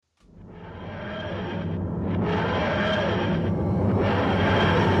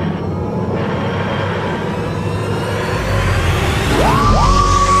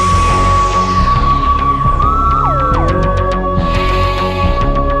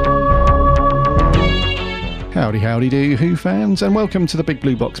Howdy, howdy do, Who fans, and welcome to the Big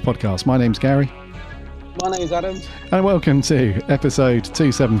Blue Box podcast. My name's Gary. My name's Adam. And welcome to episode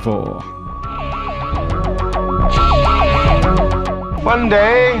 274. One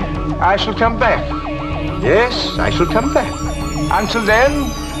day, I shall come back. Yes, I shall come back. Until then,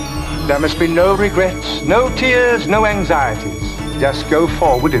 there must be no regrets, no tears, no anxieties. Just go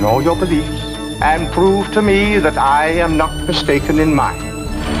forward in all your beliefs and prove to me that I am not mistaken in mine.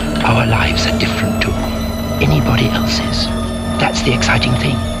 Our lives are different to anybody else's. That's the exciting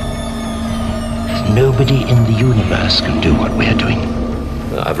thing. Nobody in the universe can do what we're doing.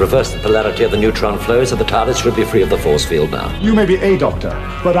 I've reversed the polarity of the neutron flow, so the TARDIS should be free of the force field now. You may be a doctor,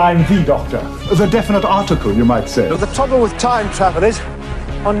 but I'm the doctor. The definite article, you might say. The trouble with time travel is,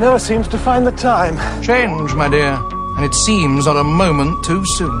 one never seems to find the time. Change, my dear, and it seems on a moment too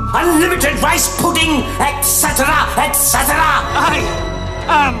soon. Unlimited rice pudding, etc., etc. I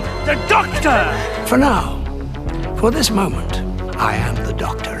am the Doctor! For now, for this moment, I am the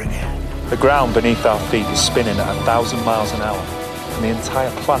Doctor again. The ground beneath our feet is spinning at 1,000 miles an hour, and the entire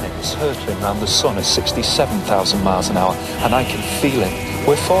planet is hurtling around the sun at 67,000 miles an hour, and I can feel it.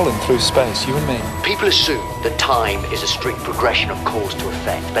 We're falling through space, you and me. People assume that time is a strict progression of cause to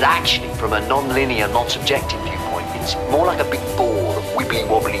effect, but actually, from a non-linear, non-subjective viewpoint, it's more like a big ball of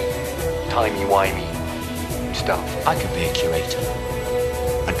wibbly-wobbly, timey-wimey stuff. I could be a curator.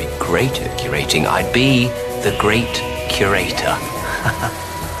 I'd be great at curating. I'd be the great curator.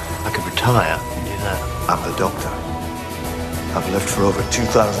 I could retire and do that. I'm the Doctor. I've lived for over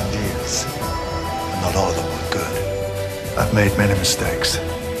 2,000 years, and not all of them were good. I've made many mistakes,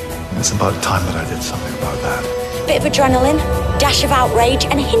 and it's about time that I did something about that. Bit of adrenaline, dash of outrage,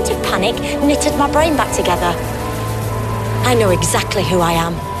 and a hint of panic knitted my brain back together. I know exactly who I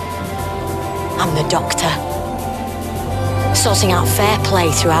am. I'm the Doctor. Sorting out fair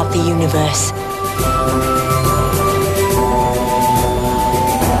play throughout the universe.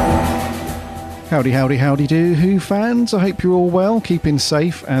 Howdy, howdy, howdy do, Who fans. I hope you're all well, keeping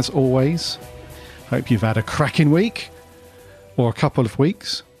safe as always. Hope you've had a cracking week, or a couple of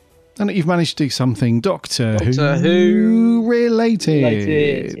weeks, and that you've managed to do something Doctor Who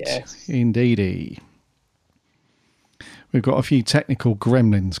related. Yes. Indeedy. We've got a few technical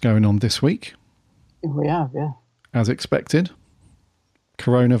gremlins going on this week. We have, yeah. As expected.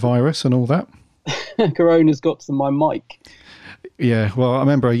 Coronavirus and all that. Corona's got to my mic. Yeah, well, I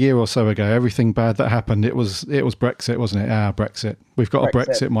remember a year or so ago, everything bad that happened, it was Brexit, wasn't it? Brexit. We've got a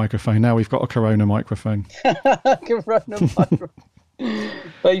Brexit microphone. Now we've got a Corona microphone. Corona microphone.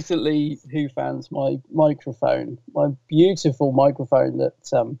 Basically, Who fans, my microphone, my beautiful microphone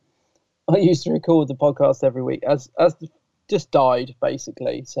that I used to record the podcast every week, has just died,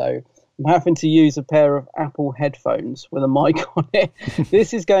 basically. So I'm having to use a pair of Apple headphones with a mic on it.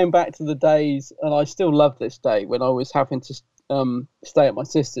 This is going back to the days, and I still love this day, when I was having to stay at my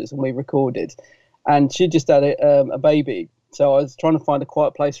sister's and we recorded, and she just had a baby, so I was trying to find a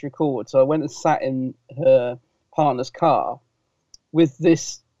quiet place to record, so I went and sat in her partner's car with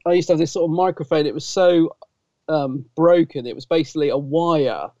this. I used to have this sort of microphone. It was so broken. It was basically a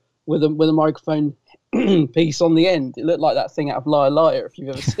wire with a microphone piece on the end. It looked like that thing out of Liar Liar, if you've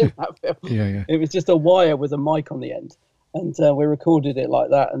ever seen that film. Yeah. It was just a wire with a mic on the end, and we recorded it like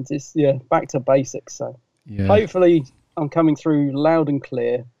that, and just back to basics. So hopefully I'm coming through loud and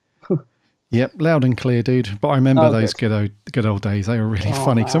clear. Yep, loud and clear, dude. But I remember those good old days. They were really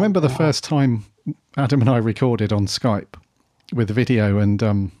funny. Because I remember the first time Adam and I recorded on Skype with video, and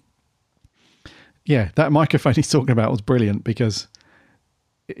that microphone he's talking about was brilliant, because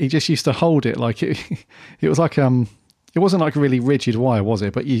he just used to hold it like it was like it wasn't like a really rigid wire, was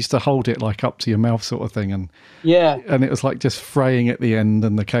it? But you used to hold it like up to your mouth sort of thing, and it was like just fraying at the end,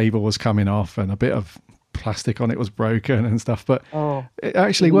 and the cable was coming off, and a bit of plastic on it was broken and stuff, but it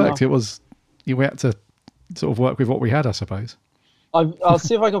actually worked. We had to sort of work with what we had, I suppose. I'll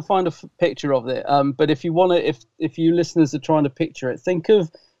see if I can find a picture of it, but if you want to, if you listeners are trying to picture it, think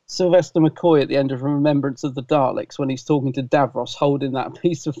of Sylvester McCoy at the end of Remembrance of the Daleks when he's talking to Davros holding that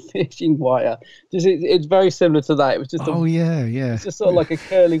piece of fishing wire. It's very similar to that. It was just it's just sort of like a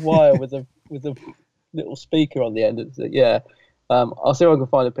curly wire with a little speaker on the end. I'll see if I can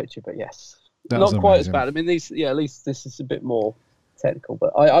find a picture, but yes. Not quite as bad. I mean, at least this is a bit more technical.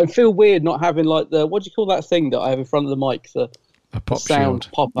 But I feel weird not having like what do you call that thing that I have in front of the mic? A pop sound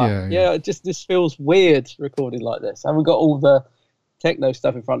shield. Popper. Yeah. This feels weird recording like this. I haven't got all the techno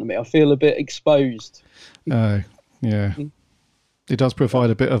stuff in front of me. I feel a bit exposed. Oh, yeah. It does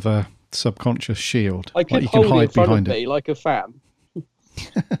provide a bit of a subconscious shield. I could hold it in front of me like a fan.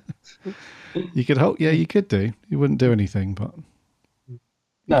 You could hold. Yeah, you could do. You wouldn't do anything, but.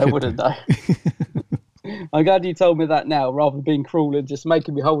 No, I wouldn't, though. I'm glad you told me that now, rather than being cruel and just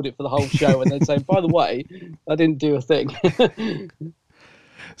making me hold it for the whole show and then saying, by the way, I didn't do a thing.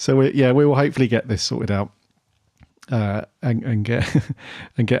 So we will hopefully get this sorted out and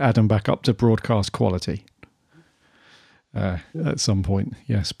get Adam back up to broadcast quality at some point.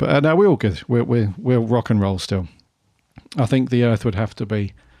 Yes, but no, we're all good. We'll rock and roll still. I think the Earth would have to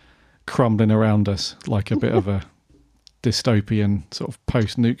be crumbling around us like a bit of a dystopian sort of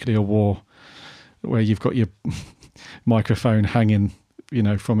post-nuclear war, where you've got your microphone hanging,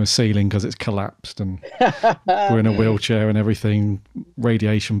 from a ceiling because it's collapsed, and we're in a wheelchair and everything.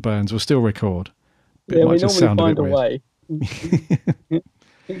 Radiation burns. We'll still record. It might just sound a bit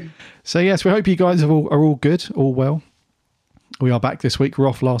weird. So yes, we hope you guys are all good, all well. We are back this week. We're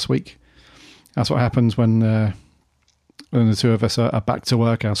off last week. That's what happens when the two of us are back to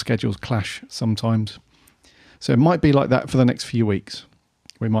work. Our schedules clash sometimes. So it might be like that for the next few weeks.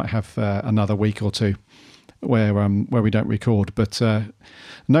 We might have another week or two where we don't record. But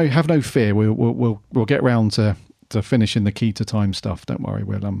no, have no fear. We'll get round to finishing the key to time stuff. Don't worry.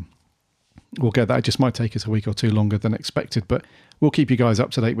 We'll get that. It just might take us a week or two longer than expected, but we'll keep you guys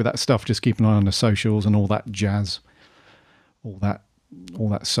up to date with that stuff. Just keep an eye on the socials and all that jazz, all that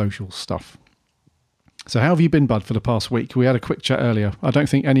social stuff. So how have you been, bud, for the past week? We had a quick chat earlier. I don't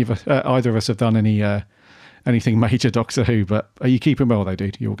think any of us, either of us, have done anything major Doctor Who, but are you keeping well though,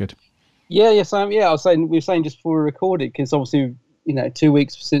 dude? You all good? Yes, I am. Yeah, we were saying just before we recorded, because obviously, 2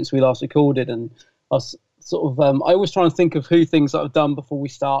 weeks since we last recorded, and I was sort of, I always try and think of things that I've done before we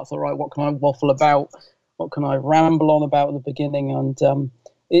start. So, right, what can I waffle about? What can I ramble on about at the beginning? And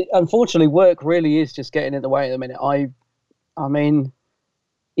unfortunately, work really is just getting in the way at the minute. I mean,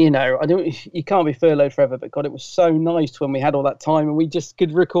 you can't be furloughed forever, but God, it was so nice when we had all that time and we just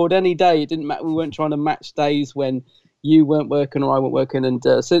could record any day. It didn't matter. We weren't trying to match days when you weren't working or I weren't working. And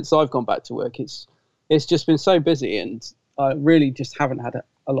since I've gone back to work, it's just been so busy, and I really just haven't had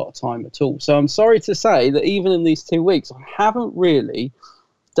a lot of time at all. So I'm sorry to say that even in these 2 weeks, I haven't really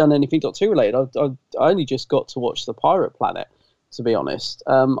done anything Doctor Who related. I only just got to watch The Pirate Planet, to be honest.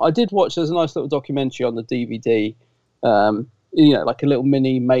 I did watch, there's a nice little documentary on the DVD, like a little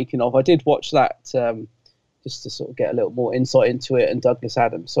mini making of. I did watch that just to sort of get a little more insight into it, and Douglas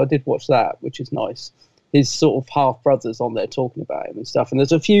Adams. So I did watch that, which is nice. His sort of half brothers on there talking about him and stuff. And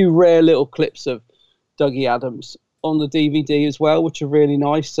there's a few rare little clips of Dougie Adams on the DVD as well, which are really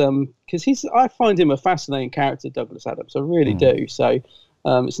nice. Because I find him a fascinating character, Douglas Adams. I really do. So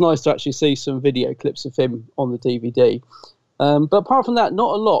it's nice to actually see some video clips of him on the DVD. But apart from that,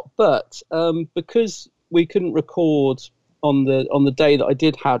 not a lot. But because we couldn't record on the day that I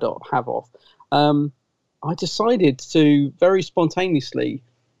did have off, I decided to very spontaneously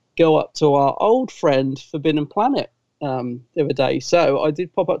go up to our old friend Forbidden Planet the other day. So I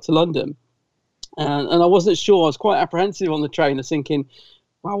did pop up to London, and I wasn't sure. I was quite apprehensive on the train. I was thinking,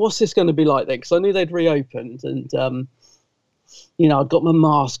 wow, what's this going to be like then? Because I knew they'd reopened, and I've got my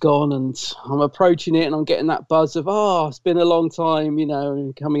mask on, and I'm approaching it, and I'm getting that buzz of, it's been a long time,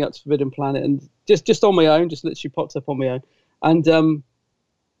 coming up to Forbidden Planet, and just on my own, just literally popped up on my own. And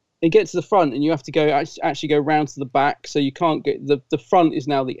it gets to the front, and you have to actually go round to the back, so you can't get the front is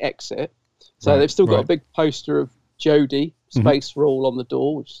now the exit. So they've still got a big poster of Jodie, Space for All, on the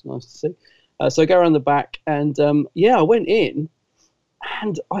door, which is nice to see. So I go around the back, and I went in,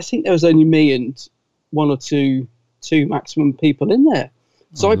 and I think there was only me and one or two maximum people in there.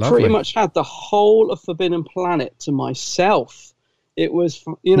 So I pretty much had the whole of Forbidden Planet to myself. It was,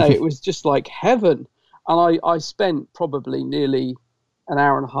 it was just like heaven. And I spent probably nearly an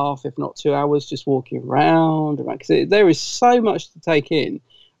hour and a half, if not 2 hours, just walking around. Because there is so much to take in.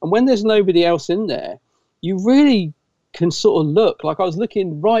 And when there's nobody else in there, you really can sort of look. Like I was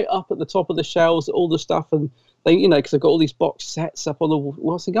looking right up at the top of the shelves at all the stuff. And they, because I've got all these box sets up on the wall. I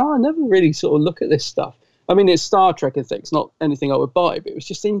was thinking, I never really sort of look at this stuff. I mean, it's Star Trek and things, not anything I would buy, but it was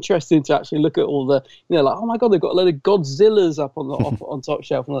just interesting to actually look at all the, like, oh my God, they've got a load of Godzillas up on the on top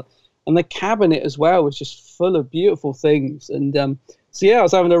shelf. And the cabinet as well was just full of beautiful things. And I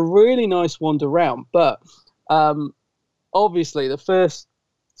was having a really nice wander around. But obviously, the first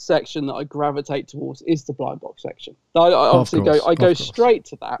section that I gravitate towards is the blind box section. I go straight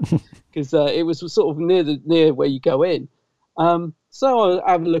to that because it was sort of near where you go in. So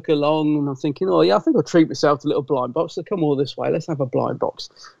I have a look along, and I'm thinking, I think I'll treat myself to a little blind box. So come all this way, let's have a blind box.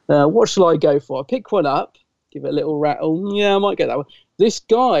 What shall I go for? I pick one up, give it a little rattle. Yeah, I might get that one. This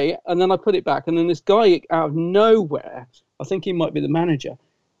guy, and then I put it back, and then this guy out of nowhere, I think he might be the manager,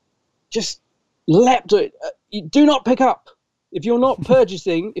 just leapt at it. Do not pick up. If you're not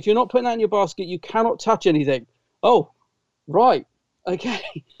purchasing, if you're not putting that in your basket, you cannot touch anything. Oh, right. Okay.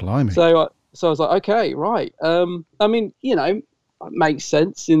 Blimey. So So I was like, okay, right. I mean, it makes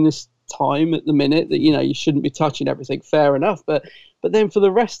sense in this time at the minute that, you shouldn't be touching everything. Fair enough. But then for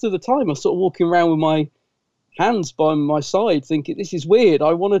the rest of the time, I was sort of walking around with my hands by my side thinking, this is weird.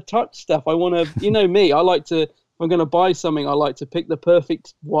 I want to touch stuff. I want to, me, I like to, if I'm going to buy something, I like to pick the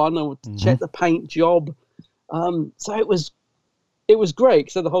perfect one or check the paint job. So it was great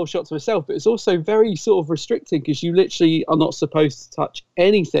because I had the whole shot to myself, but it's also very sort of restricting because you literally are not supposed to touch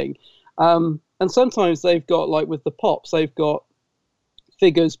anything. And sometimes they've got, like with the pops, they've got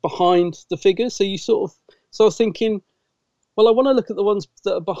figures behind the figures. So so I was thinking, well, I want to look at the ones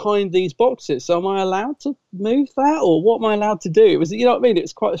that are behind these boxes. So am I allowed to move that, or what am I allowed to do? It was, you know what I mean?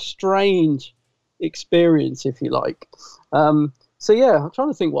 It's quite a strange experience, if you like. So yeah, I'm trying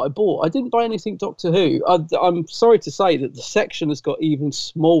to think what I bought. I didn't buy anything Doctor Who. I'm sorry to say that the section has got even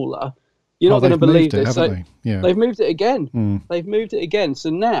smaller. You're not going to believe this. Haven't they? Yeah. They've moved it again. They've moved it again.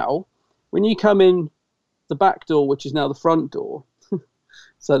 So now, when you come in the back door, which is now the front door,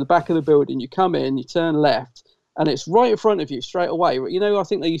 so the back of the building, you come in, you turn left, and it's right in front of you straight away. I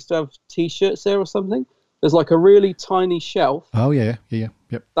think they used to have T-shirts there or something. There's like a really tiny shelf. Oh, yeah. Yep.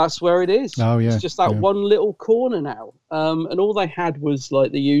 That's where it is. Oh, yeah. It's just that one little corner now. And all they had was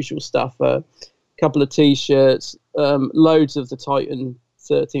like the usual stuff, a couple of T-shirts, loads of the Titan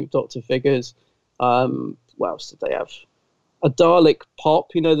 13th Doctor figures. What else did they have? A Dalek pop,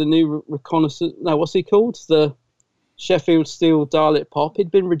 the new reconnaissance. No, what's he called? The Sheffield Steel Dalek pop.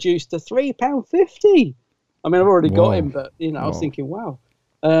 He'd been reduced to £3.50. I mean, I've already got him, but, I was thinking, wow.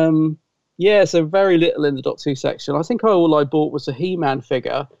 Yeah, so very little in the Doctor Who section. I think all I bought was a He-Man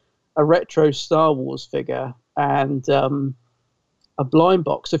figure, a retro Star Wars figure, and a blind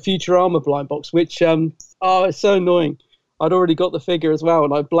box, a Futurama blind box, which, it's so annoying. I'd already got the figure as well,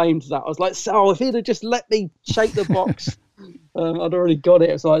 and I blamed that. I was like, if he'd have just let me shake the box, I'd already got it.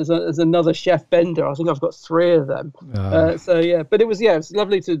 It's like there's another Chef Bender. I think I've got 3 of them. So yeah, but it was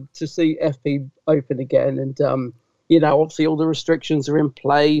lovely to see FP open again, and obviously all the restrictions are in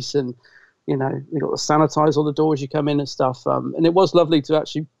place, and they've got to sanitize all the doors you come in and stuff. And it was lovely to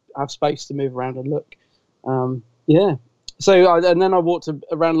actually have space to move around and look. Yeah. So and then I walked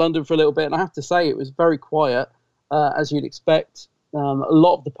around London for a little bit, and I have to say it was very quiet, as you'd expect. A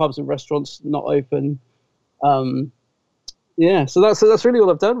lot of the pubs and restaurants not open. Yeah, so that's really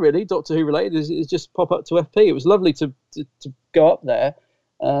all I've done, really, Doctor Who related, is just pop up to FP. It was lovely to go up there.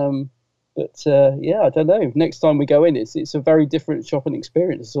 But I don't know. Next time we go in, it's a very different shopping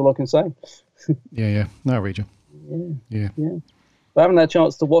experience. That's all I can say. Yeah. No, I read you. Yeah. I haven't had a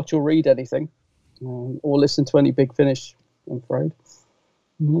chance to watch or read anything, or listen to any Big Finish, I'm afraid.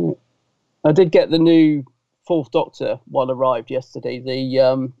 I did get the new 4th Doctor one arrived yesterday.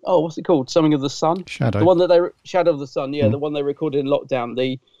 The what's it called? Something of the Sun. Shadow. The one that Shadow of the Sun. Yeah, the one they recorded in lockdown.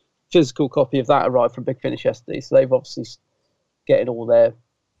 The physical copy of that arrived from Big Finish yesterday. So they've obviously getting all their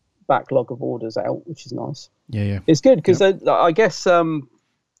backlog of orders out, which is nice. Yeah. It's good because I guess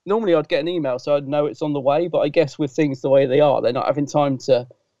normally I'd get an email so I'd know it's on the way, but I guess with things the way they are, they're not having time to,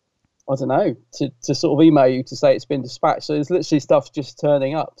 I don't know, to sort of email you to say it's been dispatched. So it's literally stuff just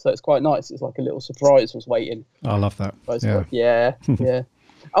turning up. So it's quite nice. It's like a little surprise was waiting. I love that. Yeah.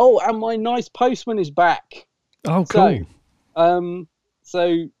 Oh, and my nice postman is back. Oh, cool.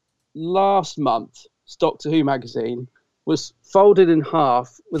 So last month's Doctor Who magazine was folded in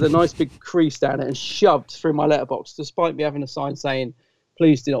half with a nice big crease down it and shoved through my letterbox, despite me having a sign saying,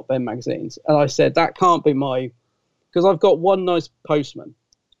 please do not bend magazines. And I said, that can't be because I've got one nice postman.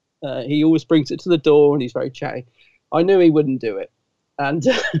 He always brings it to the door and he's very chatty. I knew he wouldn't do it. And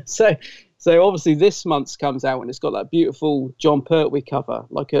so obviously this month's comes out and it's got that beautiful John Pertwee cover,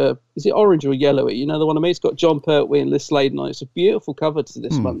 is it orange or yellowy? You know the one I mean? It's got John Pertwee and Liz Sladen on it. It's a beautiful cover to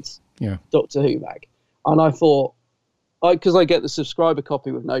this month's Doctor Who mag. And I thought, because I get the subscriber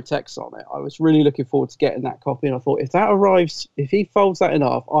copy with no text on it, I was really looking forward to getting that copy. And I thought, if that arrives, if he folds that in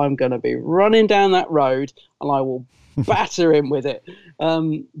half, I'm going to be running down that road and I will batter him with it.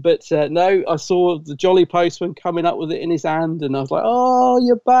 But no, I saw the jolly postman coming up with it in his hand, and I was like, oh,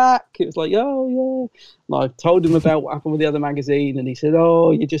 you're back. It was like, oh, yeah. And I told him about what happened with the other magazine, and he said,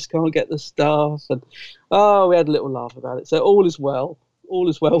 oh, you just can't get the stuff. And we had a little laugh about it. So all is well. All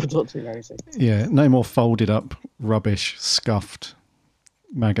is well with Doctor Who magazine. Yeah, no more folded up, rubbish, scuffed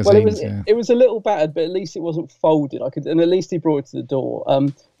magazines. Well, it was a little battered, but at least it wasn't folded. And at least he brought it to the door.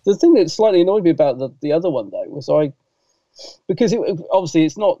 The thing that slightly annoyed me about the other one, though, was because obviously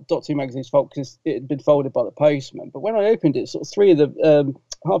it's not Doctor Who magazine's fault because it had been folded by the postman. But when I opened it, sort of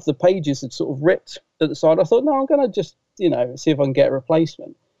half the pages had sort of ripped at the side. I thought, no, I'm going to just, see if I can get a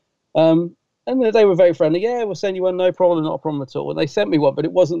replacement. And they were very friendly. Yeah, we'll send you one, no problem, not a problem at all. And they sent me one, but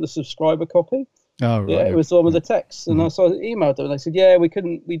it wasn't the subscriber copy. Oh, right. Yeah, it was the one with the text. And so I emailed them and they said, yeah, we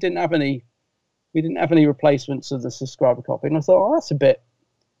didn't have any replacements of the subscriber copy. And I thought, oh, that's a bit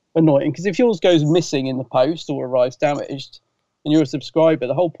annoying, because if yours goes missing in the post or arrives damaged and you're a subscriber,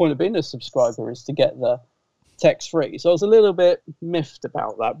 the whole point of being a subscriber is to get the text free. So I was a little bit miffed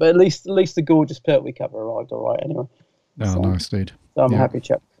about that, but at least the gorgeous Pertwee cover arrived all right anyway. Oh, nice, dude. So I'm a happy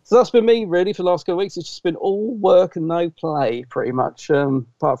chap. So that's been me really for the last couple of weeks. It's just been all work and no play pretty much,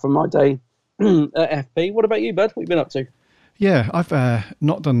 apart from my day at FP. What about you, bud? What have you been up to? Yeah, I've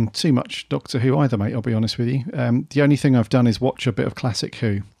not done too much Doctor Who either, mate, I'll be honest with you. The only thing I've done is watch a bit of classic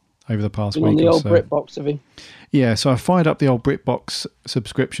Who over the past week on the or old so. BritBox, have you? Yeah, so I fired up the old BritBox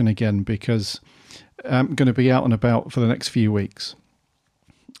subscription again because I'm going to be out and about for the next few weeks.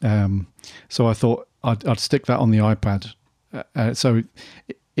 So I thought I'd stick that on the iPad. So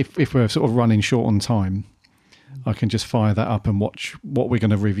if we're sort of running short on time, I can just fire that up and watch what we're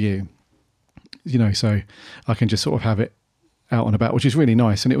going to review. You know, so I can just sort of have it out and about, which is really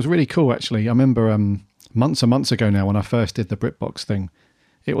nice. And it was really cool, actually. I remember months and months ago now when I first did the BritBox thing,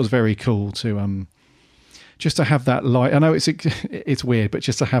 it was very cool to just to have that I know it's weird, but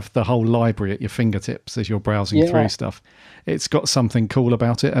just to have the whole library at your fingertips as you're browsing through stuff. It's got something cool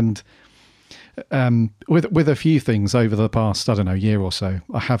about it. And with a few things over the past, I don't know, year or so,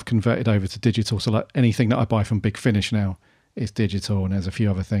 I have converted over to digital. So like anything that I buy from Big Finish now is digital, and there's a few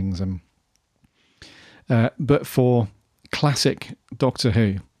other things. And but for classic Doctor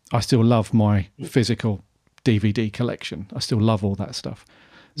Who, I still love my physical DVD collection. I still love all that stuff.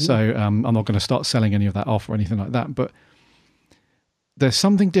 So I'm not going to start selling any of that off or anything like that. But there's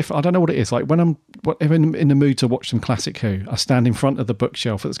something different. I don't know what it is. Like when I'm in the mood to watch some classic Who, I stand in front of the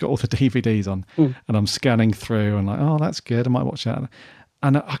bookshelf that's got all the DVDs on, and I'm scanning through and like, oh, that's good. I might watch that.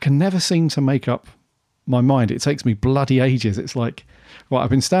 And I can never seem to make up my mind. It takes me bloody ages. It's like, right, I've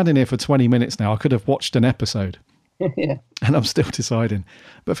been standing here for 20 minutes now. I could have watched an episode. Yeah. And I'm still deciding.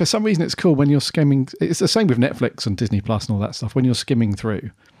 But for some reason, it's cool when you're skimming. It's the same with Netflix and Disney Plus and all that stuff. When you're skimming through,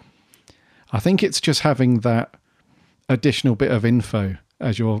 I think it's just having that additional bit of info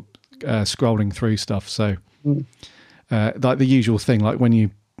as you're scrolling through stuff. So like the usual thing, like when you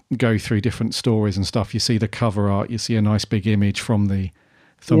go through different stories and stuff, you see the cover art, you see a nice big image from the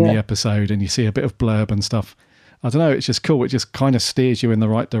episode, and you see a bit of blurb and stuff. I don't know, it's just cool. It just kind of steers you in the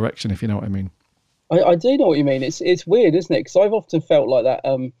right direction, if you know what I mean. I do know what you mean. It's weird, isn't it? Because I've often felt like that.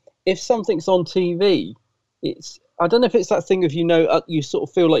 If something's on TV, I don't know if it's that thing of, you sort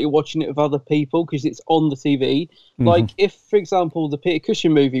of feel like you're watching it with other people because it's on the TV. Mm-hmm. Like if, for example, the Peter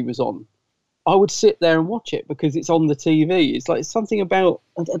Cushing movie was on, I would sit there and watch it because it's on the TV. It's like something about,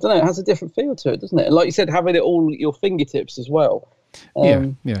 I don't know, it has a different feel to it, doesn't it? And like you said, having it all at your fingertips as well.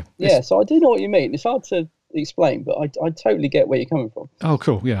 Yeah. So I do know what you mean. It's hard to explain, but I totally get where you're coming from. Oh,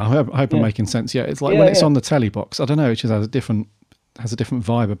 cool. Yeah, I hope I'm making sense. Yeah, it's like when it's on the telly box, I don't know, it just has a different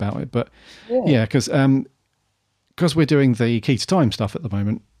vibe about it. But yeah, because we're doing the Key to Time stuff at the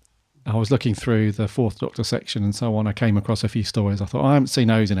moment, I was looking through the Fourth Doctor section and so on. I came across a few stories. I thought, I haven't seen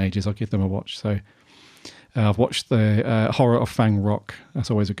those in ages. I'll give them a watch. So I've watched the Horror of Fang Rock. That's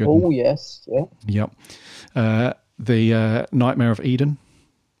always a good one. Oh, yes. Yeah. Yep. The Nightmare of Eden,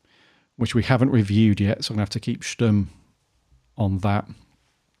 which we haven't reviewed yet, so I'm going to have to keep stum on that.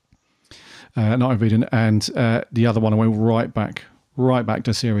 Nightmare of Eden. And the other one, I went right back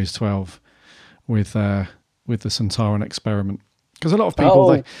to Series 12 with the Centauran Experiment. Because a lot of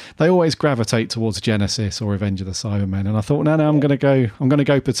people, they always gravitate towards Genesis or Revenge of the Cybermen. And I thought, no, I'm going to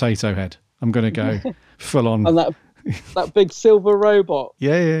go Potato Head. I'm going to go full on. And that big silver robot.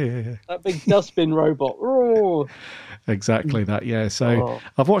 Yeah. That big dustbin robot. Ooh. Exactly that, yeah. So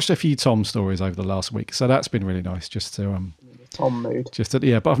I've watched a few Tom stories over the last week, so that's been really nice just to... Tom mood.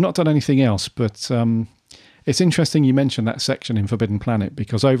 But I've not done anything else. But it's interesting you mentioned that section in Forbidden Planet,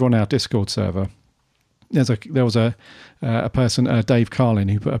 because over on our Discord server, there was a person, Dave Carlin,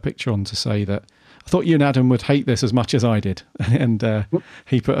 who put a picture on to say that, I thought you and Adam would hate this as much as I did. And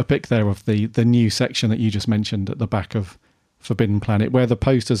he put a pic there of the new section that you just mentioned at the back of Forbidden Planet, where the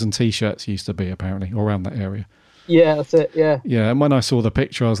posters and T-shirts used to be, apparently, or around that area. Yeah, that's it, yeah. Yeah, and when I saw the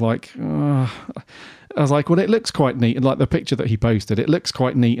picture, I was like, well, it looks quite neat. And like the picture that he posted, it looks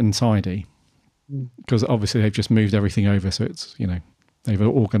quite neat and tidy. Because obviously they've just moved everything over, so it's, they've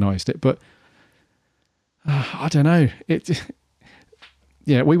organised it. But I don't know.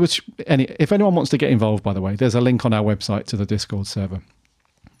 If anyone wants to get involved, by the way, there's a link on our website to the Discord server.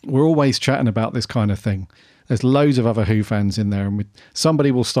 We're always chatting about this kind of thing. There's loads of other Who fans in there, and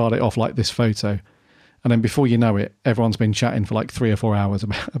somebody will start it off like this photo, And then before you know it, everyone's been chatting for like 3 or 4 hours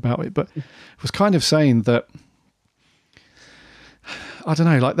about it. But it was kind of saying that, I don't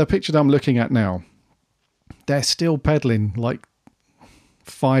know, like the picture that I'm looking at now, they're still peddling like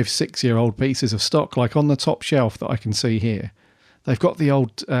 5-6-year-old pieces of stock, like on the top shelf that I can see here. They've got the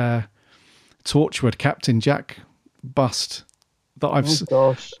old Torchwood Captain Jack bust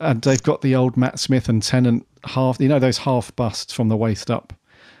that and they've got the old Matt Smith and Tennant half, those half busts from the waist up.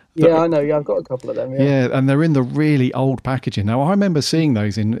 Yeah, I know. Yeah, I've got a couple of them. Yeah, and they're in the really old packaging. Now, I remember seeing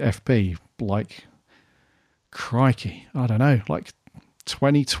those in FP, like, crikey, I don't know, like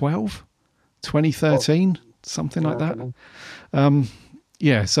 2012, 2013, something like that.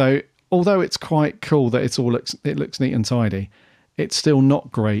 Yeah, so although it's quite cool that it looks neat and tidy, it's still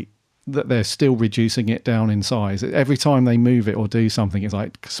not great that they're still reducing it down in size. Every time they move it or do something, it's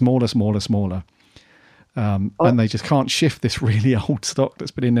like smaller. And they just can't shift this really old stock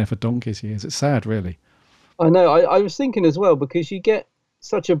that's been in there for donkey's years. It's sad, really. I know. I was thinking as well, because you get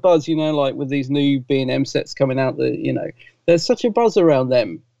such a buzz, like with these new B&M sets coming out, that there's such a buzz around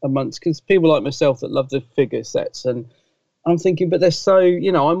them amongst, because people like myself that love the figure sets, and I'm thinking, but they're so,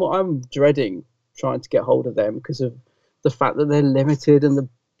 I'm dreading trying to get hold of them because of the fact that they're limited, and the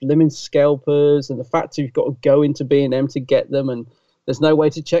limit scalpers, and the fact that you've got to go into B&M to get them, and there's no way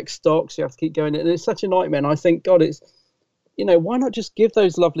to check stocks. You have to keep going. And it's such a nightmare. And I think, God, it's, why not just give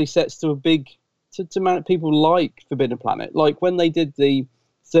those lovely sets to to people like Forbidden Planet? Like when they did the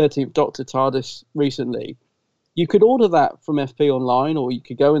 13th Doctor TARDIS recently, you could order that from FP online, or you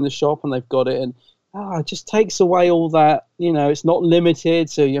could go in the shop and they've got it. And it just takes away all that, it's not limited.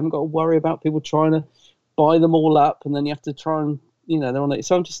 So you haven't got to worry about people trying to buy them all up. And then you have to try and, they're on it.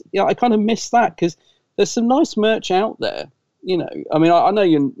 So I'm just, I kind of miss that, because there's some nice merch out there. I mean, I know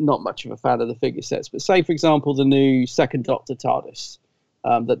you're not much of a fan of the figure sets, but say, for example, the new Second Doctor TARDIS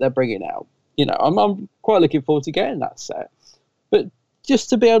that they're bringing out. I'm quite looking forward to getting that set. But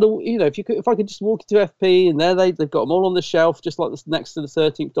just to be able to, if I could just walk into FP and they've got them all on the shelf, just like this next to the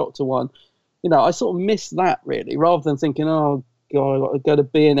 13th Doctor one, I sort of miss that, really, rather than thinking, oh, God, I've got to go to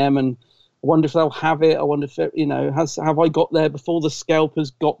B&M and I wonder if they'll have it. I wonder if, have I got there before the scalpers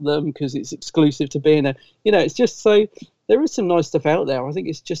got them because it's exclusive to B&M? It's just so... There is some nice stuff out there. I think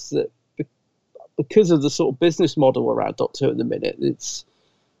it's just that because of the sort of business model around Doctor Who at the minute,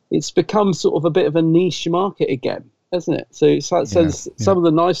 it's become sort of a bit of a niche market again, hasn't it? So it's like, some of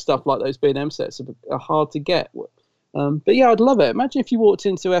the nice stuff like those B&M sets are hard to get. But yeah, I'd love it. Imagine if you walked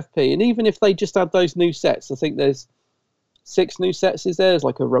into FP, and even if they just had those new sets, I think there's 6 new sets. There's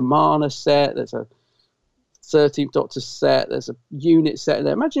like a Romana set. There's a 13th Doctor set, there's a unit set in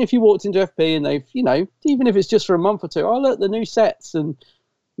there. Imagine if you walked into FP and they've, even if it's just for a month or two, look, the new sets, and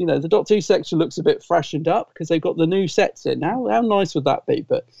the Doctor Who section looks a bit freshened up because they've got the new sets in. How nice would that be?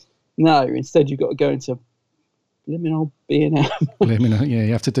 But no, instead you've got to go into blimmin' old B&M. Yeah,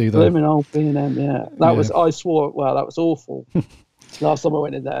 you have to do that. Blimmin' old B&M, yeah. That was awful. Last time I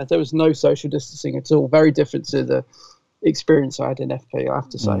went in there was no social distancing at all. Very different to the experience I had in FP, I have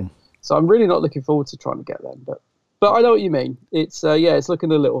to say. So I'm really not looking forward to trying to get them, but I know what you mean. It's it's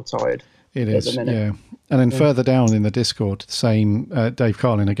looking a little tired. It is, yeah. And then further down in the Discord, the same Dave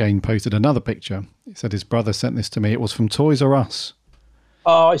Carlin again posted another picture. He said his brother sent this to me. It was from Toys R Us.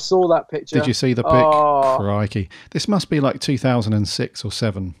 Oh, I saw that picture. Did you see the pic? Oh. Crikey! This must be like 2006 or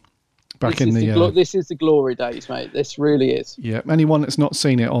 7. This is the glory days, mate. This really is. Yeah. Anyone that's not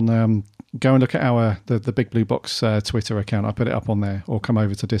seen it on go and look at the Big Blue Box Twitter account. I put it up on there, or come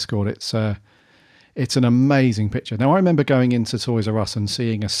over to Discord. It's an amazing picture. Now, I remember going into Toys R Us and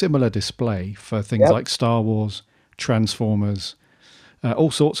seeing a similar display for things like Star Wars, Transformers,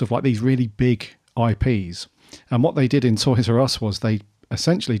 all sorts of like these really big IPs. And what they did in Toys R Us was they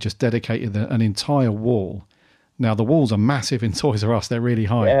essentially just dedicated an entire wall. Now, the walls are massive in Toys R Us. They're really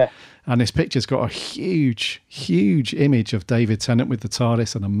high. Yeah. And this picture's got a huge, huge image of David Tennant with the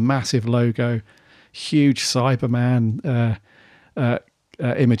TARDIS and a massive logo, huge Cyberman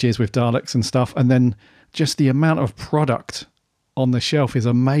images with Daleks and stuff. And then just the amount of product on the shelf is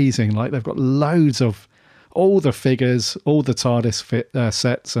amazing. Like, they've got loads of all the figures, all the TARDIS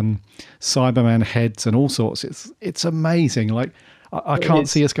sets and Cyberman heads and all sorts. It's amazing. Like, I can't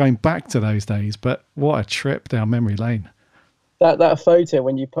see us going back to those days, but what a trip down memory lane. That photo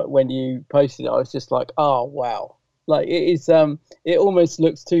when you posted it, I was just like, oh wow, like it is. It almost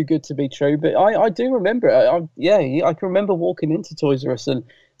looks too good to be true. But I do remember it. I can remember walking into Toys R Us and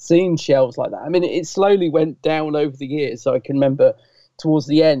seeing shelves like that. I mean, it slowly went down over the years. So I can remember towards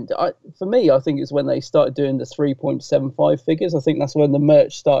the end. For me, I think it's when they started doing the 3.75 figures. I think that's when the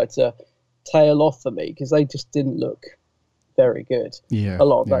merch started to tail off for me, because they just didn't look very good. Yeah, a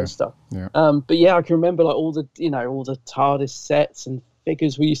lot of those stuff. Yeah. But yeah, I can remember like all the TARDIS sets and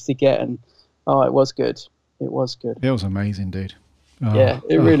figures we used to get, and it was good. It was good. It was amazing, dude. Yeah,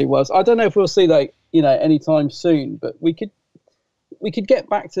 it really was. I don't know if we'll see that anytime soon, but we could get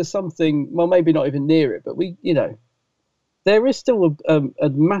back to something. Well, maybe not even near it, but there is still a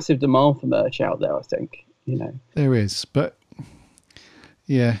massive demand for merch out there. I think there is, but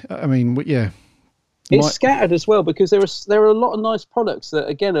yeah, I mean, yeah. It's scattered as well because there are a lot of nice products that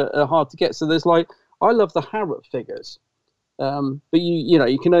again are hard to get. So there's I love the Harrop figures, but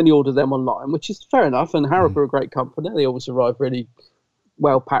you can only order them online, which is fair enough. And Harrop are a great company; they always arrive really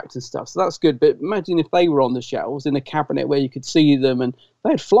well packed and stuff, so that's good. But imagine if they were on the shelves in a cabinet where you could see them, and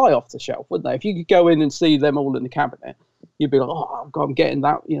they'd fly off the shelf, wouldn't they? If you could go in and see them all in the cabinet, you'd be like, oh God, I'm getting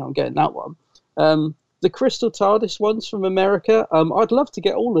that. I'm getting that one. The Crystal TARDIS ones from America, I'd love to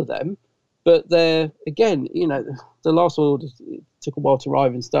get all of them. But they're, again, the last order took a while to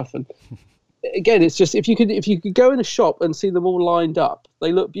arrive and stuff. And again, it's just if you could go in a shop and see them all lined up,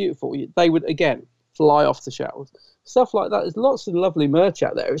 they look beautiful. They would, again, fly off the shelves. Stuff like that. There's lots of lovely merch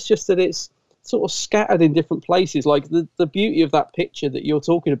out there. It's just that it's sort of scattered in different places. Like the beauty of that picture that you're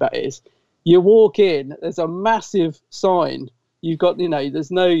talking about is you walk in, there's a massive sign. You've got,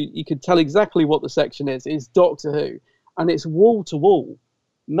 you can tell exactly what the section is. It's Doctor Who. And it's wall to wall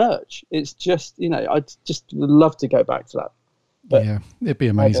merch. It's just I'd just would love to go back to that. But yeah, it'd be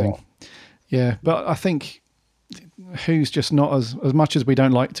amazing. Yeah, but I think Who's just not as much as we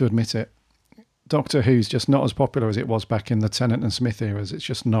don't like to admit it. Doctor Who's just not as popular as it was back in the Tennant and Smith eras. It's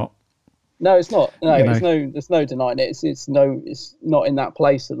just not. No, it's not. No, there's no denying it. It's not in that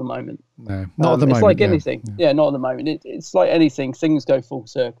place at the moment. No, not at the moment. It's like anything. Yeah, not at the moment. It's like anything. Things go full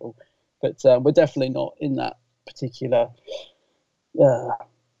circle, but we're definitely not in that particular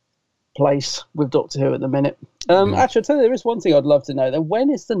place with Doctor Who at the minute. Actually, I'll tell you, there is one thing I'd love to know. Then, when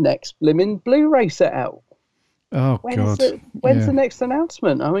is the next blimmin' Blu-ray set out? Oh, God. When's the next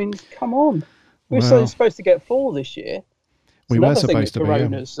announcement? I mean, come on. We were supposed to get 4 this year. We were supposed to be.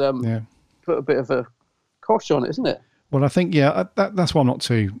 Corona's put a bit of a cosh on it, isn't it? Well, I think, that's why I'm not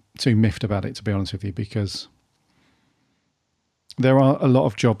too miffed about it, to be honest with you, because there are a lot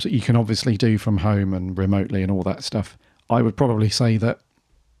of jobs that you can obviously do from home and remotely and all that stuff. I would probably say that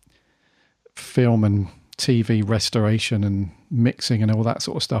film and TV restoration and mixing and all that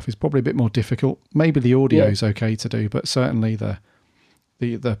sort of stuff is probably a bit more difficult. Maybe the audio is okay to do, but certainly the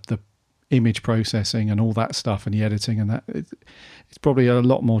image processing and all that stuff and the editing and that, it's probably a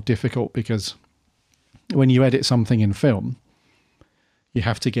lot more difficult, because when you edit something in film, you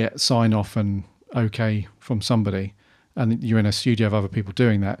have to get sign off and okay from somebody, and you're in a studio of other people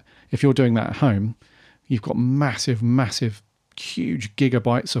doing that. If you're doing that at home, you've got massive huge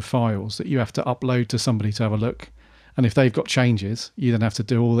gigabytes of files that you have to upload to somebody to have a look, and if they've got changes, you then have to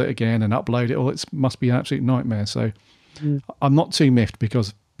do all that again and upload it all. It must be an absolute nightmare. So I'm not too miffed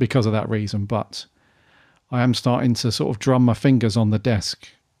because of that reason, but I am starting to sort of drum my fingers on the desk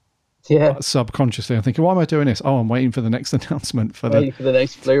subconsciously. I'm thinking, why am I doing this? I'm waiting for the next announcement for the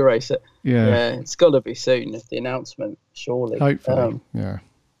next Blu-ray set. Yeah, it's got to be soon, the announcement, surely. Hopefully.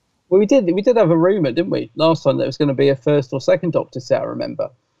 Well, we did have a rumour, didn't we, last time, there was going to be a first or second Doctor set, I remember.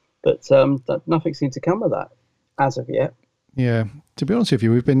 But nothing seemed to come of that as of yet. Yeah, to be honest with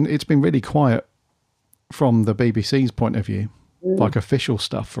you, it's been really quiet from the BBC's point of view, like official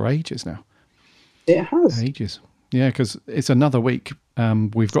stuff, for ages now. It has. Ages. Yeah, because it's another week.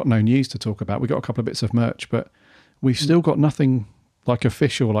 We've got no news to talk about. We've got a couple of bits of merch, but we've still got nothing like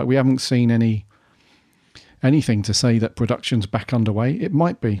official. Like, we haven't seen anything to say that production's back underway. It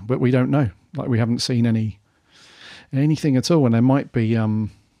might be, but we don't know. Like, we haven't seen anything at all. And there might be, there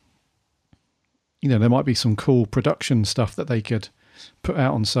might be some cool production stuff that they could put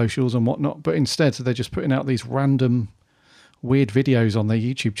out on socials and whatnot. But instead, they're just putting out these random weird videos on their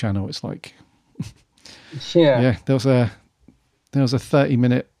YouTube channel. It's like, there was a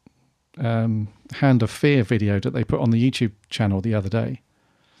 30-minute Hand of Fear video that they put on the YouTube channel the other day.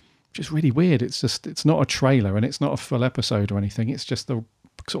 Just really weird. It's not a trailer and it's not a full episode or anything. It's just a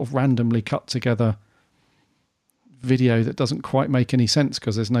sort of randomly cut together video that doesn't quite make any sense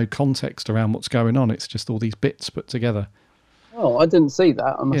because there's no context around what's going on. It's just all these bits put together. Oh, I didn't see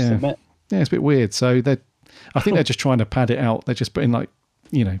that, I must admit. Yeah, it's a bit weird. So I think they're just trying to pad it out. They're just putting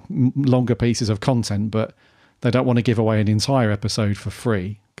longer pieces of content, but they don't want to give away an entire episode for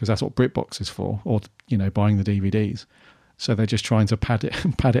free because that's what BritBox is for, or buying the DVDs. So they're just trying to pad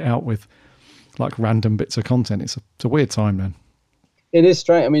it out with like random bits of content. It's a weird time, man. It is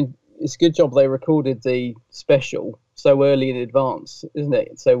strange. I mean, it's a good job they recorded the special so early in advance, isn't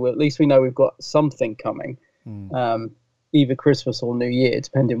it? So at least we know we've got something coming. either Christmas or New Year,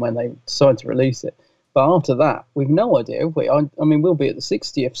 depending when they decide to release it. But after that, we've no idea, have we? I mean, we'll be at the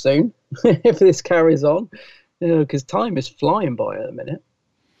 60th soon if this carries on, because time is flying by at the minute.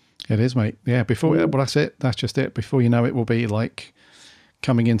 It is, mate. Yeah, well, that's it. That's just it. Before you know it, will be like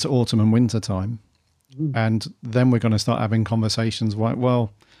coming into autumn and winter time. And then we're going to start having conversations like,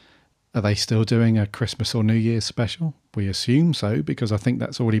 well, are they still doing a Christmas or New Year's special? We assume so, because I think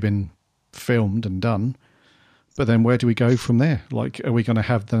that's already been filmed and done. But then where do we go from there? Like, are we going to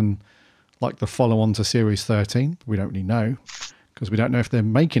have them like the follow-on to Series 13? We don't really know, because we don't know if they're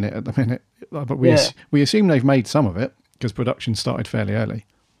making it at the minute. But we assume they've made some of it, because production started fairly early.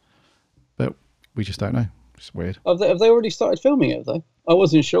 But we just don't know. It's weird. Have they already started filming it, have they? I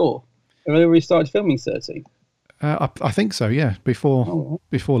wasn't sure. Have they already started filming 13? I think so, yeah. Before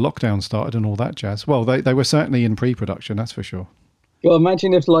lockdown started and all that jazz. Well, they were certainly in pre-production, that's for sure. Well,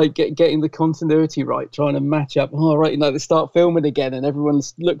 imagine if, like, getting the continuity right, trying to match up. Oh, right, they start filming again, and everyone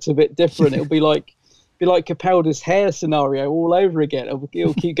looks a bit different. It'll be like Capaldi's hair scenario all over again.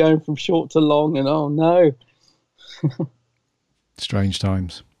 It'll keep going from short to long, and oh no, strange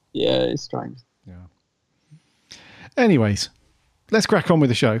times. Yeah, it's strange. Yeah. Anyways, let's crack on with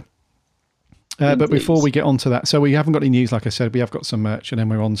the show. But before we get on to that, so we haven't got any news, like I said. We have got some merch, and then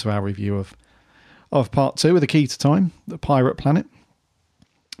we're on to our review of part 2 of The Key to Time, The Pirate Planet.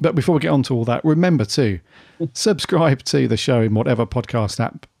 But before we get on to all that, remember to subscribe to the show in whatever podcast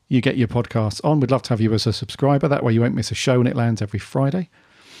app you get your podcasts on. We'd love to have you as a subscriber. That way you won't miss a show, and it lands every Friday,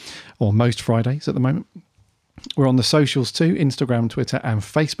 or most Fridays at the moment. We're on the socials too, Instagram, Twitter and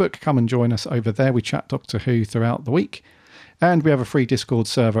Facebook. Come and join us over there. We chat Doctor Who throughout the week. And we have a free Discord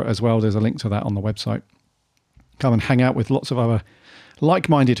server as well. There's a link to that on the website. Come and hang out with lots of other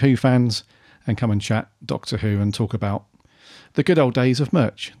like-minded Who fans, and come and chat Doctor Who and talk about the good old days of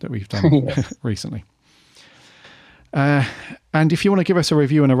merch that we've done recently. And if you want to give us a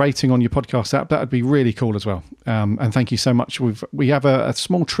review and a rating on your podcast app, that would be really cool as well. And thank you so much. We have a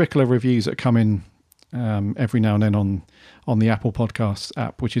small trickle of reviews that come in every now and then on the Apple Podcasts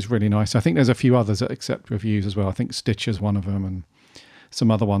app, which is really nice. I think there's a few others that accept reviews as well. I think Stitcher's one of them, and some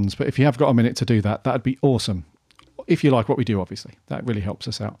other ones. But if you have got a minute to do that, that'd be awesome. If you like what we do, obviously. That really helps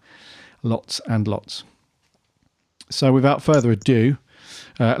us out. Lots and lots. So without further ado,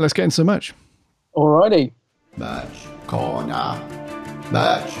 let's get into some merch. Alrighty. Merch corner.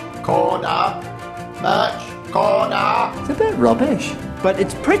 Merch corner. Merch corner. It's a bit rubbish, but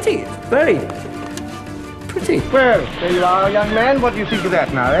it's pretty. It's very pretty. Well, there you are, young man. What do you think of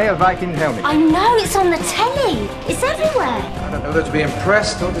that now, eh? A Viking helmet. I know, it's on the telly. It's everywhere. I don't know whether to be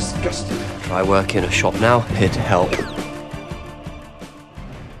impressed or disgusted. I work in a shop now, here to help.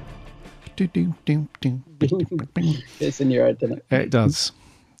 It's in your head, doesn't it? It does.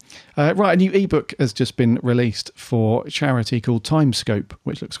 Right, a new ebook has just been released for a charity called Timescope,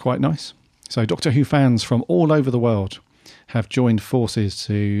 which looks quite nice. So Doctor Who fans from all over the world have joined forces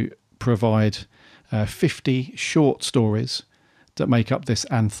to provide 50 short stories that make up this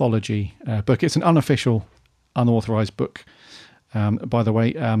anthology book. It's an unofficial, unauthorized book, by the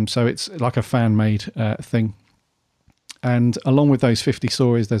way. So it's like a fan-made thing. And along with those 50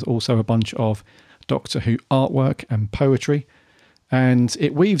 stories, there's also a bunch of Doctor Who artwork and poetry. And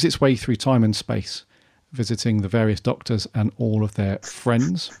it weaves its way through time and space, visiting the various doctors and all of their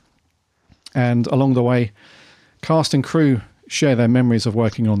friends. And along the way, cast and crew share their memories of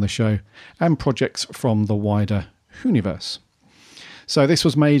working on the show and projects from the wider Whoniverse. So this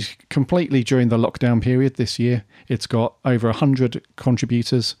was made completely during the lockdown period this year. It's got over 100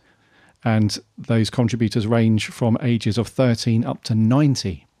 contributors, and those contributors range from ages of 13 up to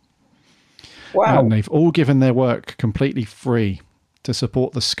 90. Wow. And they've all given their work completely free to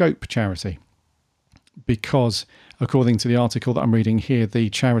support the Scope charity, because according to the article that I'm reading here, the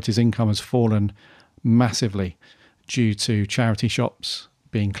charity's income has fallen massively due to charity shops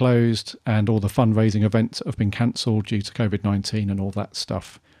being closed and all the fundraising events that have been cancelled due to COVID-19 and all that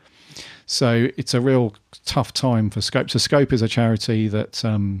stuff. So it's a real tough time for Scope. So Scope is a charity that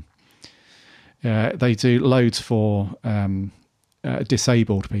they do loads for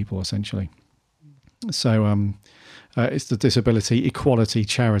disabled people, essentially. So it's the Disability Equality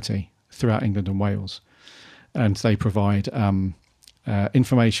Charity throughout England and Wales. And they provide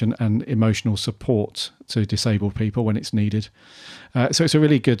information and emotional support to disabled people when it's needed. So it's a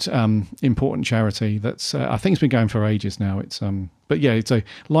really good, important charity that's, I think it's been going for ages now. It's, but yeah, it's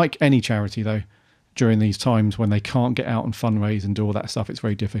like any charity though, during these times when they can't get out and fundraise and do all that stuff, it's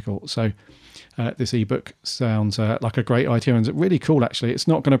very difficult. So this ebook sounds like a great idea, and it's really cool actually. It's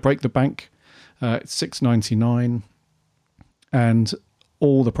not going to break the bank. It's $6.99, and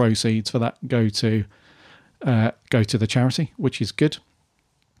all the proceeds for that go to go to the charity, which is good.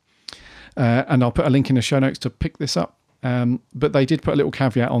 And I'll put a link in the show notes to pick this up. But they did put a little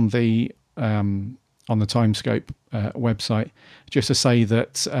caveat on the Timescope website, just to say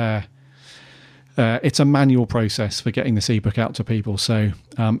that it's a manual process for getting this ebook out to people. So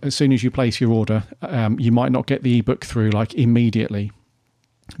as soon as you place your order, you might not get the ebook through like immediately,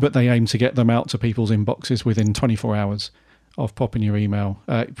 but they aim to get them out to people's inboxes within 24 hours of popping your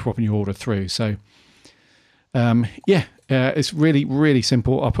order through. So it's really, really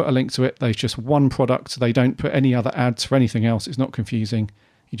simple. I'll put a link to it. There's just one product. They don't put any other ads for anything else. It's not confusing.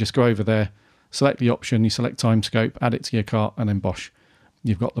 You just go over there, select the option, you select Timescope, add it to your cart, and then bosh,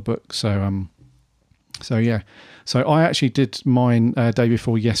 you've got the book. So I actually did mine day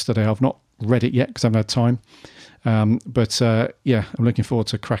before yesterday. I've not read it yet because I haven't had time. But I'm looking forward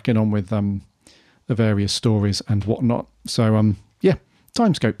to cracking on with the various stories and whatnot. So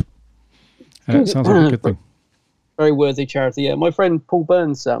Timescope. Sounds like a good thing. Very worthy charity. Yeah, my friend Paul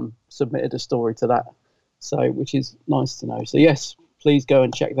Burns submitted a story to that, which is nice to know. So yes, please go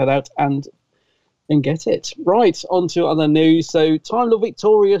and check that out and get it. Right, on to other news. So Time Lord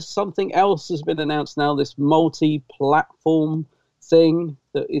Victorious, something else has been announced now, this multi-platform thing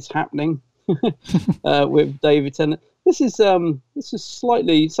that is happening with David Tennant. This is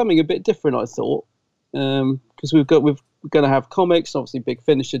slightly something a bit different, I thought, because we're going to have comics, obviously Big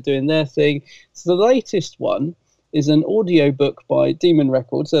Finish are doing their thing. So the latest one is an audio book by Demon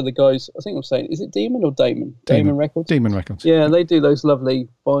Records. They're the guys, I think I'm saying, is it Demon or Damon? Damon Records? Demon Records. Yeah, they do those lovely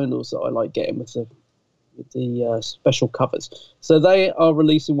vinyls that I like getting with the special covers. So they are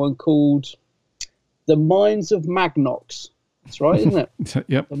releasing one called The Minds of Magnox. That's right, isn't it?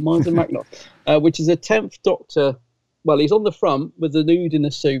 Yep. The Minds of Magnox, which is a 10th Doctor. Well, he's on the front with the nude in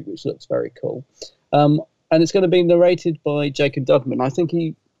a suit, which looks very cool. And it's going to be narrated by Jacob Dudman. I think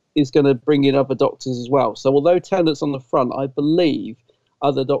he is going to bring in other Doctors as well. So although Tennant's on the front, I believe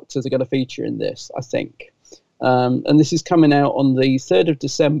other Doctors are going to feature in this, I think. And this is coming out on the 3rd of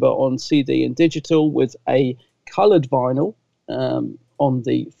December on CD and digital, with a coloured vinyl on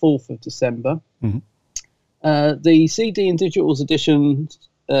the 4th of December. Mm-hmm. The CD and digital's editions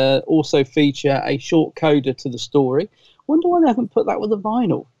also feature a short coda to the story. Wonder why they haven't put that with a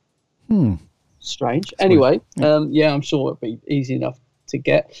vinyl. Strange. Anyway, I'm sure it'll be easy enough to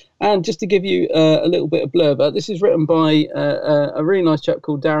get. And just to give you a little bit of blurb, this is written by a really nice chap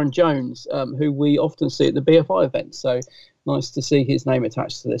called Darren Jones, who we often see at the BFI events. So nice to see his name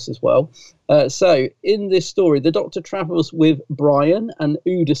attached to this as well. So in this story, the Doctor travels with Brian, an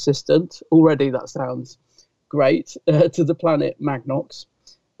Ood assistant. Already that sounds great. To the planet Magnox.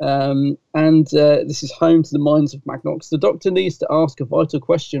 And this is home to the Minds of Magnox. The Doctor needs to ask a vital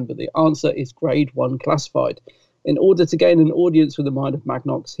question, but the answer is grade 1 classified. In order to gain an audience with the Mind of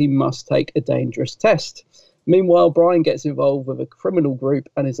Magnox, he must take a dangerous test. Meanwhile, Brian gets involved with a criminal group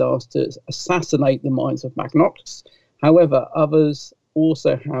and is asked to assassinate the Minds of Magnox. However, others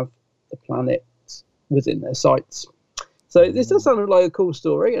also have the planet within their sights. So this does sound like a cool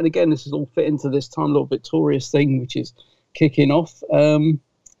story. And again, this is all fit into this Time Lord Victorious thing, which is kicking off.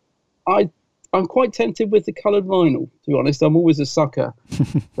 I'm quite tempted with the coloured vinyl, to be honest. I'm always a sucker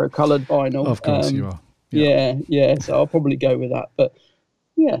for a coloured vinyl. Of course you are. Yeah. So I'll probably go with that. But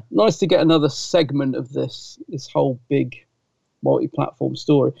yeah, nice to get another segment of this whole big multi-platform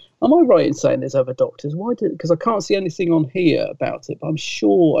story. Am I right in saying there's other Doctors? Why? Because I can't see anything on here about it. But I'm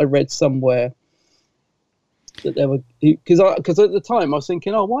sure I read somewhere that there were, because at the time I was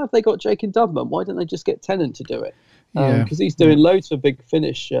thinking, why have they got Jacob Dudman? Why didn't they just get Tennant to do it? Because he's doing loads for Big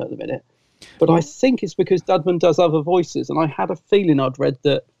Finish at the minute. But I think it's because Dudman does other voices, and I had a feeling I'd read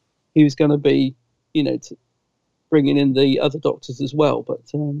that he was going to be, bringing in the other Doctors as well. But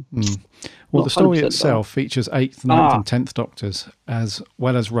well, the story itself features 8th, 9th and 10th Doctors, as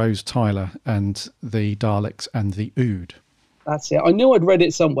well as Rose Tyler and the Daleks and the Ood. That's it. I knew I'd read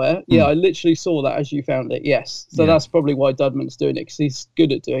it somewhere. Yeah, I literally saw that as you found it. Yes. So that's probably why Dudman's doing it, because he's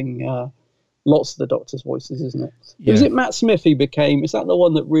good at doing lots of the Doctor's voices, isn't it? Yeah. Was it Matt Smith he became? Is that the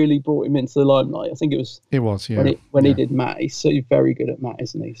one that really brought him into the limelight? I think it was. It was, yeah. When he did Matt. He's very good at Matt,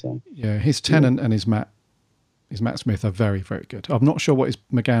 isn't he? So yeah, his Tennant and his Matt Smith are very, very good. I'm not sure what his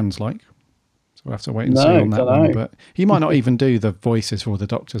McGann's like, so we'll have to wait and see on that one. But he might not even do the voices for all the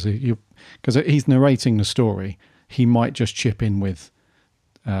Doctors, because he's narrating the story. He might just chip in with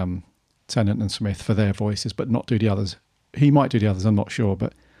Tennant and Smith for their voices, but not do the others. He might do the others, I'm not sure,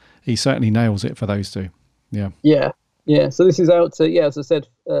 but he certainly nails it for those two. Yeah. Yeah. So this is out, as I said,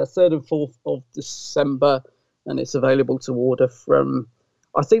 3rd and 4th of December, and it's available to order from,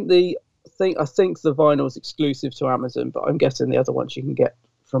 I think the vinyl is exclusive to Amazon, but I'm guessing the other ones you can get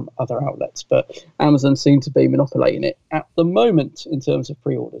from other outlets, but Amazon seem to be manipulating it at the moment in terms of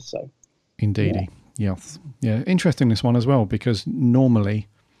pre-orders. So, indeedy, yes, yeah. Interesting this one as well, because normally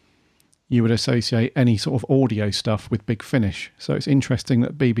you would associate any sort of audio stuff with Big Finish. So it's interesting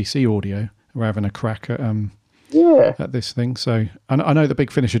that BBC Audio are having a crack at this thing. So I know that Big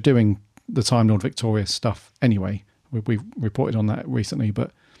Finish are doing the Time Lord Victorious stuff anyway. We've reported on that recently,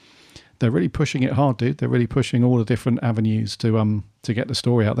 but they're really pushing it hard, dude. They're really pushing all the different avenues to get the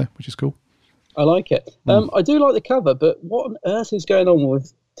story out there, which is cool. I like it. I do like the cover, but what on earth is going on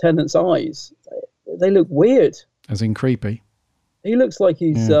with Tennant's eyes? They look weird. As in creepy. He looks like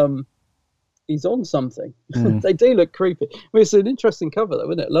he's on something. They do look creepy. I mean, it's an interesting cover, though,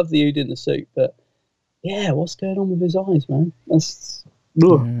 isn't it? Love the Ood in the suit, but yeah, what's going on with his eyes, man?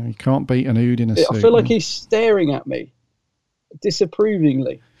 You can't beat an Ood in a suit. I feel like he's staring at me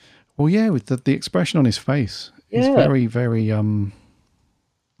disapprovingly. Well, yeah, with the expression on his face, it's very, very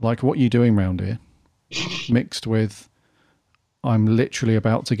like, what are you doing round here? Mixed with, I'm literally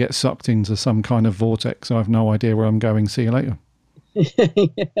about to get sucked into some kind of vortex. I have no idea where I'm going. See you later.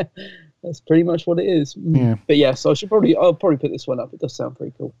 Yeah, that's pretty much what it is. Yeah. But yes, I'll probably put this one up. It does sound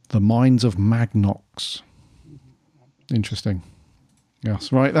pretty cool. The Minds of Magnox. Interesting.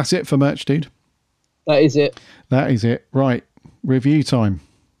 Yes, right. That's it for merch, dude. That is it. That is it. Right. Review time.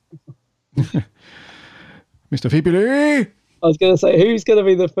 Mr. Fibuli. I was going to say, who's going to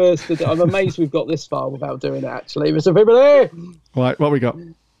be the first to do? I'm amazed we've got this far without doing it, actually. Mr. Fibuli! Right, what we got?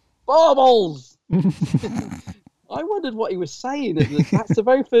 Baubles! I wondered what he was saying. That's the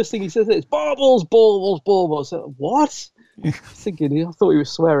very first thing he says. It's baubles, baubles, baubles. So, what? I thought he was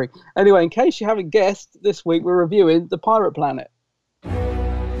swearing. Anyway, in case you haven't guessed, this week we're reviewing The Pirate Planet.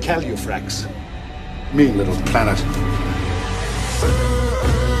 Calufrax. Mean little planet.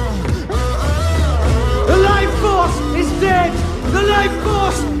 The life force is dead! The life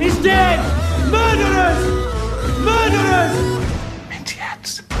force is dead! Murderers! Murderers!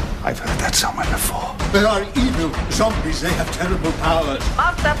 Mentiats. I've heard that somewhere before. They are evil zombies. They have terrible powers.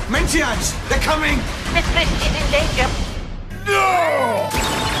 Master! Mentiats! They're coming! This place is in danger. No!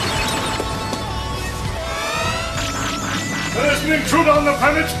 There's an intruder on the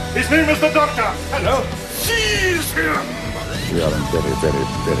planet. His name is the Doctor. Hello. Seize him! We are in very, very,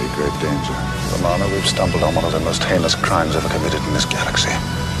 very great danger. Romana, we've stumbled on one of the most heinous crimes ever committed in this galaxy.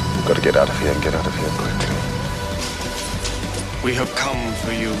 We've got to get out of here and get out of here quickly. We have come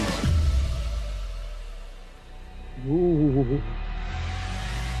for you. Ooh.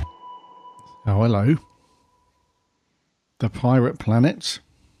 Oh, hello. The Pirate Planet.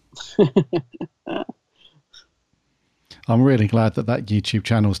 I'm really glad that YouTube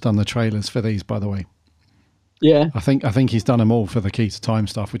channel's done the trailers for these, by the way. Yeah. I think he's done them all for the Key to Time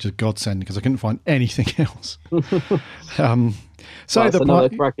stuff, which is godsend because I couldn't find anything else. So that's another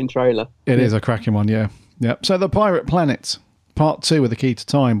cracking trailer. It is a cracking one, yeah. Yep. So The Pirate Planet, Part 2 of the Key to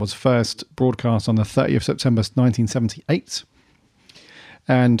Time, was first broadcast on the 30th of September 1978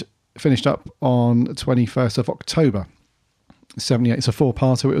 and finished up on the 21st of October 78. It's a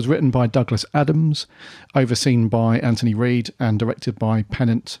 4-parter. It was written by Douglas Adams, overseen by Anthony Reed, and directed by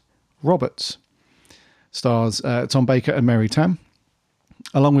Pennant Roberts. Stars Tom Baker and Mary Tam,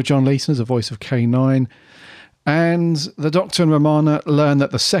 along with John Leeson as the voice of K9. And the Doctor and Romana learn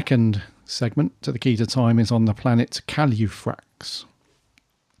that the second segment to the Key to Time is on the planet Calufrax.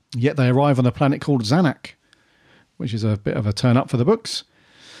 Yet they arrive on a planet called Zanak, which is a bit of a turn up for the books,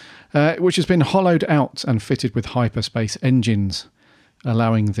 which has been hollowed out and fitted with hyperspace engines,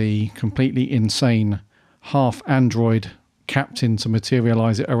 allowing the completely insane half-android captain to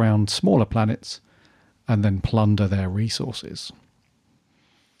materialise it around smaller planets and then plunder their resources.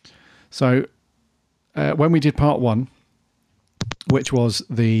 So, when we did part 1, which was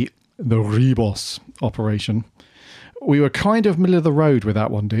the Rebos operation, we were kind of middle of the road with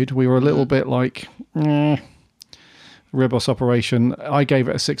that one, dude. We were a little bit like, Rebos operation. I gave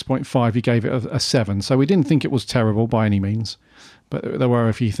it a 6.5. You gave it a 7. So we didn't think it was terrible by any means, but there were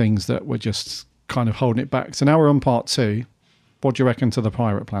a few things that were just kind of holding it back. So now we're on part 2. What do you reckon to the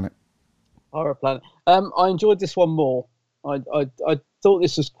Pirate Planet? Pirate Planet. I enjoyed this one more. I thought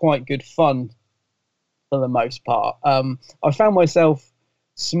this was quite good fun for the most part. I found myself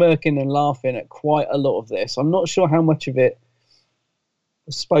smirking and laughing at quite a lot of this. I'm not sure how much of it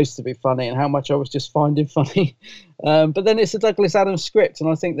was supposed to be funny and how much I was just finding funny. But then it's a Douglas Adams script, and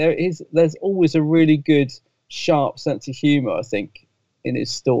I think there's always a really good, sharp sense of humour, I think, in his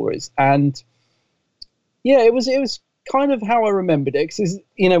stories. And yeah, it was kind of how I remembered it. Because,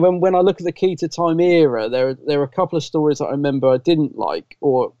 you know, when I look at the Key to Time era, there are a couple of stories that I remember I didn't like,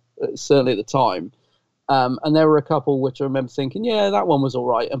 or certainly at the time. And there were a couple which I remember thinking, yeah, that one was all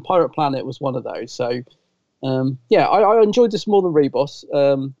right. And Pirate Planet was one of those. So, I enjoyed this more than Rebos.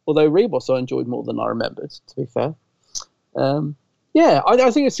 Although Rebos I enjoyed more than I remembered, to be fair. I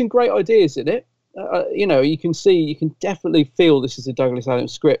think there's some great ideas in it. You can definitely feel this is a Douglas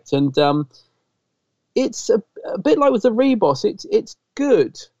Adams script. And it's a bit like with the Rebos. It's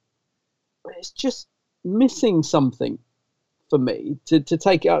good, but it's just missing something for me to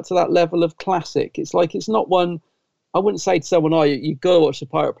take it up to that level of classic. It's like it's not one. I wouldn't say to someone, "Oh, you go watch the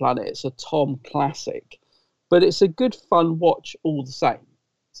Pirate Planet." It's a Tom classic, but it's a good fun watch all the same.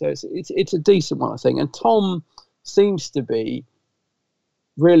 So it's a decent one, I think. And Tom seems to be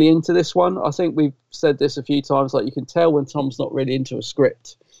really into this one. I think we've said this a few times. Like, you can tell when Tom's not really into a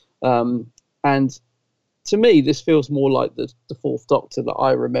script, and to me, this feels more like the Fourth Doctor that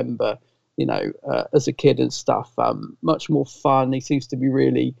I remember. As a kid and stuff, much more fun. He seems to be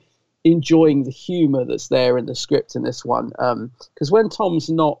really enjoying the humour that's there in the script in this one. Because when Tom's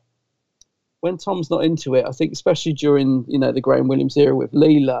not into it, I think especially during the Graham Williams era with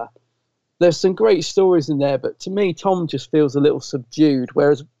Leela, there's some great stories in there. But to me, Tom just feels a little subdued.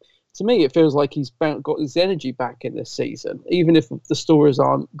 Whereas to me, it feels like he's got his energy back in this season, even if the stories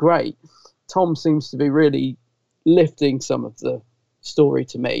aren't great. Tom seems to be really lifting some of the story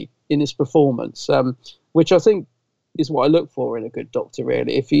to me in his performance, which I think is what I look for in a good Doctor,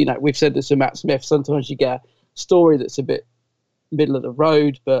 really. If we've said this to Matt Smith, sometimes you get a story that's a bit middle of the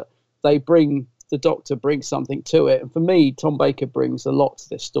road, but the Doctor brings something to it. And for me, Tom Baker brings a lot to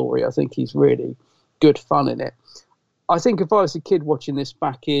this story. I think he's really good fun in it. I think if I was a kid watching this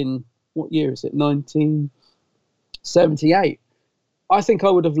back in, what year is it, 1978, I think I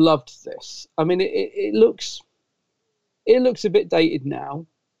would have loved this. I mean, it looks a bit dated now.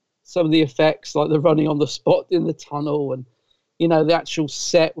 Some of the effects, like the running on the spot in the tunnel, and the actual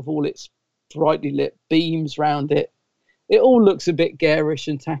set with all its brightly lit beams around it, it all looks a bit garish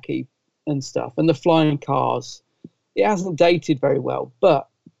and tacky and stuff. And the flying cars, it hasn't dated very well. But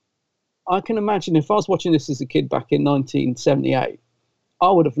I can imagine if I was watching this as a kid back in 1978, I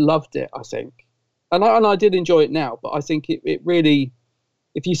would have loved it, I think. And I did enjoy it now, but I think it really,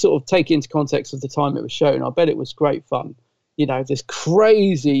 if you sort of take it into context of the time it was shown, I bet it was great fun. This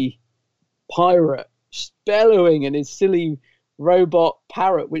crazy pirate bellowing and his silly robot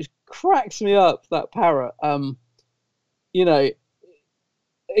parrot, which cracks me up, that parrot. I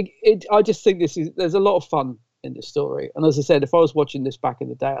just think there's a lot of fun in this story. And as I said, if I was watching this back in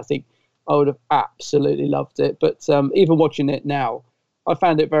the day, I think I would have absolutely loved it. But even watching it now, I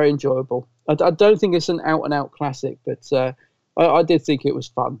found it very enjoyable. I don't think it's an out-and-out classic, but I did think it was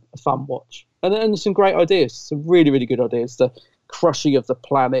a fun watch. And some great ideas, some really, really good ideas. The crushing of the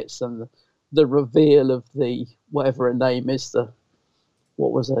planets and the reveal of the, whatever her name is,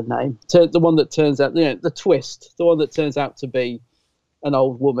 what was her name? The one that turns out, the twist, the one that turns out to be an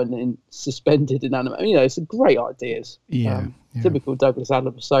old woman suspended in animation. It's great ideas. Typical Douglas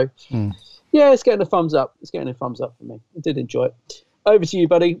Adams. So, it's getting a thumbs up. It's getting a thumbs up for me. I did enjoy it. Over to you,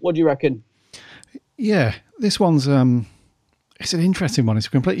 buddy. What do you reckon? Yeah, this one's... it's an interesting one. It's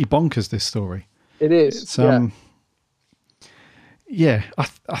completely bonkers, this story. It is. It's,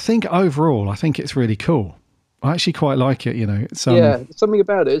 I think overall, I think it's really cool. I actually quite like it, It's, there's something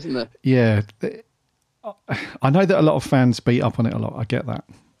about it, isn't there? Yeah. I know that a lot of fans beat up on it a lot. I get that.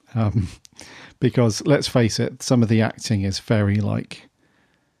 Because, let's face it, some of the acting is very right,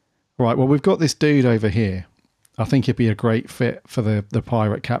 well, we've got this dude over here. I think he'd be a great fit for the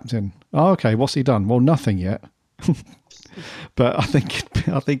pirate captain. Oh, okay, what's he done? Well, nothing yet. But I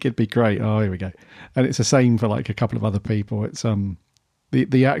think it'd be great. Oh, here we go. And it's the same for a couple of other people. It's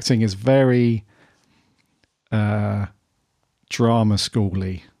the acting is very drama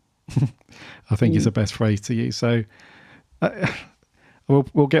schooly. I think is the best phrase to use. So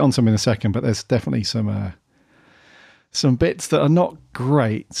we'll get on some in a second, but there's definitely some bits that are not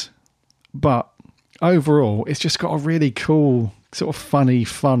great, but overall it's just got a really cool sort of funny,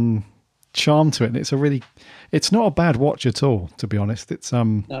 fun charm to it, and it's not a bad watch at all, to be honest. It's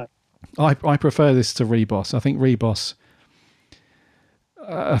no. I prefer this to Rebos. I think Rebos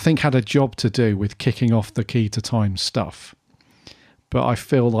had a job to do with kicking off the Key to Time stuff, but I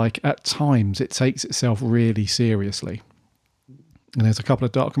feel like at times it takes itself really seriously, and there's a couple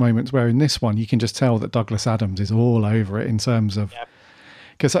of dark moments where in this one you can just tell that Douglas Adams is all over it in terms of,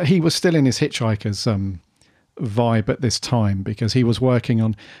 because he was still in his Hitchhikers vibe at this time, because he was working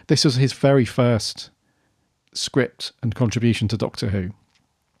on, this was his very first script and contribution to Doctor Who,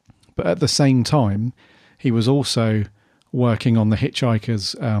 but at the same time he was also working on the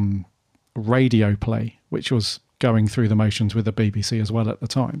Hitchhikers radio play, which was going through the motions with the BBC as well at the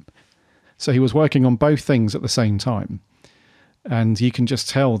time. So he was working on both things at the same time. And you can just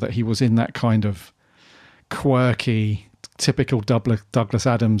tell that he was in that kind of quirky, typical Douglas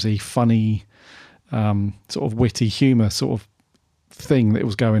Adams-y, funny, sort of witty humour sort of thing that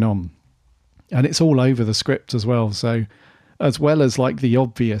was going on. And it's all over the script as well. So as well as like the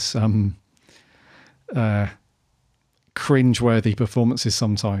obvious cringe-worthy performances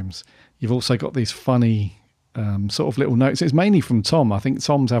sometimes, you've also got these funny sort of little notes. It's mainly from Tom. I think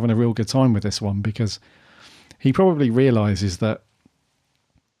Tom's having a real good time with this one because he probably realises that,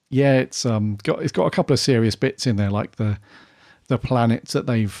 yeah, it's got a couple of serious bits in there, like the planets that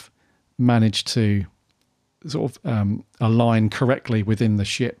they've managed to sort of align correctly within the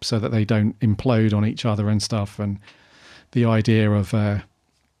ship so that they don't implode on each other and stuff, and the idea of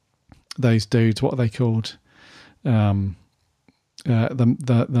those dudes, what are they called? The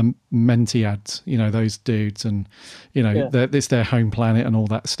Mentiads, you know, those dudes, and you know, it's their home planet and all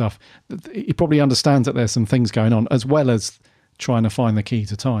that stuff. He probably understands that there's some things going on, as well as trying to find the key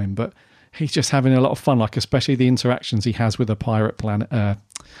to time. But he's just having a lot of fun, like especially the interactions he has with the pirate planet,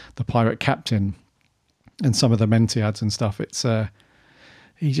 the pirate captain, and some of the Mentiads and stuff. It's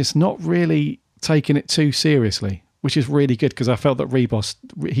he's just not really taking it too seriously, which is really good, because I felt that Rebos,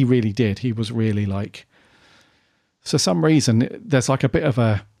 he really did. He was really like, for some reason, there's like a bit of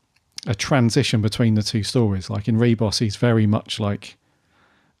a transition between the two stories. Like in Rebos, he's very much like,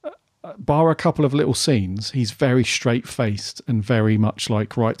 bar a couple of little scenes, he's very straight-faced and very much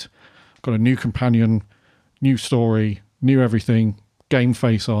like, right, got a new companion, new story, new everything, game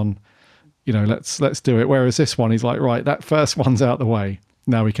face on, you know, let's do it. Whereas this one, he's like, right, that first one's out the way,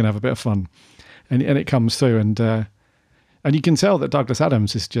 now we can have a bit of fun. And it comes through, and you can tell that Douglas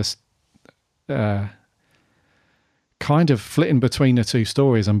Adams is just kind of flitting between the two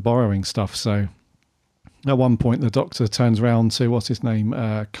stories and borrowing stuff. So at one point, the Doctor turns around to, what's his name,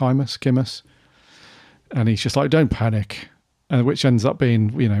 Kimus, and he's just like, don't panic, which ends up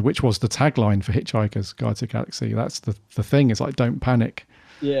being, you know, which was the tagline for Hitchhiker's Guide to the Galaxy. That's the thing, it's like, don't panic.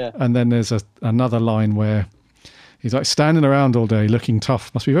 Yeah. And then there's another line where he's like, standing around all day looking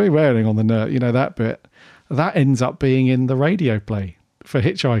tough must be very wearing on the nerve. You know, that bit, that ends up being in the radio play for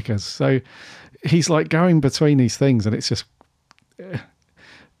Hitchhikers. So he's like going between these things, and it's just,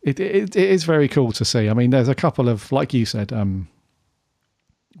 it is very cool to see. I mean, there's a couple of, like you said,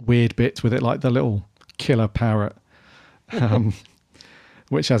 weird bits with it, like the little killer parrot,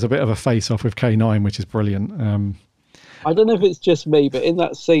 which has a bit of a face-off with K9, which is brilliant. I don't know if it's just me, but in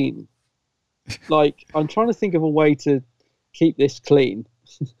that scene, like, I'm trying to think of a way to keep this clean,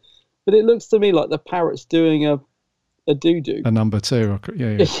 but it looks to me like the parrot's doing a doo-doo. A number 2.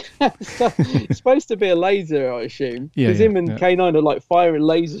 Yeah. So it's supposed to be a laser, I assume. Yeah, because him and K9 are like firing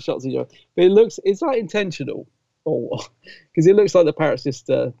laser shots at each other. But is that intentional? Or what? Because it looks like the parrot's just,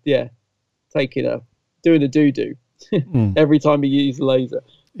 doing a doo-doo every time he uses a laser.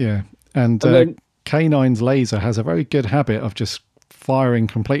 Yeah. And then, K9's laser has a very good habit of just firing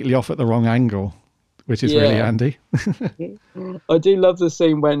completely off at the wrong angle, which is really handy. I do love the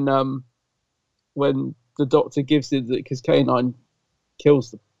scene when the Doctor gives it, because K9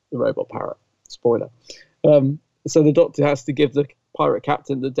 kills the robot parrot. Spoiler. So the Doctor has to give the pirate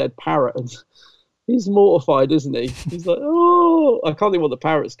captain the dead parrot, and he's mortified, isn't he? He's like, oh, I can't think what the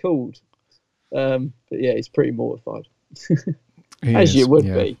parrot's called. But yeah, he's pretty mortified. As you would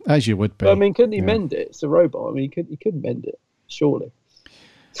be. As you would be. But, I mean, couldn't he mend it? It's a robot. I mean, he couldn't mend it, surely.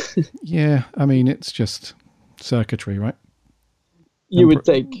 Yeah, I mean, it's just circuitry, right? You would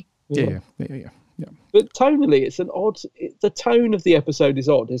think. Yeah. But tonally, it's the tone of the episode is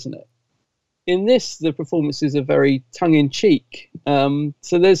odd, isn't it? In this, the performances are very tongue-in-cheek.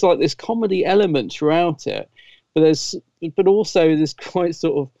 So there's like this comedy element throughout it, but also there's quite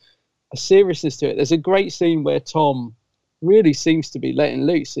sort of a seriousness to it. There's a great scene where Tom really seems to be letting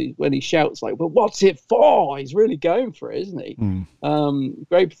loose when he shouts like, "But what's it for?" He's really going for it, isn't he?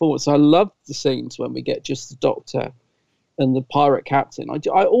 Great performance. I love the scenes when we get just the Doctor and the pirate captain.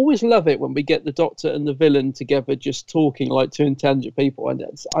 I always love it when we get the Doctor and the villain together just talking like two intelligent people, and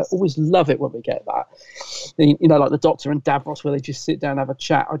I always love it when we get that. You know, like the Doctor and Davros, where they just sit down and have a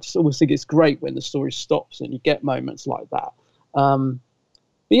chat. I just always think it's great when the story stops and you get moments like that.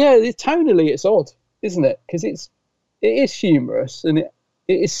 But yeah, tonally it's odd, isn't it? Because it is humorous and it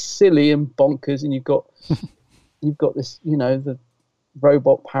is silly and bonkers, and you've got this, you know, the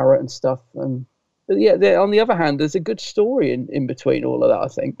robot parrot and stuff. But yeah, on the other hand, there's a good story in between all of that, I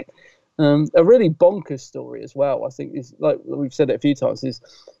think. A really bonkers story as well, I think, is, like we've said it a few times, is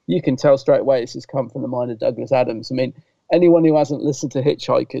you can tell straight away this has come from the mind of Douglas Adams. I mean, anyone who hasn't listened to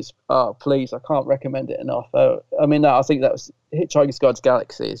Hitchhikers, please, I can't recommend it enough. I mean, I think that was Hitchhiker's Guide to the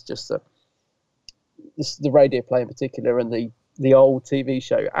Galaxy is just the radio play in particular, and the old TV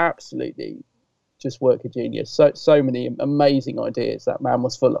show, absolutely just work of genius. So many amazing ideas that man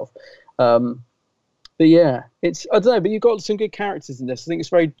was full of. But yeah, it's, I don't know, but you've got some good characters in this. I think it's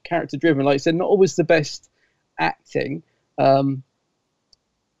very character driven. Like I said, not always the best acting, but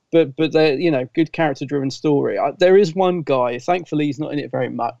they're, you know, good character driven story. There is one guy, thankfully he's not in it very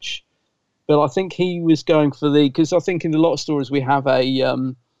much, but I think he was going for because I think in a lot of stories we have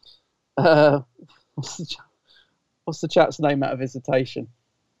a what's the chap's name out of Visitation?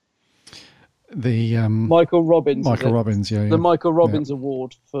 The Michael Robbins. Michael Robbins, yeah. The Michael Robbins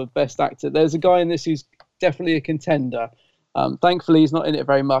Award for Best Actor. There's a guy in this who's definitely a contender. Thankfully, he's not in it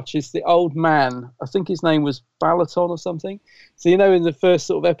very much. It's the old man. I think his name was Balaton or something. So, you know, in the first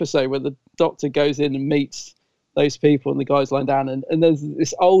sort of episode where the doctor goes in and meets those people and the guy's lying down, and there's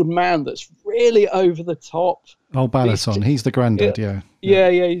this old man that's really over the top. Oh, Balaton. He's the granddad, yeah. Yeah.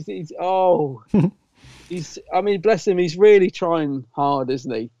 He's, I mean, bless him. He's really trying hard,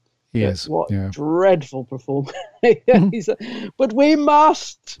 isn't he? Yes. What dreadful performance. He's like, but we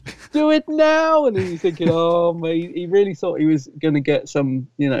must do it now. And he's thinking, oh, mate, he really thought he was going to get some,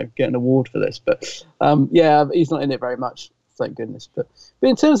 you know, get an award for this. But he's not in it very much, thank goodness. But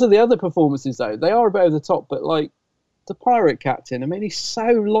in terms of the other performances, though, they are a bit over the top. But like the pirate captain, I mean, he's so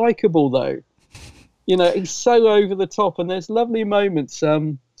likable, though. You know, he's so over the top. And there's lovely moments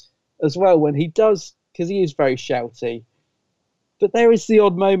as well when he does, because he is very shouty. But there is the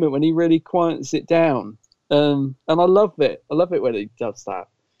odd moment when he really quiets it down. And I love it. I love it when he does that.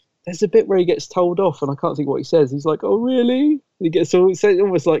 There's a bit where he gets told off, and I can't think what he says. He's like, oh, really? And he gets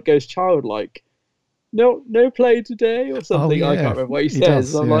almost like goes childlike. No play today or something. I can't remember what he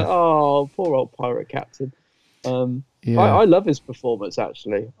says. I'm like, oh, poor old pirate captain. I love his performance,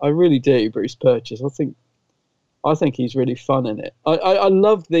 actually. I really do, Bruce Purchase. I think he's really fun in it. I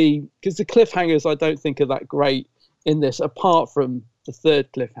love because the cliffhangers I don't think are that great in this, apart from the third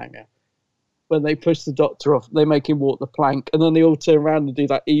cliffhanger, when they push the doctor off, they make him walk the plank, and then they all turn around and do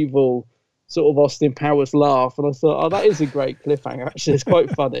that evil sort of Austin Powers laugh. And I thought, oh, that is a great cliffhanger. Actually, it's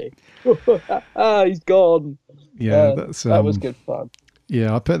quite funny. He's gone. Yeah, that was good fun.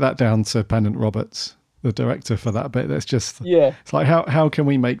 Yeah, I put that down to Pennant Roberts, the director, for that bit. That's just It's like how can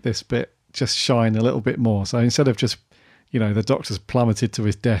we make this bit just shine a little bit more? So instead of just, you know, the doctor's plummeted to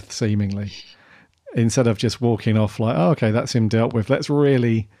his death seemingly. Instead of just walking off like, oh, okay, that's him dealt with. Let's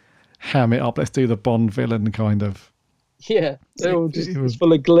really ham it up. Let's do the Bond villain kind of. Yeah, they're all just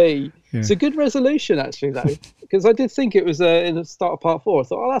full of glee. Yeah. It's a good resolution, actually, though, because I did think it was in the start of part 4. I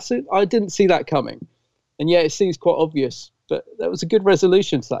thought, oh, that's it. I didn't see that coming. And yeah, it seems quite obvious. But that was a good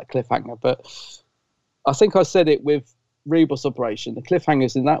resolution to that cliffhanger. But I think I said it with Rebus Operation. The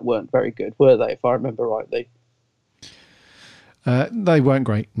cliffhangers in that weren't very good, were they, if I remember rightly? They weren't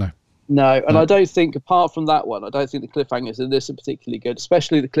great, no. No, and I don't think, apart from that one, I don't think the cliffhangers in this are particularly good,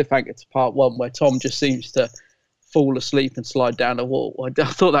 especially the cliffhanger to part 1 where Tom just seems to fall asleep and slide down a wall. I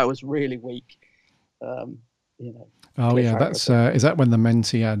thought that was really weak. You know. Oh, yeah, that's is that when the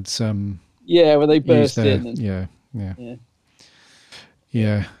Mentiads... yeah, when they burst in. And,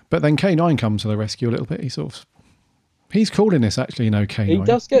 yeah. But then K9 comes to the rescue a little bit. He's cool in this, actually, you know, K9.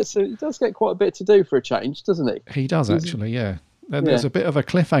 He does get quite a bit to do for a change, doesn't he? He does, actually, yeah. There's a bit of a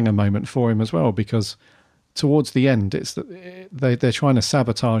cliffhanger moment for him as well, because towards the end, it's they're trying to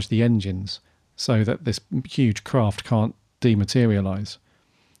sabotage the engines so that this huge craft can't dematerialize.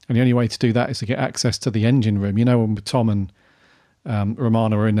 And the only way to do that is to get access to the engine room. You know, when Tom and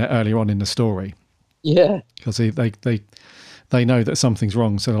Romana were in there earlier on in the story. Yeah. Because they know that something's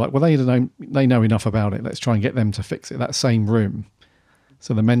wrong. So they're like, well, they know enough about it. Let's try and get them to fix it. That same room.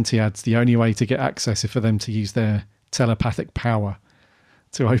 So the Mentiads, the only way to get access is for them to use their telepathic power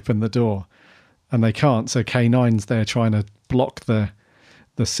to open the door, and they can't. So K9's there trying to block the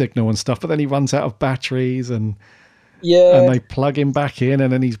signal and stuff, but then he runs out of batteries and they plug him back in,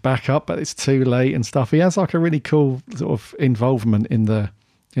 and then he's back up, but it's too late and stuff. He has like a really cool sort of involvement in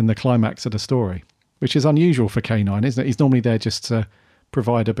the climax of the story, which is unusual for K9, isn't it? He's normally there just to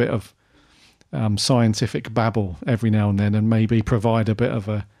provide a bit of scientific babble every now and then, and maybe provide a bit of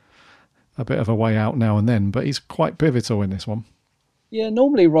a way out now and then, but he's quite pivotal in this one. Yeah,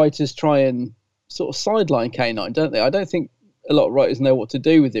 normally writers try and sort of sideline K9, don't they? I don't think a lot of writers know what to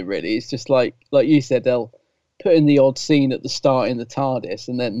do with it, really. It's just like you said, they'll put in the odd scene at the start in the TARDIS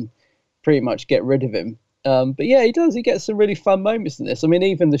and then pretty much get rid of him. But yeah, he does. He gets some really fun moments in this. I mean,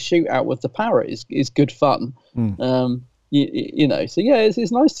 even the shootout with the parrot is good fun. You know, so yeah,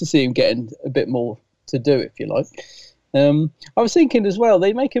 it's nice to see him getting a bit more to do, if you like. I was thinking as well,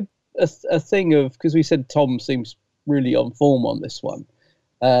 they make a thing of, because we said Tom seems really on form on this one.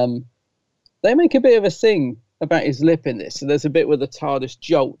 They make a bit of a thing about his lip in this. So there's a bit where the TARDIS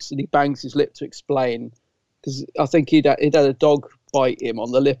jolts and he bangs his lip to explain, because I think he'd had a dog bite him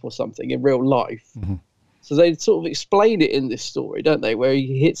on the lip or something in real life. Mm-hmm. So they sort of explain it in this story, don't they? Where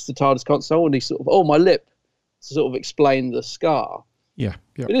he hits the TARDIS console and he sort of, oh, my lip, to sort of explain the scar. Yeah.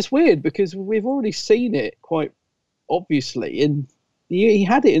 But it's weird because we've already seen it quite obviously. He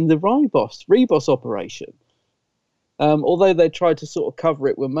had it in the Rebos operation. Although they tried to sort of cover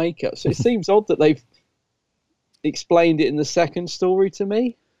it with makeup. So it seems odd that they've explained it in the second story to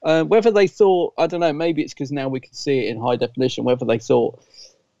me. Whether they thought, I don't know, maybe it's because now we can see it in high definition, whether they thought,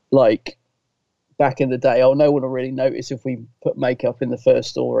 like, back in the day, oh, no one will really notice if we put makeup in the first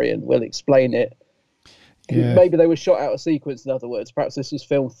story and we'll explain it. Yeah. Maybe they were shot out of sequence, in other words. Perhaps this was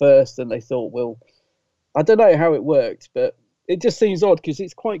filmed first and they thought, well, I don't know how it worked, but it just seems odd because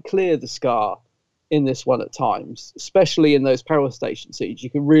it's quite clear the scar in this one at times, especially in those power station scenes. You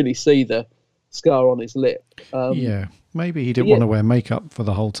can really see the scar on his lip. Yeah, maybe he didn't want to wear makeup for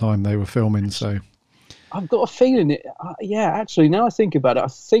the whole time they were filming, so... I've got a feeling it. Actually, now I think about it, I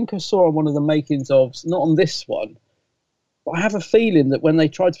think I saw on one of the makings of, not on this one, but I have a feeling that when they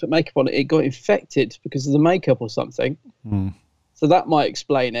tried to put makeup on it, it got infected because of the makeup or something. So that might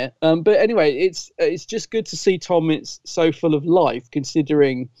explain it. But anyway, it's just good to see Tom. It's so full of life,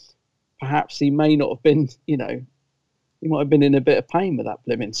 considering perhaps he may not have been, he might have been in a bit of pain with that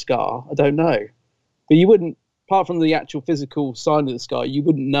blimmin' scar. I don't know. But you wouldn't, apart from the actual physical sign of the scar, you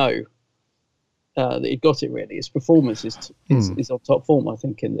wouldn't know that he'd got it, really. His performance is on top form, I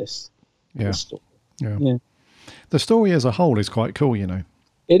think, in this story. Yeah. The story as a whole is quite cool,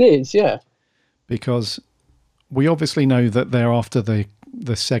 It is, yeah. Because we obviously know that they're after the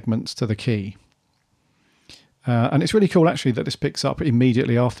segments to the key. And it's really cool, actually, that this picks up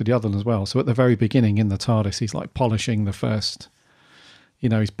immediately after the other one as well. So at the very beginning in the TARDIS, he's like polishing the first, he's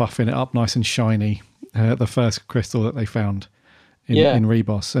buffing it up nice and shiny, the first crystal that they found in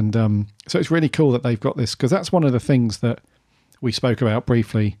Rebos. And so it's really cool that they've got this, because that's one of the things that we spoke about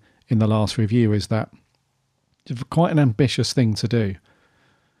briefly in the last review, is that it's quite an ambitious thing to do.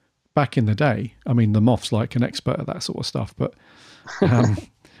 Back in the day, I mean, the Moff's like an expert at that sort of stuff, but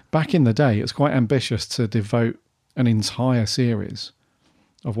back in the day, it's quite ambitious to devote an entire series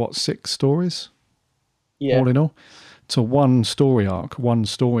of 6 stories, all in all, to one story arc, one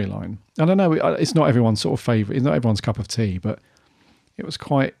storyline. And I know it's not everyone's sort of favourite, it's not everyone's cup of tea, but it was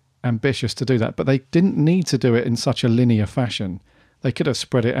quite ambitious to do that. But they didn't need to do it in such a linear fashion. They could have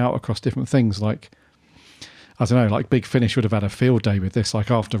spread it out across different things, like, I don't know, like Big Finish would have had a field day with this,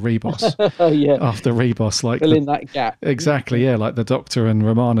 like after Rebos. After Rebos, like... Fill in that gap. Exactly, yeah, like the Doctor and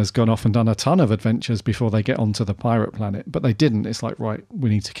Romana's gone off and done a ton of adventures before they get onto the pirate planet, but they didn't. It's like, right,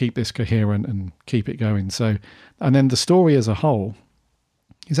 we need to keep this coherent and keep it going. So, and then the story as a whole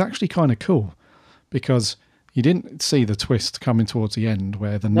is actually kind of cool, because you didn't see the twist coming towards the end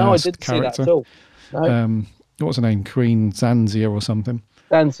where the nurse character... see that at all. No. What was her name? Queen Zanzia or something?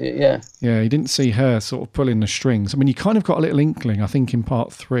 Zanzia, yeah. Yeah, you didn't see her sort of pulling the strings. I mean, you kind of got a little inkling, I think, in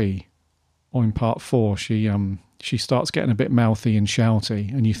part 3 or in part 4, she starts getting a bit mouthy and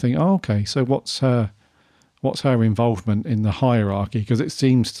shouty, and you think, oh, okay, so what's her involvement in the hierarchy? Because it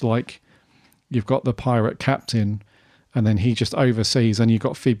seems like you've got the pirate captain, and then he just oversees, and you've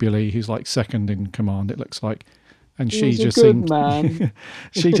got Fibuli, who's like second in command, it looks like, and she just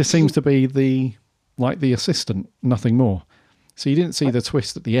seems to be the assistant, nothing more. So you didn't see the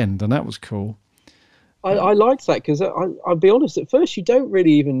twist at the end, and that was cool. I liked that, because I'll be honest, at first you don't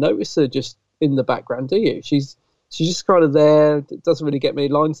really even notice her just in the background, do you? She's just kind of there, doesn't really get many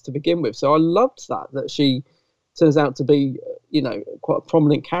lines to begin with. So I loved that she turns out to be, quite a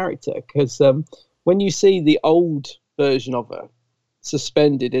prominent character, because when you see the old version of her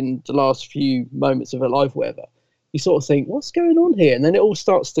suspended in the last few moments of her life, whatever, you sort of think, what's going on here? And then it all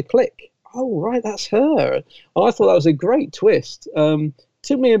starts to click. Oh, right, that's her. And I thought that was a great twist.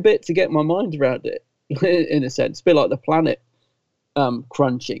 Took me a bit to get my mind around it, in a sense. A bit like the planet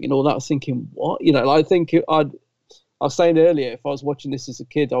crunching and all that. I was thinking, what? I think I was saying earlier, if I was watching this as a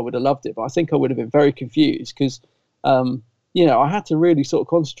kid, I would have loved it. But I think I would have been very confused because, I had to really sort of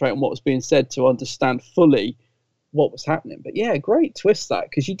concentrate on what was being said to understand fully what was happening. But yeah, great twist that,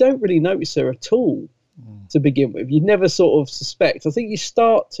 because you don't really notice her at all. To begin with, you never sort of suspect. I think you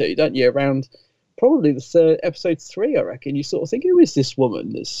start to, don't you, around probably the third episode 3, I reckon. You sort of think, who is this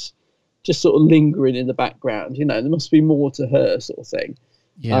woman that's just sort of lingering in the background? There must be more to her, sort of thing.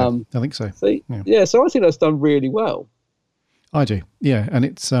 Yeah, I think so. So I think that's done really well. I do, yeah, and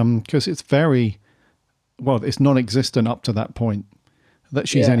it's because it's it's non-existent up to that point that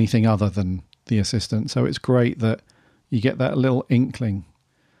she's anything other than the assistant. So it's great that you get that little inkling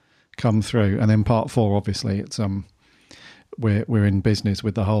come through. And then part 4, obviously, it's we're in business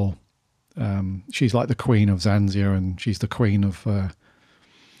with the whole. She's like the queen of Zanzibar, and she's the queen of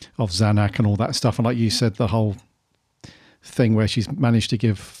Zanak and all that stuff. And like you said, the whole thing where she's managed to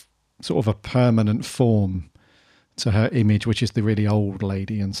give sort of a permanent form to her image, which is the really old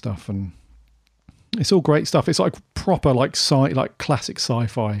lady and stuff. And it's all great stuff. It's like proper like classic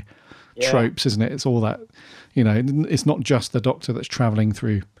sci-fi tropes, isn't it? It's all that, it's not just the Doctor that's traveling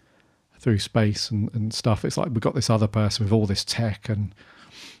through space and stuff. It's like we've got this other person with all this tech and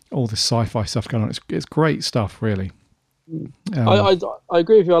all this sci-fi stuff going on. It's great stuff, really. I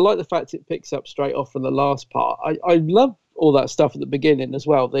agree with you. I like the fact it picks up straight off from the last part. I love all that stuff at the beginning as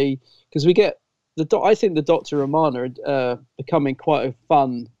well. Because we get I think the Doctor and Romana are becoming quite a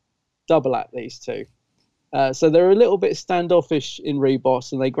fun double act, these two. So they're a little bit standoffish in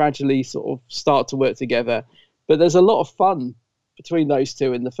Reboss, and they gradually sort of start to work together. But there's a lot of fun between those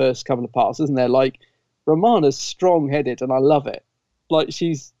two in the first couple of parts, isn't there? Like, Romana's strong-headed, and I love it. Like,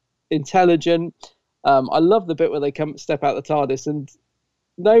 she's intelligent. I love the bit where they step out the TARDIS, and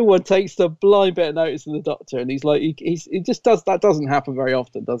no one takes the blind bit of notice of the Doctor, and he's like, he just does. That doesn't happen very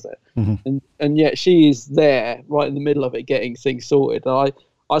often, does it? Mm-hmm. And yet she is there, right in the middle of it, getting things sorted. And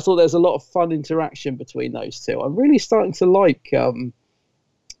I thought there's a lot of fun interaction between those two. I'm really starting to like, Romana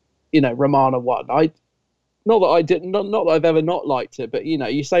 1. Not that I've ever not liked her, but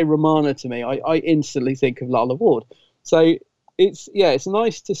you say Romana to me, I instantly think of Lalla Ward. So it's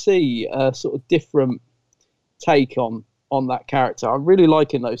nice to see a sort of different take on that character. I'm really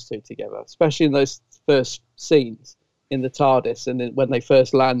liking those two together, especially in those first scenes in the TARDIS and when they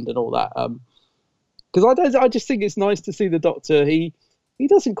first land and all that. Because I just think it's nice to see the Doctor. He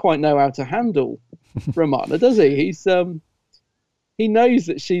doesn't quite know how to handle Romana, does he? He knows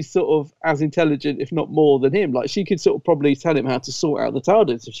that she's sort of as intelligent, if not more, than him. Like, she could sort of probably tell him how to sort out the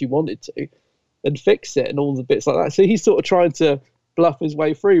TARDIS if she wanted to and fix it and all the bits like that. So he's sort of trying to bluff his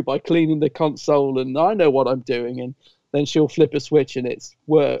way through by cleaning the console, and I know what I'm doing, and then she'll flip a switch and it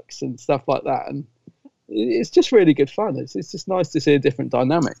works and stuff like that. And it's just really good fun. It's just nice to see a different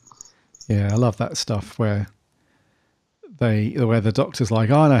dynamic. Yeah, I love that stuff where the Doctor's like,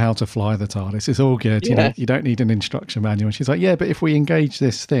 I know how to fly the TARDIS. It's all good. Yeah. You don't need an instruction manual. And she's like, yeah, but if we engage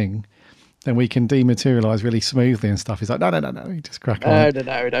this thing, then we can dematerialize really smoothly and stuff. He's like, no, you just crack on.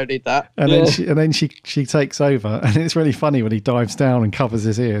 No, we don't need that. And then she takes over, and it's really funny when he dives down and covers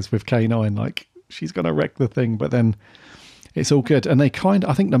his ears with K9, like she's going to wreck the thing, but then it's all good. And I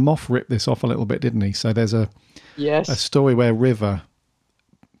think the Moff ripped this off a little bit, didn't he? So there's a story where River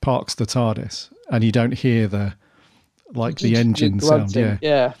parks the TARDIS, and you don't hear the engine sound.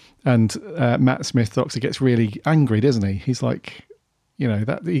 Yeah. And Matt Smith, Doctor, gets really angry, doesn't he? He's like,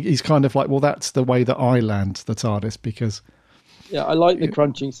 that he's kind of like, well, that's the way that I land the TARDIS, because I like the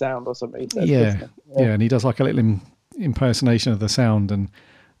crunching sound or something. Yeah, and he does like a little impersonation of the sound,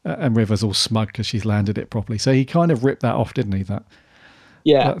 and River's all smug because she's landed it properly. So he kind of ripped that off, didn't he?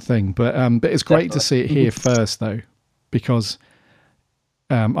 That thing. But it's great to see it here first, though, because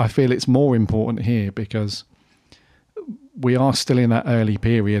I feel it's more important here because we are still in that early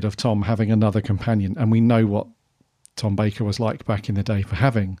period of Tom having another companion, and we know what Tom Baker was like back in the day for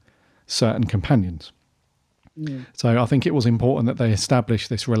having certain companions. So I think it was important that they established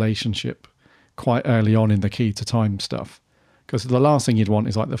this relationship quite early on in the Key to Time stuff, because the last thing you'd want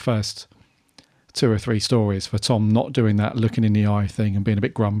is like the first 2 or 3 stories for Tom not doing that looking in the eye thing and being a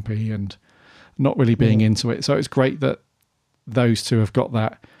bit grumpy and not really being into it. So it's great that those two have got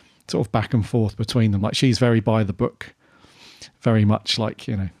that sort of back and forth between them. Like, she's very by the book, very much like,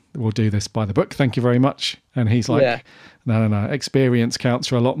 we'll do this by the book, thank you very much. And he's like, no, experience counts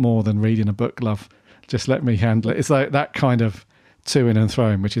for a lot more than reading a book, love. Just let me handle it. It's like that kind of to-ing and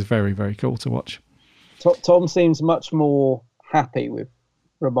throwing, which is very, very cool to watch. Tom seems much more happy with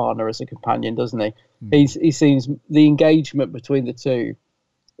Romana as a companion, doesn't he? He seems, the engagement between the two,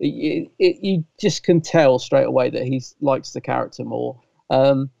 you just can tell straight away that he likes the character more.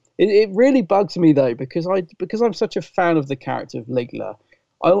 It really bugs me, though, because I'm such a fan of the character of Ligla.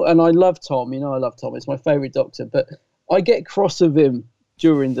 And I love Tom. I love Tom. It's my favourite Doctor. But I get cross with him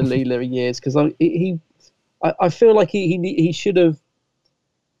during the Leela years because I feel like he should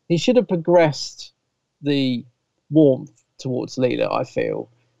have progressed the warmth towards Leela. I feel,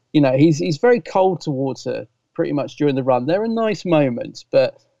 he's very cold towards her pretty much during the run. There are nice moments,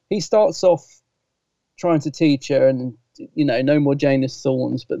 but he starts off trying to teach her and no more Janus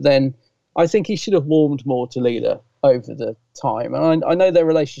Thorns. But then I think he should have warmed more to Leela over the time. And I know their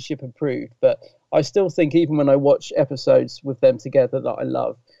relationship improved, but I still think even when I watch episodes with them together that I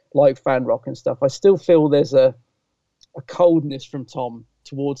love, like Fan Rock and stuff, I still feel there's a coldness from Tom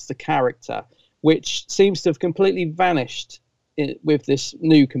towards the character, which seems to have completely vanished with this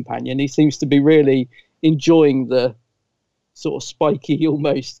new companion. He seems to be really enjoying the sort of spiky,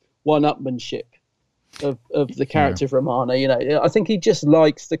 almost one-upmanship of the character of Romana. You know, I think he just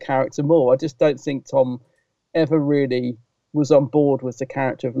likes the character more. I just don't think Tom ever really was on board with the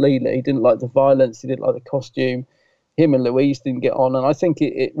character of Leela. He didn't like the violence. He didn't like the costume. Him and Louise didn't get on, and I think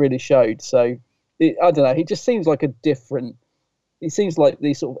it really showed. So, I don't know. He just seems like a different... He seems like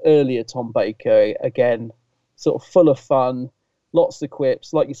the sort of earlier Tom Baker again, sort of full of fun, lots of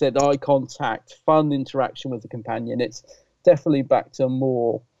quips, like you said, eye contact, fun interaction with the companion. It's definitely back to a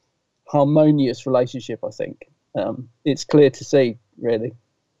more harmonious relationship, I think. It's clear to see, really.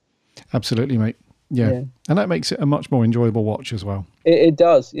 Absolutely, mate. Yeah. And that makes it a much more enjoyable watch as well. It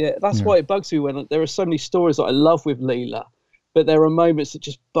does, yeah. That's why it bugs me when there are so many stories that I love with Leela, but there are moments that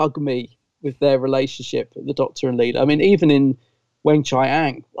just bug me with their relationship, the Doctor and Leela. I mean, even in Weng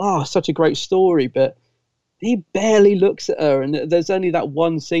Chiang, such a great story, but he barely looks at her, and there's only that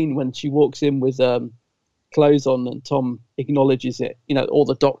one scene when she walks in with clothes on and Tom acknowledges it, or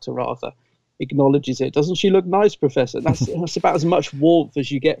the Doctor rather acknowledges it. Doesn't she look nice, Professor? That's about as much warmth as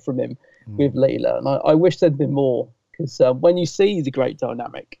you get from him with Leela, and I wish there'd been more, because when you see the great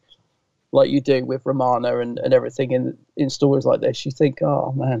dynamic like you do with Romana and everything in stories like this, you think,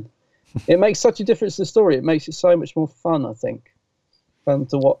 oh man, it makes such a difference to the story. It makes it so much more fun, I think. Fun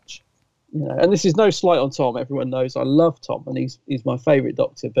to watch, and this is no slight on Tom. Everyone knows I love Tom, and he's my favourite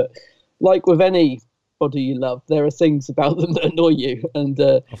Doctor. But like with anybody you love, there are things about them that annoy you, and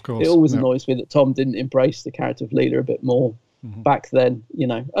of course, it always annoys me that Tom didn't embrace the character of Leela a bit more back then.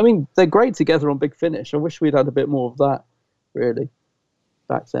 I mean, they're great together on Big Finish. I wish we'd had a bit more of that, really,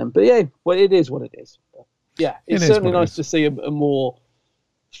 back then. But yeah, well, it is what it is. But yeah, it's certainly nice to see a more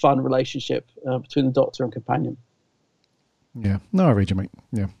fun relationship between the Doctor and companion. Yeah, no, I read you, mate.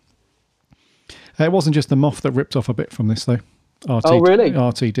 Yeah. It wasn't just the Moff that ripped off a bit from this, though. Oh, really?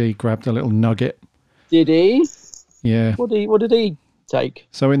 RTD grabbed a little nugget. Did he? Yeah. What did he take?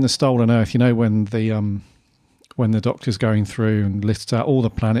 So in the Stolen Earth, when the Doctor's going through and lists out all the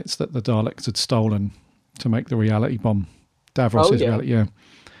planets that the Daleks had stolen to make the reality bomb, Davros' reality, yeah.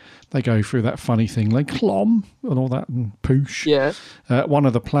 They go through that funny thing, like Clom and all that, and Poosh. Yeah. One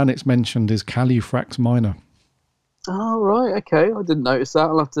of the planets mentioned is Calufrax Minor. Oh, right, okay. I didn't notice that.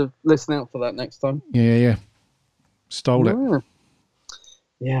 I'll have to listen out for that next time. Yeah. Stole it.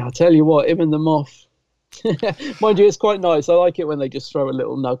 Yeah, I'll tell you what, him and the Moff. Mind you, it's quite nice. I like it when they just throw a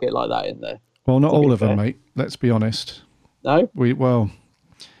little nugget like that in there. Well, not all of them, mate. Let's be honest. No? Well,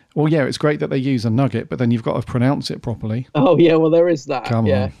 yeah, it's great that they use a nugget, but then you've got to pronounce it properly. Oh, yeah, well, there is that. Come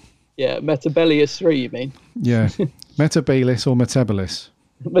on. Yeah, Metabelius 3, you mean? Yeah. Metabelis or Metabolis?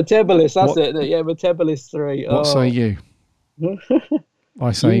 Metabolis, that's it. Yeah, Metabolis 3. What say you?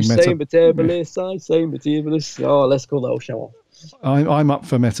 I say you say Metabolis, I say Metabolis. Oh, let's call the whole show off. I'm up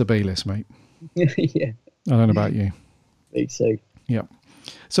for Metabelis, mate. Yeah. I don't know about you. Me too. Yeah.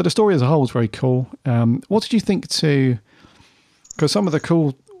 So the story as a whole is very cool. What did you think because some of the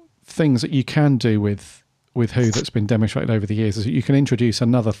cool things that you can do with Who that's been demonstrated over the years is that you can introduce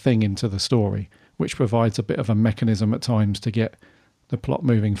another thing into the story, which provides a bit of a mechanism at times to get the plot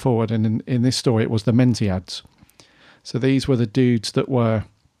moving forward. And in this story, it was the Mentiads. So these were the dudes that were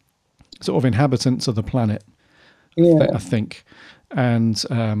sort of inhabitants of the planet, I think. And so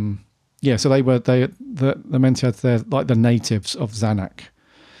the Mentiads, they're like the natives of Zanuck.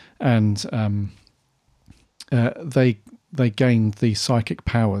 And they gained these psychic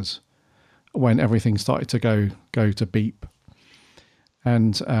powers when everything started to go to beep.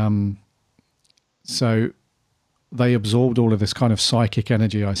 And so they absorbed all of this kind of psychic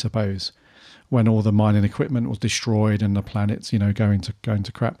energy, I suppose, when all the mining equipment was destroyed and the planets, going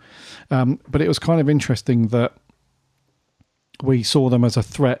to crap. But it was kind of interesting that we saw them as a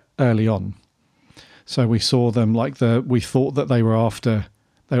threat early on. So we saw them we thought that they were after,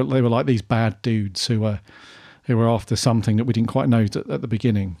 they were like these bad dudes who were after something that we didn't quite know at the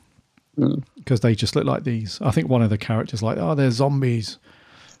beginning. Because they just look like these. I think one of the characters they're zombies.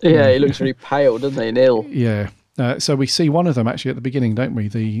 Yeah, he looks really pale, doesn't he, and ill. Yeah. So we see one of them actually at the beginning, don't we?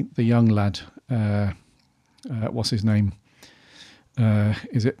 The young lad. What's his name?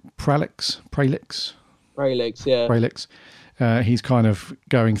 Is it Pralix? Pralix, yeah. Pralix. He's kind of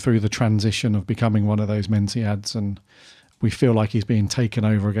going through the transition of becoming one of those Mentiads, and we feel like he's being taken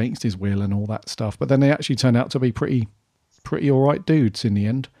over against his will and all that stuff. But then they actually turn out to be pretty all right dudes in the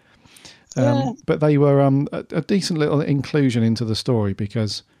end. But they were a decent little inclusion into the story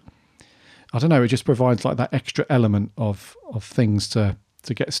because, I don't know, it just provides like that extra element of things to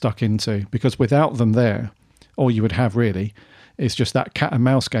get stuck into, because without them there, all you would have really It's just that cat and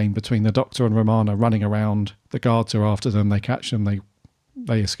mouse game between the Doctor and Romana running around. The guards are after them. They catch them.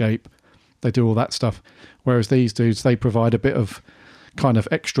 They escape. They do all that stuff. Whereas these dudes, they provide a bit of kind of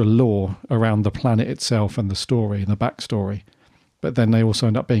extra lore around the planet itself and the story and the backstory. But then they also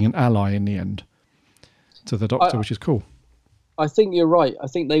end up being an ally in the end to the Doctor, which is cool. I think you're right. I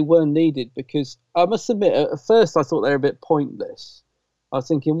think they were needed because I must admit, at first I thought they were a bit pointless. I was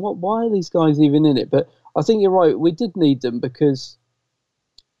thinking, why are these guys even in it? But I think you're right. We did need them because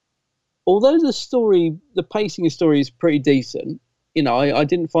although the pacing of the story is pretty decent, I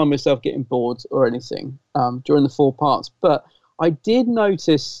didn't find myself getting bored or anything during the 4 parts. But I did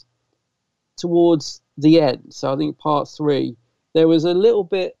notice towards the end, so I think part 3, there was a little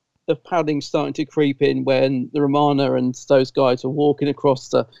bit of padding starting to creep in when the Romana and those guys were walking across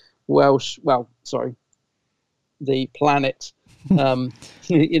the the planet,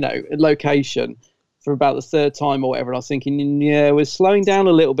 location for about the 3rd time or whatever. And I was thinking, yeah, we're slowing down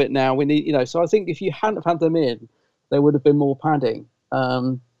a little bit now. We need, so I think if you hadn't have had them in, there would have been more padding.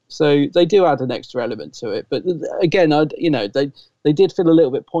 So they do add an extra element to it. But again, they did feel a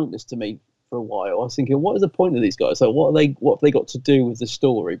little bit pointless to me for a while. I was thinking, what is the point of these guys? So what have they got to do with the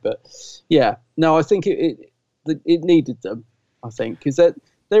story? But yeah, no, I think it needed them. I think because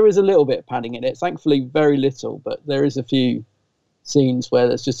there is a little bit of padding in it. Thankfully, very little, but there is a few scenes where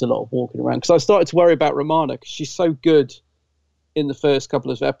there's just a lot of walking around. Because I started to worry about Romana because she's so good in the first couple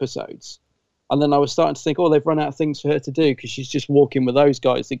of episodes. And then I was starting to think, they've run out of things for her to do because she's just walking with those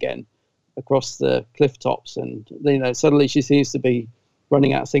guys again across the cliff tops. And, suddenly she seems to be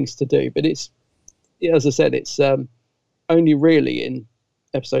running out of things to do. But it's, as I said, it's only really in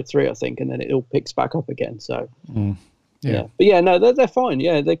episode 3, I think, and then it all picks back up again. So, yeah. But yeah, no, they're fine.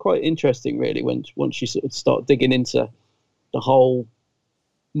 Yeah, they're quite interesting, really, once you sort of start digging into the whole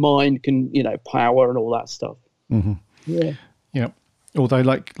mind, power and all that stuff. Mm-hmm. Yeah. Yeah. Although,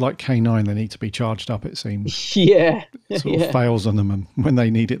 like K9, they need to be charged up, it seems. Yeah. It sort of fails on them when they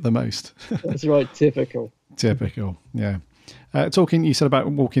need it the most. That's right. Typical. Yeah. You said about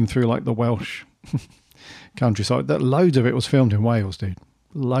walking through like the Welsh countryside. That loads of it was filmed in Wales, dude.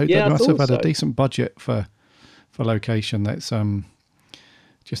 They must have had a decent budget for location. That's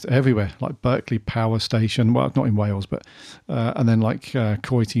just everywhere, like Berkeley Power Station. Well, not in Wales, but and then like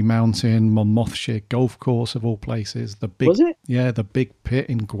Coity Mountain, Monmouthshire Golf Course of all places. Was it? Yeah, the Big Pit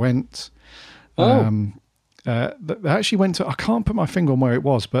in Gwent. Oh. They actually went to. I can't put my finger on where it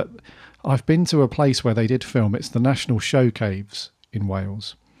was, but I've been to a place where they did film. It's the National Show Caves in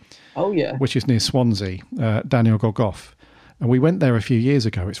Wales. Oh yeah, which is near Swansea, Daniel Gogoff. And we went there a few years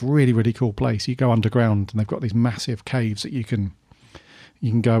ago. It's a really, really cool place. You go underground and they've got these massive caves that you can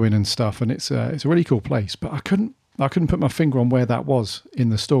go in and stuff. And it's a really cool place. But I couldn't put my finger on where that was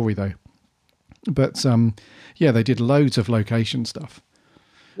in the story though. But they did loads of location stuff.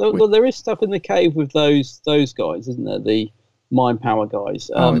 Well, there is stuff in the cave with those guys, isn't there? The mind power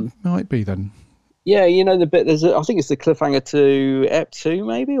guys. It might be then. Yeah, the bit I think it's the cliffhanger to Ep 2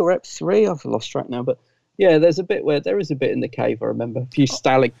 maybe or Ep 3. I've lost track now, but. Yeah, there is a bit in the cave, I remember. A few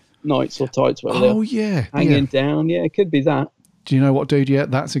stalagmites or tights where they're hanging down. Yeah, it could be that. Do you know what, dude? Yeah,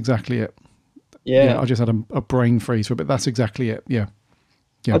 that's exactly it. Yeah. I just had a brain freeze for it, but that's exactly it. Yeah.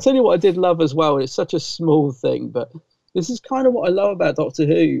 I'll tell you what I did love as well. It's such a small thing, but this is kind of what I love about Doctor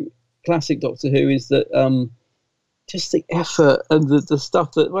Who, classic Doctor Who, is that just the effort and the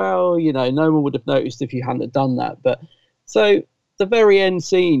stuff that, no one would have noticed if you hadn't done that. But so the very end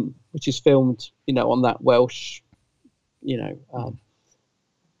scene, which is filmed, on that Welsh,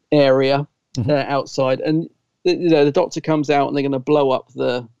 area outside, and the Doctor comes out and they're going to blow up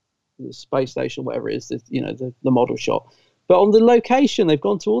the space station, whatever it is, the model shot. But on the location, they've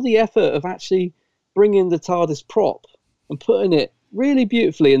gone to all the effort of actually bringing the TARDIS prop and putting it really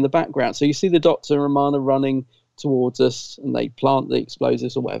beautifully in the background. So you see the Doctor and Romana running towards us, and they plant the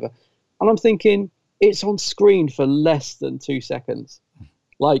explosives or whatever. And I'm thinking, it's on screen for less than 2 seconds.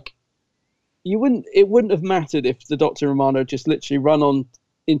 Like, it wouldn't have mattered if the Doctor and Romana just literally run on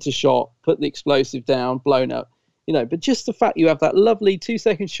into shot, put the explosive down, blown up, but just the fact you have that lovely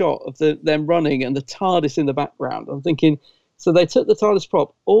 2-second shot of them running and the TARDIS in the background. I'm thinking, so they took the TARDIS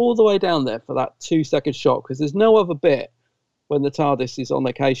prop all the way down there for that 2-second shot, because there's no other bit when the TARDIS is on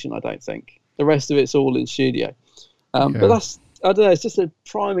location, I don't think. The rest of it's all in studio. But that's, I don't know, it's just a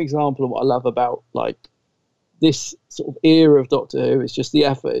prime example of what I love about, like, this sort of era of Doctor Who. It's just the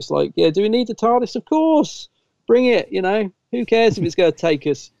effort. It's like, do we need the TARDIS? Of course. Bring it, Who cares if it's going to take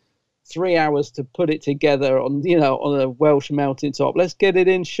us 3 hours to put it together on a Welsh mountaintop? Let's get it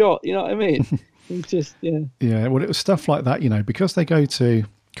in shot. You know what I mean? It's just, yeah. Yeah, well, it was stuff like that, because they go to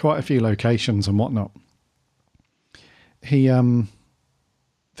quite a few locations and whatnot. he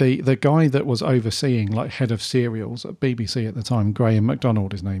the guy that was overseeing, like, head of serials at BBC at the time, Graham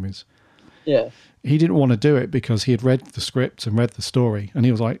MacDonald, his name is. Yeah. He didn't want to do it because he had read the script and read the story, and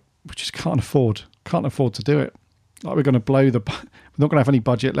he was like, "We just can't afford to do it. Like, we're going to blow we're not going to have any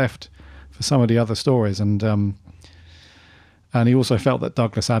budget left for some of the other stories." And he also felt that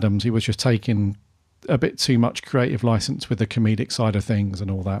Douglas Adams, he was just taking a bit too much creative license with the comedic side of things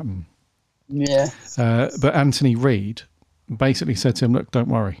and all that. And, yeah. But Anthony Reid basically said to him, "Look, don't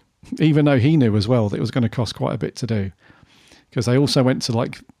worry," even though he knew as well that it was going to cost quite a bit to do, because they also went to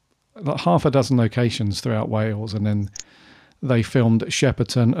like half a dozen locations throughout Wales, and then they filmed at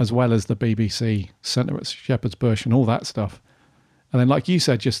Shepperton as well as the BBC Centre at Shepherd's Bush and all that stuff. And then, like you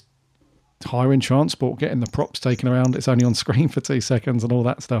said, just hiring transport, getting the props taken around. It's only on screen for 2 seconds and all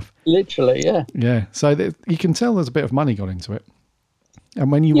that stuff. Literally, yeah. Yeah. So you can tell there's a bit of money gone into it.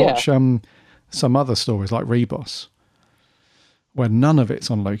 And when you watch some other stories like Rebus, where none of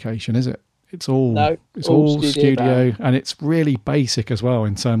it's on location, is it? It's all studio, and it's really basic as well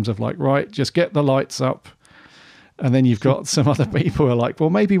in terms of like, right, just get the lights up. And then you've got some other people who are like, well,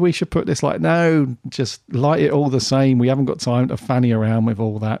 maybe we should put this light. No, just light it all the same. We haven't got time to fanny around with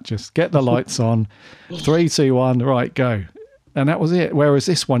all that. Just get the lights on. 3, 2, 1, right, go. And that was it. Whereas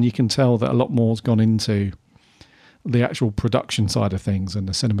this one, you can tell that a lot more's gone into the actual production side of things and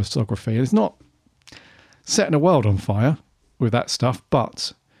the cinematography. It's not setting a world on fire with that stuff,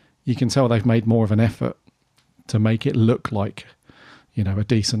 but you can tell they've made more of an effort to make it look like, you know, a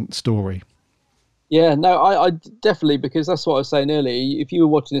decent story. Yeah, no, I definitely, because that's what I was saying earlier. If you were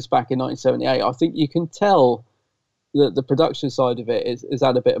watching this back in 1978, I think you can tell that the production side of it has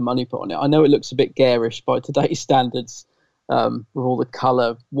had a bit of money put on it. I know it looks a bit garish by today's standards, with all the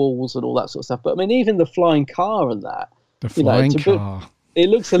colour walls and all that sort of stuff. But I mean, even the flying car and that. The flying car. It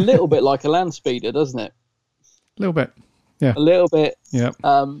looks a little bit like a land speeder, doesn't it? A little bit. Yeah. A little bit. Yeah.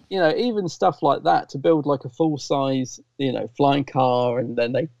 You know, even stuff like that, to build like a full size, you know, flying car, and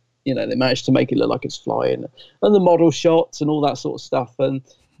then they managed to make it look like it's flying, and the model shots and all that sort of stuff. And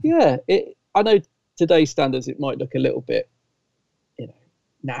yeah, I know today's standards, it might look a little bit, you know,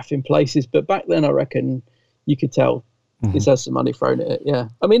 naff in places, but back then I reckon you could tell this has some money thrown at it. Yeah.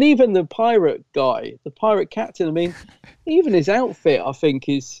 I mean, even the pirate guy, the pirate captain, I mean, even his outfit, I think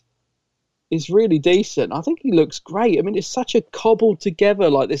is really decent. I think he looks great. I mean, it's such a cobbled together,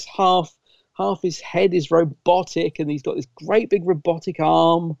 like this half his head is robotic, and he's got this great big robotic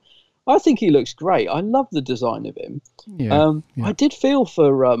arm. I think he looks great. I love the design of him. Yeah, I did feel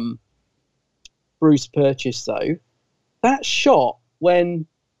for Bruce Purchase though. That shot when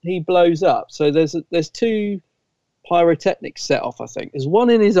he blows up. So there's 2 pyrotechnics set off. I think there's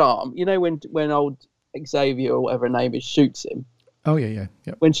one in his arm. You know when old Xavier or whatever her name is shoots him. Oh yeah.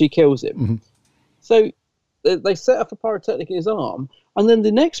 When she kills him. Mm-hmm. So they set up a pyrotechnic in his arm, and then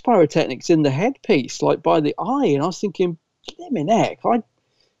the next pyrotechnic's in the headpiece, like by the eye. And I was thinking, blimmin' heck,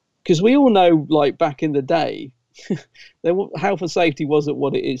 because we all know, like back in the day, health and safety wasn't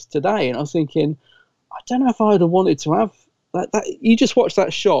what it is today. And I was thinking, I don't know if I'd have wanted to have that. You just watch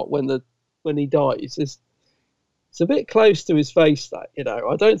that shot when he dies. It's a bit close to his face. That, you know,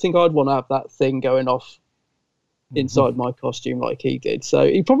 I don't think I'd want to have that thing going off inside my costume like he did. So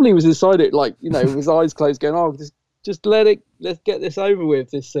he probably was inside it, like, you know, with his eyes closed, going, "Oh, just let's get this over with,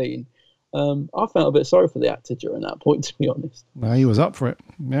 this scene." I felt a bit sorry for the actor during that point, to be honest. No, he was up for it.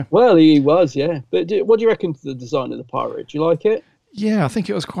 Yeah. Well, he was, yeah. But what do you reckon to the design of the pirate? Do you like it? Yeah, I think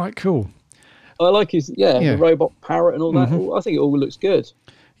it was quite cool. I like his, the robot parrot and all that. I think it all looks good.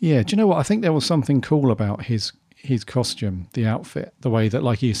 Yeah, do you know what? I think there was something cool about his costume, the outfit, the way that,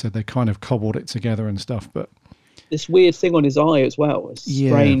 like you said, they kind of cobbled it together and stuff. But this weird thing on his eye as well, a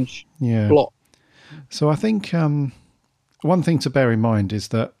strange blot. So I think one thing to bear in mind is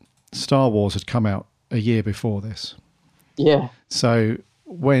that Star Wars had come out a year before this. Yeah. So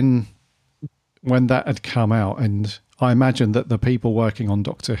when that had come out, and I imagine that the people working on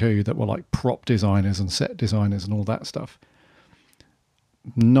Doctor Who that were like prop designers and set designers and all that stuff,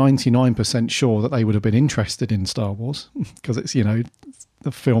 99% sure that they would have been interested in Star Wars because it's, you know,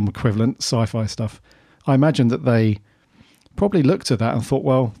 the film equivalent sci-fi stuff. I imagine that they probably looked at that and thought,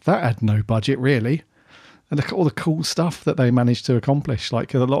 well, that had no budget really. And look at all the cool stuff that they managed to accomplish.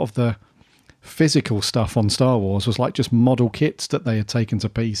 Like a lot of the physical stuff on Star Wars was like just model kits that they had taken to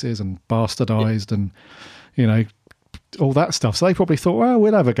pieces and bastardized and, you know, all that stuff. So they probably thought, well,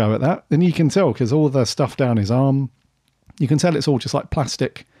 we'll have a go at that. And you can tell because all the stuff down his arm, you can tell it's all just like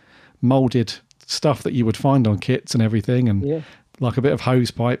plastic molded stuff that you would find on kits and everything. And like a bit of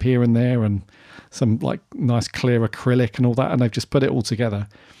hose pipe here and there and some like nice clear acrylic and all that. And they've just put it all together.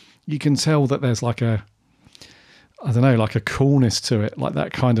 You can tell that there's like I don't know, like a coolness to it, like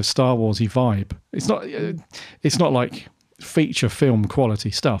that kind of Star Warsy vibe. It's not like feature film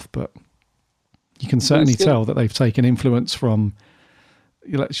quality stuff, but you can certainly tell that they've taken influence from.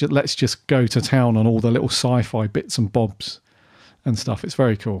 Let's just go to town on all the little sci-fi bits and bobs and stuff. It's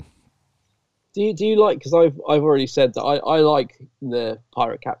very cool. Do you like? Because I've already said that I like the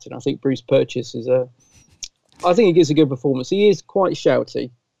pirate captain. I think Bruce Purchase I think he gives a good performance. He is quite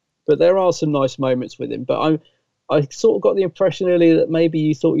shouty, but there are some nice moments with him. But I sort of got the impression earlier that maybe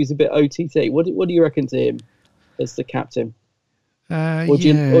you thought he was a bit OTT. What do you reckon to him as the captain? Or do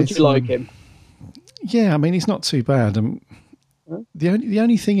you like him? Yeah, I mean, he's not too bad. The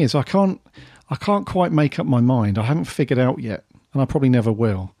only thing is, I can't quite make up my mind. I haven't figured out yet, and I probably never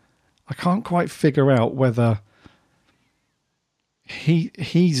will. I can't quite figure out whether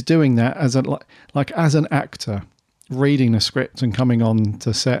he's doing that as as an actor, reading the script and coming on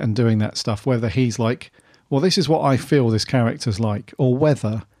to set and doing that stuff. Whether he's like, well, this is what I feel this character's like, or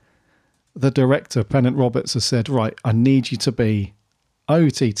whether the director, Pennant Roberts, has said, right, I need you to be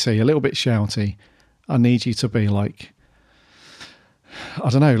OTT, a little bit shouty. I need you to be like, I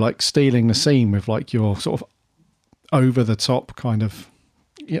don't know, like stealing the scene with like your sort of over the top kind of.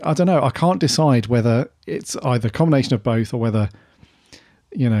 I don't know. I can't decide whether it's either a combination of both or whether,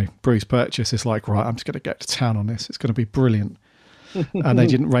 Bruce Purchase is like, right, I'm just going to get to town on this. It's going to be brilliant. And they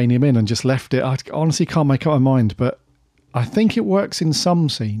didn't rein him in and just left it. I honestly can't make up my mind, but I think it works in some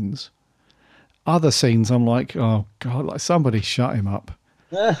scenes. Other scenes, I'm like, oh God, like somebody shut him up.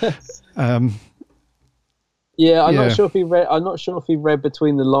 I'm not sure if he read. I'm not sure if he read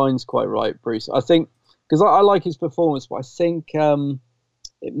between the lines quite right, Bruce. I think because I like his performance, but I think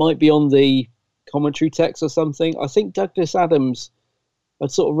it might be on the commentary text or something. I think Douglas Adams had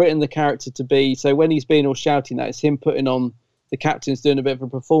sort of written the character to be so when he's being all shouting, that it's him putting on the captain's doing a bit of a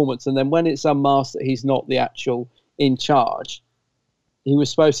performance, and then when it's unmasked that he's not the actual in charge, he was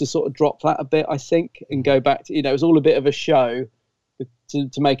supposed to sort of drop that a bit, I think, and go back to, it was all a bit of a show to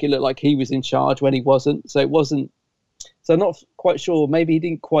make it look like he was in charge when he wasn't. So it wasn't. So I'm not quite sure. Maybe he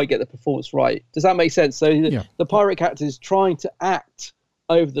didn't quite get the performance right. Does that make sense? So the pirate captain is trying to act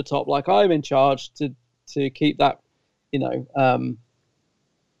over the top, like I'm in charge to keep that,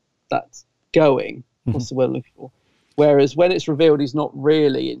 that's going. What's the word I'm looking for? Whereas when it's revealed he's not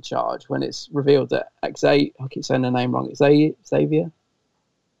really in charge, when it's revealed that I keep saying her name wrong, Xavier?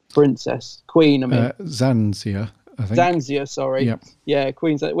 Queen, I mean. Zanzia, I think. Zanzia, sorry. Yep. Yeah,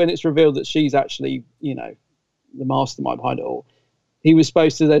 Queen. When it's revealed that she's actually, the mastermind behind it all, he was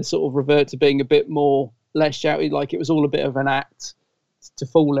supposed to then sort of revert to being a bit more less shouty, like it was all a bit of an act to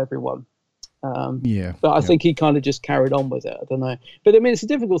fool everyone. But I think he kind of just carried on with it. I don't know. But I mean, it's a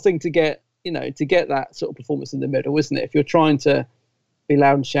difficult thing to get, to get that sort of performance in the middle, isn't it? If you're trying to be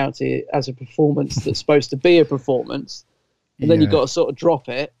loud and shouty as a performance that's supposed to be a performance, and then you've got to sort of drop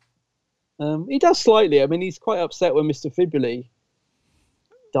it. He does slightly. I mean, he's quite upset when Mr. Fibuli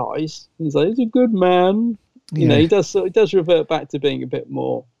dies. He's like, he's a good man. He does revert back to being a bit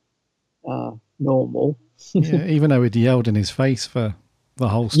more normal. Even though he'd yelled in his face for the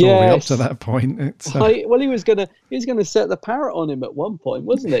whole story up to that point. It's, he was gonna set the parrot on him at one point,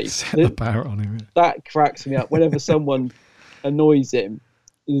 wasn't he? Set the parrot on him. That cracks me up. Whenever someone annoys him,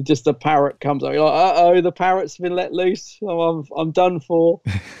 just the parrot comes out. You're like, uh-oh, the parrot's been let loose. Oh, I'm done for.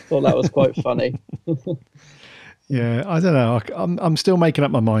 Thought that was quite funny. Yeah, I don't know. I'm still making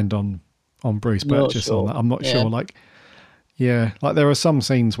up my mind on Bruce Purchase on that. I'm not sure. Like there are some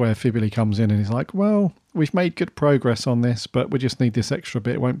scenes where Fibuli comes in and he's like, well, we've made good progress on this, but we just need this extra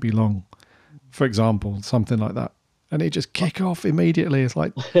bit. It won't be long. For example, something like that. And he just kick off immediately. It's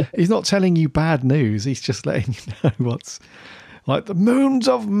like, he's not telling you bad news. He's just letting you know what's like the moons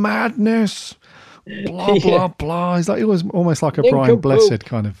of madness, blah, blah, blah. He's like, it was almost like a Brian Blessed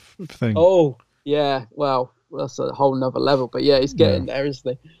kind of thing. Oh, yeah. Well, that's a whole nother level, but yeah, he's getting there,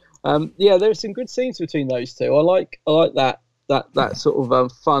 isn't he? There's some good scenes between those two. I like that sort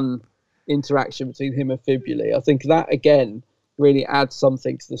of fun interaction between him and Fibuli. I think that again really adds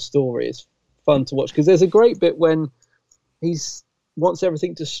something to the story. It's fun to watch because there's a great bit when he wants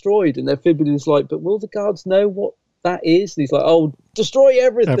everything destroyed, and then Fibuli's like, "But will the guards know what that is?" And he's like, "Oh, destroy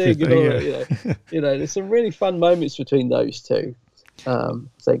everything." There's some really fun moments between those two.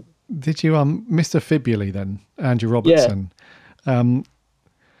 Did you Mr. Fibuli then, Andrew Robertson? Yeah.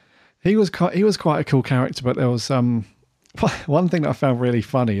 He was quite a cool character, but there was one thing that I found really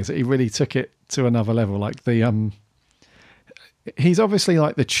funny is that he really took it to another level. Like he's obviously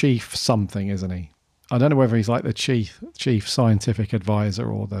like the chief something, isn't he? I don't know whether he's like the chief scientific advisor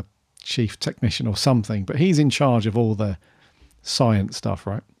or the chief technician or something, but he's in charge of all the science stuff,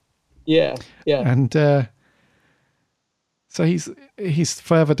 right? Yeah. And So he's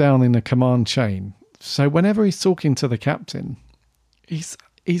further down in the command chain. So whenever he's talking to the captain, he's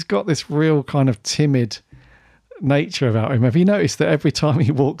got this real kind of timid nature about him. Have you noticed that every time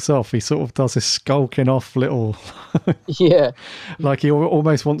he walks off, he sort of does this skulking off little... Yeah. Like he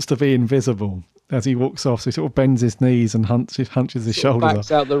almost wants to be invisible as he walks off. So he sort of bends his knees and hunches his shoulders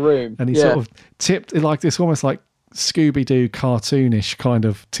backs out the room. And he sort of tipped like this, almost like Scooby-Doo cartoonish kind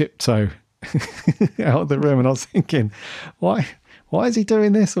of tiptoe out of the room. And I was thinking, why is he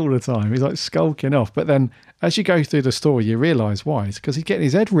doing this all the time? He's like skulking off. But then as you go through the story, you realise why. It's because he's getting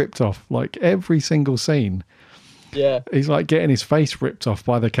his head ripped off like every single scene. Yeah. He's like getting his face ripped off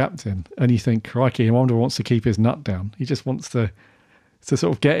by the captain. And you think, crikey, I wonder wants to keep his nut down. He just wants to sort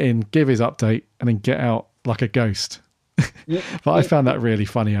of get in, give his update, and then get out like a ghost. But I found that really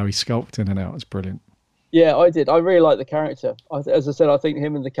funny how he sculpted in and out. It's brilliant. Yeah, I did. I really like the character. As I said, I think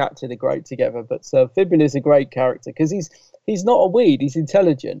him and the captain are great together. But Fibuli is a great character because he's not a weed. He's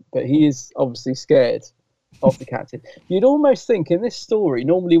intelligent, but he is obviously scared of the captain. You'd almost think in this story,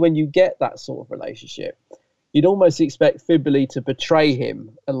 normally when you get that sort of relationship, you'd almost expect Fibuli to betray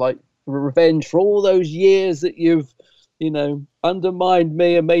him and like revenge for all those years that you've, undermined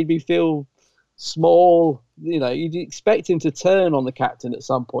me and made me feel small. You'd expect him to turn on the captain at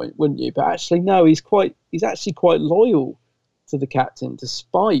some point, wouldn't you? But actually, no, he's actually quite loyal to the captain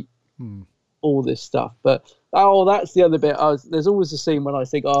despite all this stuff. But that's the other bit. There's always a scene when I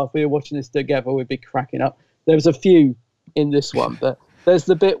think, if we were watching this together, we'd be cracking up. There was a few in this one, but there's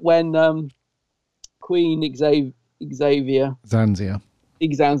the bit when Queen Xavier, that's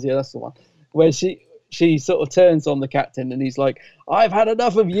the one, where she sort of turns on the captain and he's like, I've had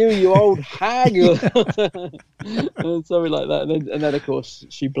enough of you, you old hag. And something like that. And then, of course,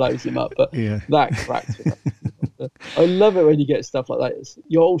 she blows him up. But that cracks me up. I love it when you get stuff like that. It's,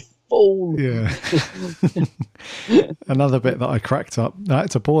 you old fool. Yeah. Another bit that I cracked up, I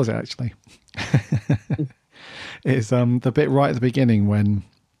had to pause it actually, is the bit right at the beginning when,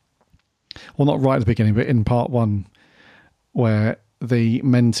 well, not right at the beginning, but in part one, where the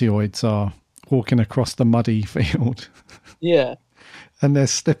Mentioids are walking across the muddy field. Yeah. And they're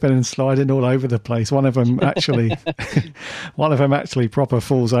slipping and sliding all over the place. One of them actually proper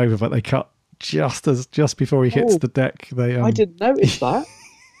falls over, but they cut just before he hits the deck. I didn't notice that.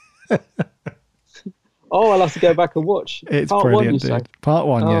 I'll have to go back and watch. It's part brilliant, dude. Part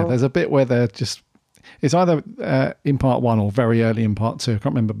one, yeah. There's a bit where they're just... It's either in part one or very early in part two. I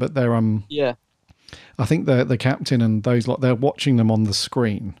can't remember, but they're... Yeah. I think the captain and those lot, they're watching them on the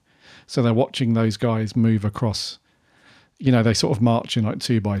screen. So they're watching those guys move across, they sort of march in like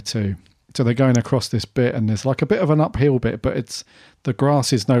 2 by 2. So they're going across this bit and there's like a bit of an uphill bit, but the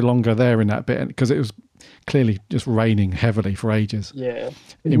grass is no longer there in that bit because it was clearly just raining heavily for ages. Yeah.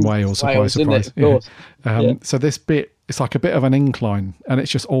 In Wales, surprise. Yeah. So this bit, it's like a bit of an incline and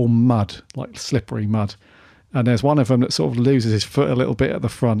it's just all mud, like slippery mud. And there's one of them that sort of loses his foot a little bit at the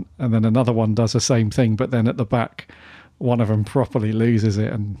front and then another one does the same thing, but then at the back, one of them properly loses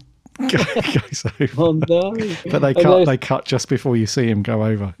it and goes over. Oh no! But they cut just before you see him go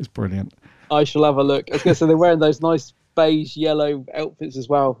over. It's brilliant. I shall have a look. I was going to say they're wearing those nice beige yellow outfits as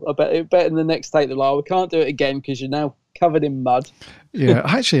well. I bet in the next take they're like, we can't do it again because you're now covered in mud. Yeah,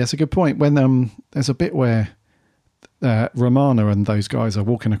 actually, that's a good point. When there's a bit where Romana and those guys are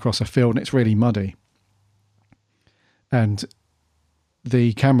walking across a field and it's really muddy, and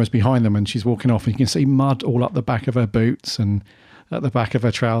the camera's behind them and she's walking off and you can see mud all up the back of her boots and at the back of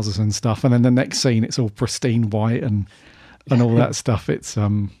her trousers and stuff. And then the next scene, it's all pristine white and all that stuff. It's,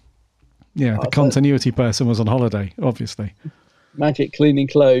 the continuity person was on holiday, obviously. Magic cleaning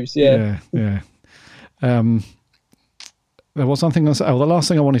clothes, yeah. Yeah. There was something else. The last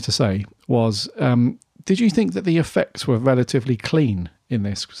thing I wanted to say was, did you think that the effects were relatively clean in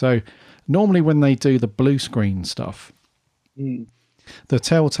this? So normally when they do the blue screen stuff, the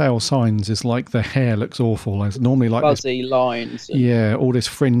telltale signs is like the hair looks awful. There's normally like fuzzy lines. Yeah, all this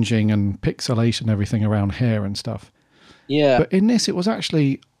fringing and pixelation, everything around hair and stuff. Yeah. But in this, it was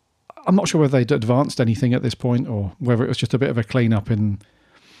actually... I'm not sure whether they'd advanced anything at this point or whether it was just a bit of a clean-up in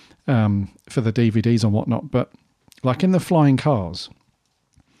for the DVDs and whatnot. But like in the flying cars,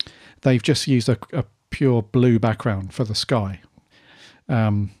 they've just used a pure blue background for the sky.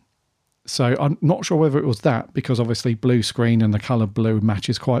 So I'm not sure whether it was that, because obviously blue screen and the colour blue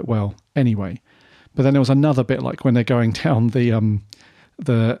matches quite well anyway. But then there was another bit like when they're going down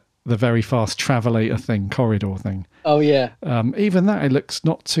the very fast travelator corridor thing. Oh, yeah. Even that, it looks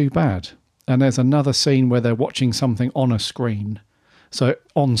not too bad. And there's another scene where they're watching something on a screen. So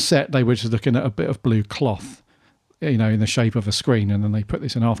on set, they were just looking at a bit of blue cloth, in the shape of a screen, and then they put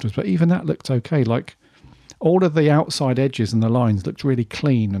this in afterwards. But even that looked okay. Like, all of the outside edges and the lines looked really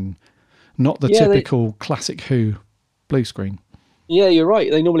clean and not the typical classic Who blue screen. Yeah, you're right.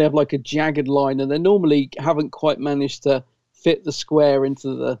 They normally have like a jagged line, and they normally haven't quite managed to fit the square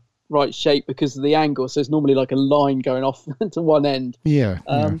into the right shape because of the angle. So it's normally like a line going off to one end. Yeah.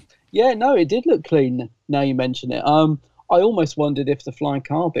 No, it did look clean. Now you mention it. I almost wondered if the flying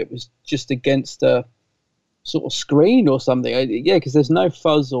carpet was just against a sort of screen or something. Because there's no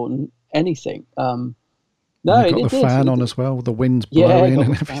fuzz or anything. No, it got the fan on as well. The wind's blowing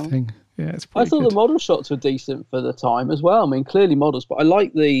and everything. Yeah, it's pretty I thought good. the model shots were decent for the time as well. I mean, clearly models, but I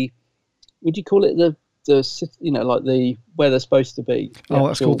like would you call it the like the where they're supposed to be?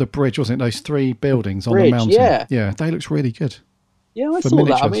 That's called the bridge, wasn't it? Those 3 buildings on the mountain. Yeah, they looked really good. Yeah, I saw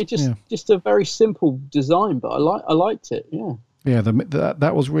that. I mean, just a very simple design, but I liked it. Yeah. Yeah,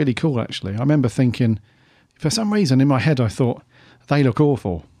 that was really cool, actually. I remember thinking, for some reason in my head, I thought, they look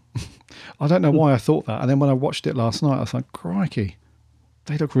awful. I don't know why I thought that. And then when I watched it last night, I was like, crikey,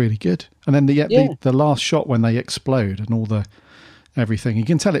 they look really good. And then the last shot when they explode and all the everything, you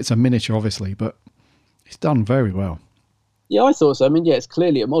can tell it's a miniature, obviously, but it's done very well. Yeah, I thought so. I mean, it's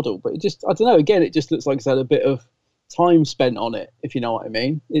clearly a model, but it just, I don't know, again, it just looks like it's had a bit of time spent on it, if you know what I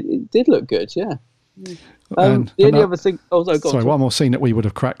mean. It did look good, yeah. The only other thing... Oh, no, go on. One more scene that we would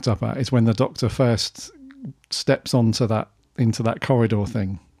have cracked up at is when the Doctor first steps onto into that corridor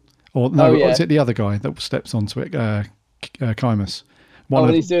thing. Or no, is it the other guy that steps onto it? Kymus.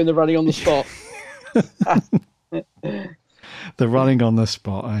 When he's doing the running on the spot. The running on the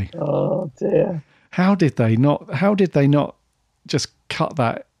spot, eh? Oh dear! How did they not just cut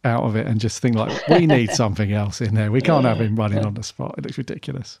that out of it and just think like, we need something else in there? We can't have him running on the spot. It looks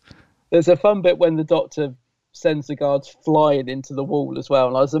ridiculous. There's a fun bit when the Doctor sends the guards flying into the wall as well,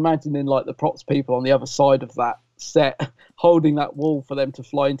 and I was imagining like the props people on the other side of that set holding that wall for them to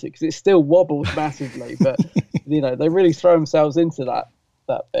fly into, because it still wobbles massively, but they really throw themselves into that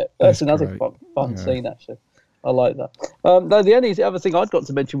bit. That's another fun scene, actually. I like that. No, the only other thing I'd got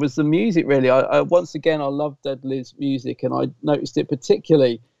to mention was the music, really. I once again, I love Dudley's music, and I noticed it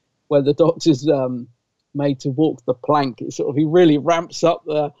particularly when the Doctor's made to walk the plank. It's he really ramps up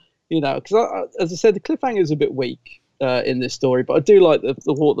the, because as I said, the cliffhanger is a bit weak in this story, but I do like the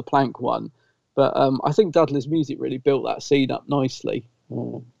walk the plank one. But I think Dudley's music really built that scene up nicely.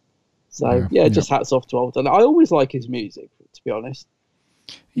 Just hats off to old Dudley. I always like his music, to be honest.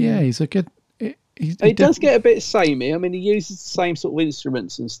 Yeah, he's a good... He does get a bit samey. I mean, he uses the same sort of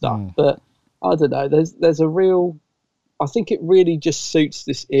instruments and stuff, but I don't know. There's a real... I think it really just suits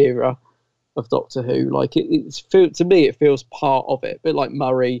this era of Doctor Who. Like, to me, it feels part of it. A bit like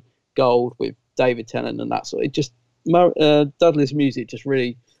Murray Gold with David Tennant and that sort of... It just... Dudley's music just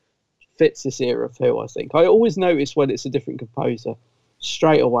really fits this era of Who, I think. I always notice when it's a different composer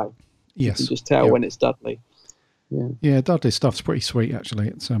straight away. Yes. You can just tell when it's Dudley. Yeah, Dudley's stuff's pretty sweet, actually.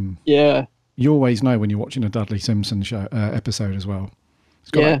 It's you always know when you're watching a Dudley Simpson show episode as well. It's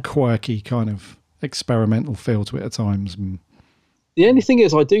got that quirky kind of experimental feel to it at times. The only thing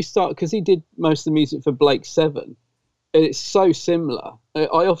is, I do start, because he did most of the music for Blake 7, and it's so similar. I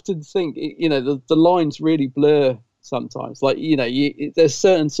often think, the lines really blur sometimes. Like, there's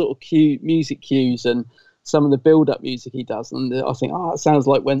certain sort of music cues and some of the build-up music he does, and I think, it sounds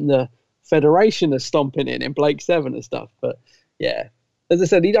like when the Federation are stomping in Blake 7 and stuff. But yeah, as I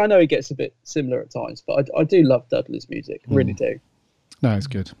said, I know he gets a bit similar at times, but I do love Dudley's music. I really do. No, it's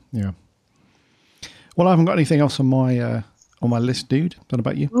good. Yeah. Well, I haven't got anything else on my list, dude. What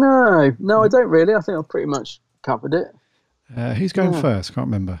about you? No, I don't really. I think I've pretty much covered it. Who's going first? Can't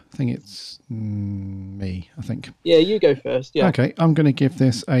remember. I think it's me, I think. Yeah, you go first. Yeah. Okay, I'm going to give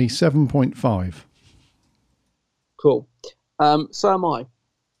this a 7.5. Cool. So am I.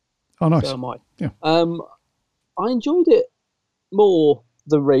 Oh, nice. So am I. Yeah. I enjoyed it more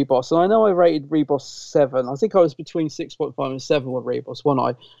than Reboss, and I know I rated Reboss 7. I think I was between 6.5 and 7 with Reboss, wasn't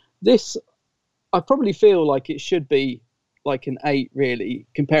I? This, I probably feel like it should be like an 8, really,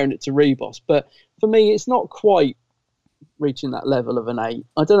 comparing it to Reboss. But for me, it's not quite reaching that level of an 8.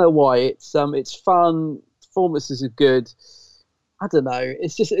 I don't know why. It's fun. Performances are good. I don't know.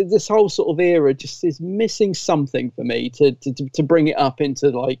 It's just this whole sort of era just is missing something for me to bring it up into,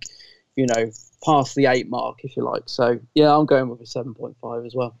 like, past the 8 mark, if you like. So yeah, I'm going with a 7.5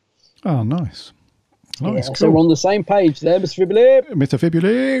 as well. Oh, nice. Nice. Cool. So we're on the same page there, Mr. Fibuli. Mr.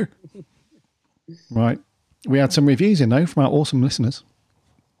 Fibuli. Right. We had some reviews in, though, from our awesome listeners.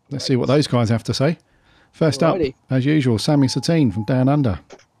 Let's see what those guys have to say. First up, as usual, Sammy Satine from Down Under.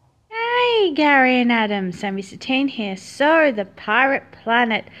 Hey, Gary and Adam. Sammy Satine here. So, the Pirate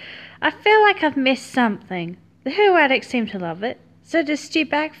Planet. I feel like I've missed something. The Who addicts seem to love it. So does Stu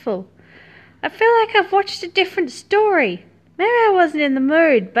Bagfull. I feel like I've watched a different story. Maybe I wasn't in the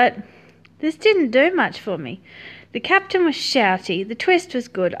mood, but this didn't do much for me. The captain was shouty, the twist was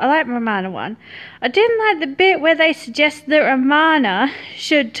good, I like Romana one. I didn't like the bit where they suggest that Romana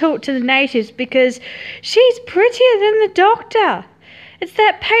should talk to the natives because she's prettier than the Doctor. It's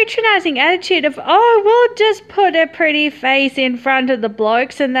that patronising attitude of, oh, we'll just put a pretty face in front of the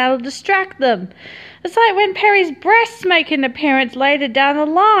blokes and that'll distract them. It's like when Perry's breasts make an appearance later down the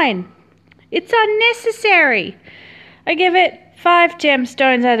line. It's unnecessary. I give it 5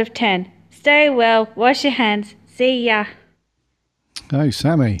 gemstones out of 10. Stay well, wash your hands. See ya. Oh,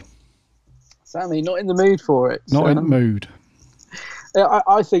 Sammy. Sammy, not in the mood for it. Not in the mood.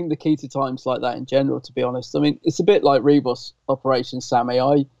 I think the key to times like that in general, to be honest. I mean, it's a bit like Rebus Operation Sammy.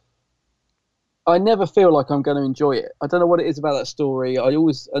 I never feel like I'm going to enjoy it. I don't know what it is about that story. I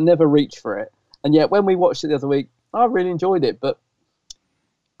never reach for it. And yet when we watched it the other week, I really enjoyed it. But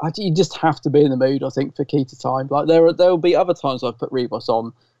you just have to be in the mood, I think, for key to time. Like there will be other times I've put Rebus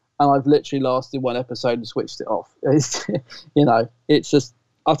on and I've literally lasted one episode and switched it off. It's, it's just,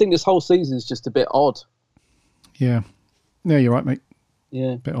 I think this whole season is just a bit odd. Yeah. No, you're right, mate.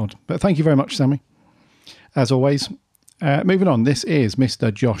 Yeah. Bit odd. But thank you very much, Sammy. As always. Moving on, this is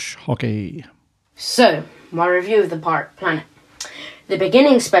Mr. Josh Hockey. So, my review of The Pirate Planet. The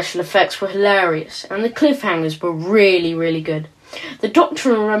beginning special effects were hilarious, and the cliffhangers were really, really good. The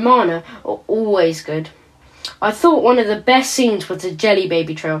Doctor and Romana are always good. I thought one of the best scenes was the Jelly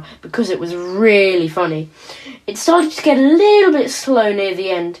Baby trail, because it was really funny. It started to get a little bit slow near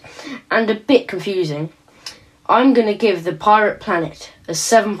the end, and a bit confusing. I'm going to give The Pirate Planet a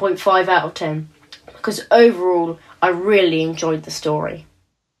 7.5 out of 10, because overall, I really enjoyed the story.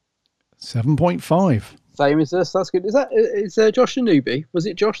 7.5. Same as us, that's good. Is Josh a newbie? Was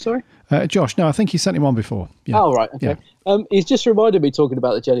it Josh, sorry? Josh, no, I think he sent him on before. Yeah. Oh, right, okay. Yeah. He's just reminded me, talking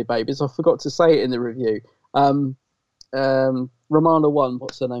about the Jelly Babies, I forgot to say it in the review. Romana 1,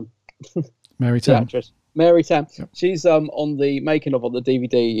 what's her name? Mary Tam. The actress. Mary Tam. Yep. She's on the making of on the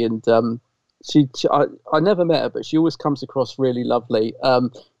DVD, and I never met her, but she always comes across really lovely.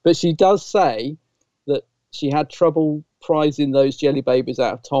 But she does say that she had trouble prizing those Jelly Babies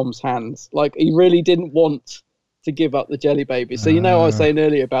out of Tom's hands. Like, he really didn't want to give up the Jelly Babies. So I was saying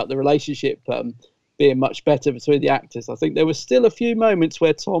earlier about the relationship being much better between the actors. I think there was still a few moments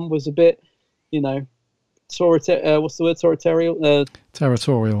where Tom was a bit, what's the word? Territorial.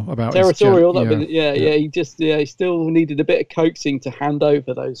 Territorial about territorial. His He still needed a bit of coaxing to hand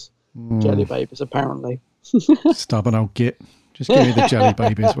over those Jelly Babies. Apparently, stubborn old git. Just give me the Jelly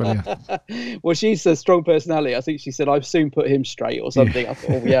Babies, will you? Well, she's a strong personality. I think she said, "I've soon put him straight" or something. I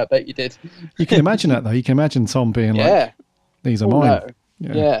thought, I bet you did. You can imagine that, though. You can imagine Tom being like, "These are mine."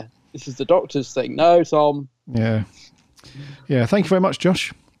 No. Yeah, this is the Doctor's thing. No, Tom. Yeah. Thank you very much,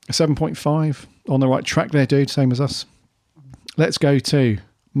 Josh. 7.5 on the right track there, dude. Same as us. Let's go to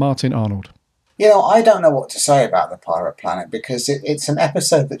Martin Arnold. I don't know what to say about The Pirate Planet, because it's an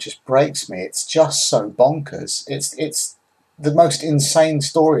episode that just breaks me. It's just so bonkers. It's the most insane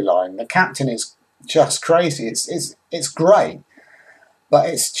storyline. The captain is just crazy. It's great, but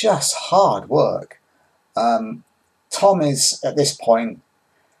it's just hard work. Tom is, at this point,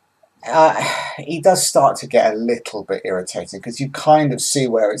 he does start to get a little bit irritating, because you kind of see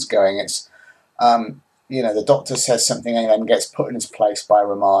where it's going. It's the Doctor says something and then gets put in his place by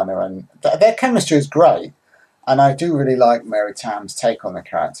Romana, and their chemistry is great. And I do really like Mary Tam's take on the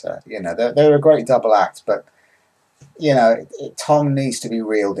character. They're a great double act, but Tom needs to be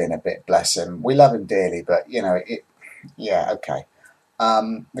reeled in a bit. Bless him. We love him dearly, but okay.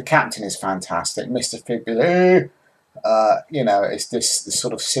 The captain is fantastic, Mr. Fibuli. It's this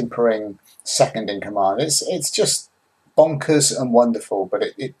sort of simpering second in command. It's just bonkers and wonderful, but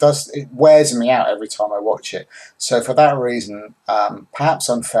it wears me out every time I watch it. So for that reason, perhaps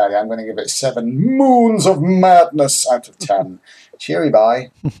unfairly, I'm going to give it 7 moons of madness out of 10. Cheery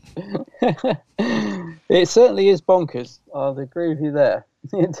bye. It certainly is bonkers. I'll agree with you there.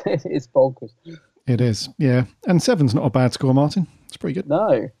 It is bonkers. It is, yeah. And 7's not a bad score, Martin. It's pretty good.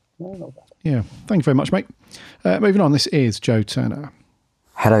 No, not bad. Yeah, thank you very much, mate. Moving on, this is Joe Turner.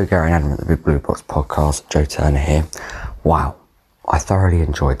 Hello, Gary and Adam at the Big Blue Box podcast. Joe Turner here. Wow, I thoroughly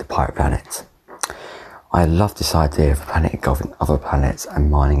enjoyed The Pirate Planet. I love this idea of a planet engulfing other planets and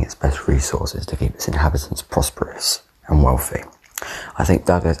mining its best resources to keep its inhabitants prosperous and wealthy. I think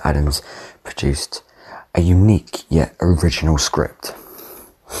Douglas Adams produced a unique yet original script.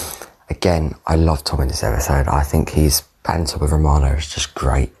 Again, I love Tom in this episode. I think his banter with Romana is just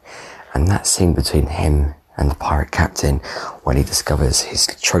great. And that scene between him and the pirate captain, when he discovers his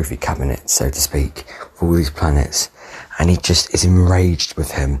trophy cabinet, so to speak, for all these planets, and he just is enraged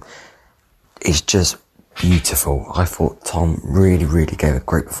with him. is just beautiful. I thought Tom really, really gave a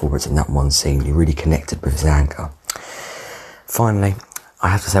great performance in that one scene. He really connected with his anchor. Finally, I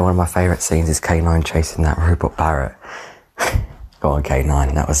have to say one of my favourite scenes is K9 chasing that robot parrot. Go on,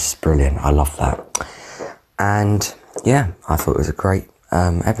 K9. That was just brilliant. I love that. And yeah, I thought it was a great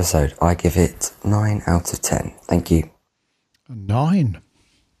episode. I give it 9 out of 10. Thank you. A 9.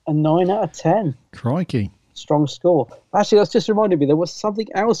 A 9 out of 10. Crikey. Strong score. Actually, that's just reminded me, there was something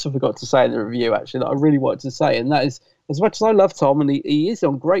else I forgot to say in the review, actually, that I really wanted to say, and that is, as much as I love Tom, and he is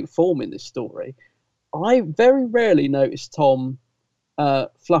on great form in this story, I very rarely notice Tom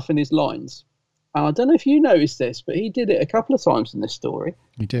fluffing his lines. And I don't know if you noticed this, but he did it a couple of times in this story.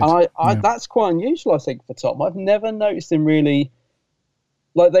 He did. And that's quite unusual, I think, for Tom. I've never noticed him really,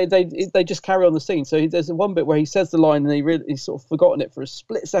 like, they just carry on the scene. So there's one bit where he says the line and he's sort of forgotten it for a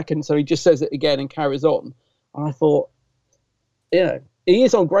split second, so he just says it again and carries on. And I thought, yeah, he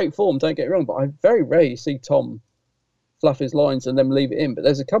is on great form, don't get me wrong, but I very rarely see Tom fluff his lines and then leave it in. But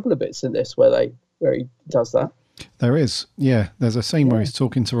there's a couple of bits in this where he does that. There is, yeah. There's a scene where he's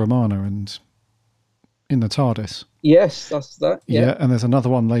talking to Romana and in the TARDIS. Yes, that's that. Yeah, and there's another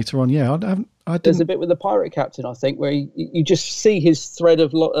one later on. Yeah, I didn't... There's a bit with the pirate captain, I think, where you just see his thread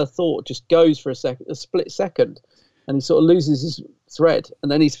of thought just goes for a split second, and he sort of loses his thread,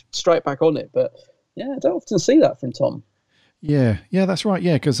 and then he's straight back on it. But yeah, I don't often see that from Tom. Yeah, that's right.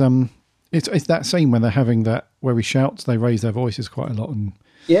 Yeah, because it's that scene when they're having that where he shouts, they raise their voices quite a lot, and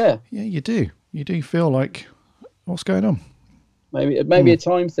yeah, you do feel like what's going on. Maybe a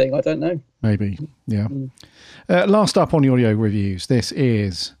time thing. I don't know. Maybe, yeah. Last up on the audio reviews, this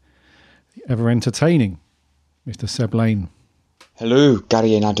is the ever entertaining Mr. Seb Lane. Hello,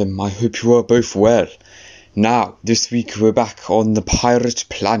 Gary and Adam. I hope you are both well. Now, this week we're back on the Pirate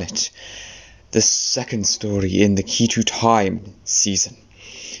Planet, the second story in the Key to Time season.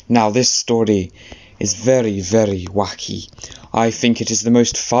 Now, this story is very, very wacky. I think it is the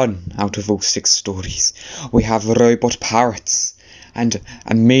most fun out of all 6 stories. We have robot parrots and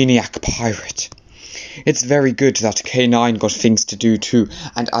a maniac pirate. It's very good that K9 got things to do too,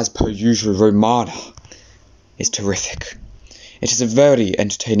 and as per usual, Romana is terrific. It is a very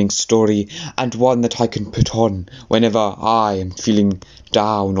entertaining story, and one that I can put on whenever I am feeling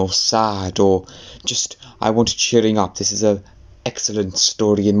down or sad, or just I want cheering up. This is an excellent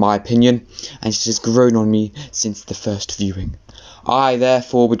story in my opinion, and it has grown on me since the first viewing. I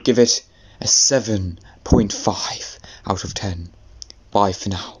therefore would give it a 7.5 out of 10. Bye for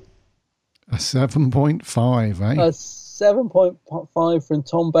now. A 7.5, eh? A 7.5 from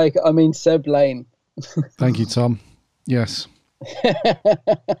Tom Baker. I mean, Seb Lane. Thank you, Tom. Yes.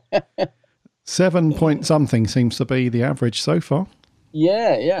 7 point something seems to be the average so far.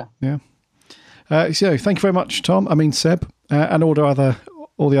 Yeah. So thank you very much, Tom. I mean, Seb, and all the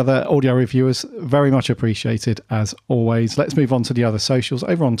other audio reviewers. Very much appreciated, as always. Let's move on to the other socials.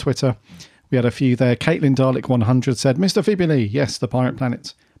 Over on Twitter, we had a few there. Caitlin Dalek 100 said, Mr. Fibuli, yes, the Pirate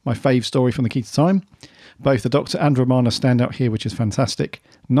Planet. My fave story from the Key to Time. Both the Doctor and Romana stand out here, which is fantastic.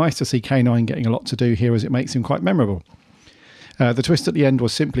 Nice to see K9 getting a lot to do here, as it makes him quite memorable. The twist at the end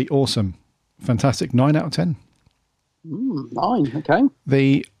was simply awesome. Fantastic. 9 out of 10. 9, okay.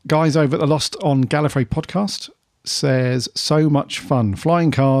 The guys over at the Lost on Gallifrey podcast says, so much fun. Flying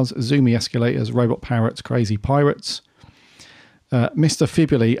cars, zoomy escalators, robot parrots, crazy pirates. Mr.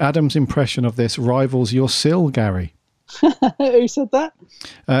 Fibuli, Adam's impression of this rivals your Sill, Gary. Who said that?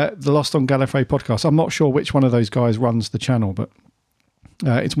 The Lost on Gallifrey podcast. I'm not sure which one of those guys runs the channel, but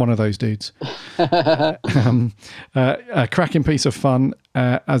it's one of those dudes. A cracking piece of fun,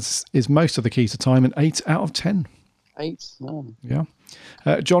 as is most of the Key to Time, an 8 out of 10. 8? Oh. Yeah.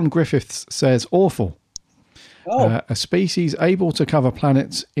 John Griffiths says, awful. A species able to cover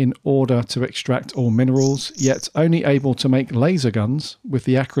planets in order to extract all minerals, yet only able to make laser guns with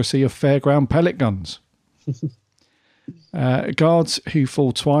the accuracy of fairground pellet guns. Guards who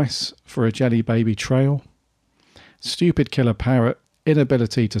fall twice for a jelly baby trail. Stupid killer parrot.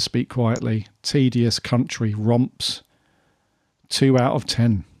 Inability to speak quietly. Tedious country romps. 2 out of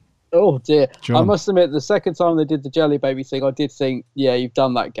 10. Oh dear. John. I must admit, the second time they did the jelly baby thing, I did think, yeah, you've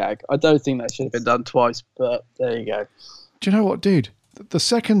done that gag. I don't think that should have been done twice, but there you go. Do you know what, dude? The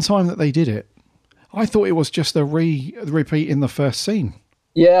second time that they did it, I thought it was just a repeat in the first scene.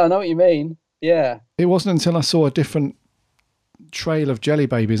 Yeah, I know what you mean. Yeah. It wasn't until I saw a different trail of jelly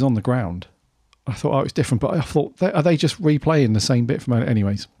babies on the ground. I thought, it's different, but I thought, are they just replaying the same bit from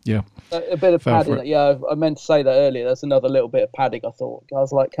anyways? Yeah. A bit of padding. Yeah, I meant to say that earlier. There's another little bit of padding, I thought. I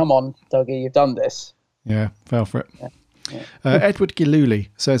was like, come on, Dougie, you've done this. Yeah, fell for it. Yeah. Edward Giluli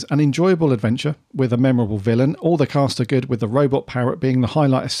says, an enjoyable adventure with a memorable villain. All the cast are good, with the robot parrot being the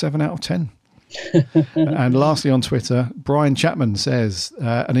highlight of 7 out of 10. And lastly on Twitter, Brian Chapman says,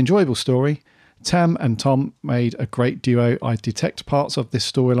 an enjoyable story. Tam and Tom made a great duo. I detect parts of this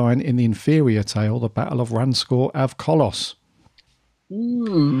storyline in the inferior tale, The Battle of Ranskor Av Kolos. It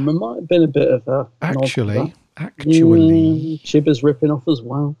might have been a bit of a... Actually. Chibber's ripping off as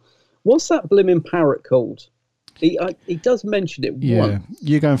well. What's that blimmin' parrot called? He does mention it once.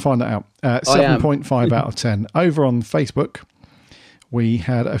 You go and find that out. 7.5 out of 10. Over on Facebook, we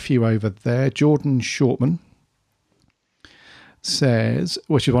had a few over there. Jordan Shortman says,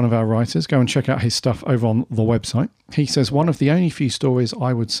 which is one of our writers, go and check out his stuff over on the website. He says, one of the only few stories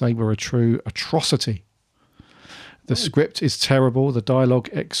I would say were a true atrocity. The script is terrible. The dialogue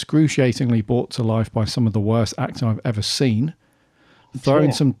excruciatingly brought to life by some of the worst acting I've ever seen. Throw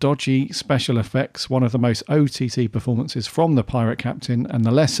in some dodgy special effects, one of the most OTT performances from the pirate captain, and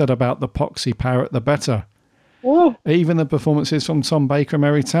the less said about the poxy parrot, the better. What? Even the performances from Tom Baker and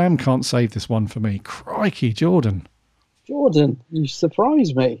Mary Tam can't save this one for me. Crikey, Jordan. Jordan, you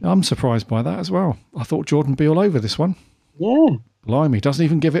surprised me. I'm surprised by that as well. I thought Jordan would be all over this one. Yeah. Blimey, doesn't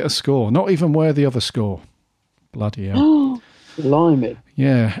even give it a score. Not even worthy of a score. Bloody hell. Blimey.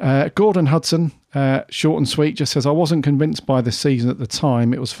 Yeah. Gordon Hudson, short and sweet, just says, I wasn't convinced by this season at the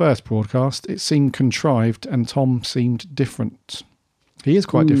time it was first broadcast. It seemed contrived and Tom seemed different. He is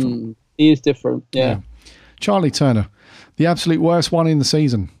quite different. He is different, yeah. Charlie Turner, the absolute worst one in the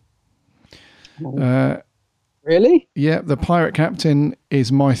season. Really? Yeah, the pirate captain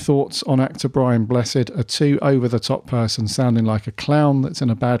is my thoughts on actor Brian Blessed, a too over-the-top person sounding like a clown that's in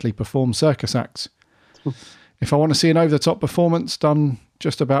a badly performed circus act. If I want to see an over-the-top performance done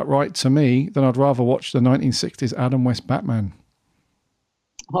just about right to me, then I'd rather watch the 1960s Adam West Batman.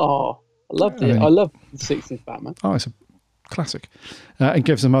 Oh, I loved it. I love the 60s Batman. Oh, it's a classic. And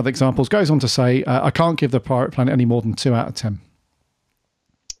gives them other examples. Goes on to say, I can't give the Pirate Planet any more than 2 out of 10.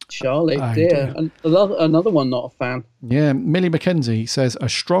 Charlie, dear. And another one not a fan. Yeah, Millie McKenzie says, a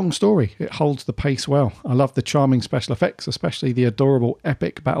strong story. It holds the pace well. I love the charming special effects, especially the adorable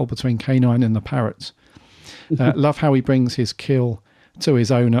epic battle between K9 and the parrots. Love how he brings his kill to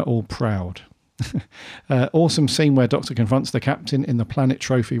his owner all proud. Awesome scene where Doctor confronts the captain in the planet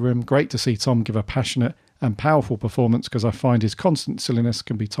trophy room. Great to see Tom give a passionate and powerful performance because I find his constant silliness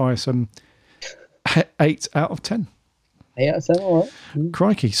can be tiresome. 8 out of 10. 8 out of 10, all right.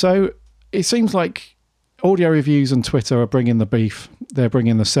 Crikey. So it seems like audio reviews and Twitter are bringing the beef. They're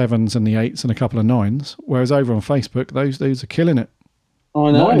bringing the 7s and the 8s and a couple of 9s. Whereas over on Facebook, those dudes are killing it.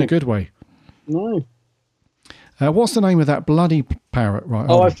 I know. Not in a good way. No. What's the name of that bloody parrot? Right.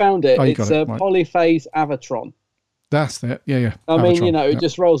 I found it. It's right. Polyphase Avatron. That's it. Yeah. I mean, it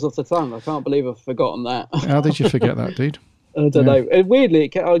just rolls off the tongue. I can't believe I've forgotten that. How did you forget that, dude? I don't know. Weirdly,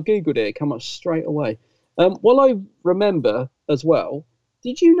 I Googled it. It came up straight away. Well, I remember as well,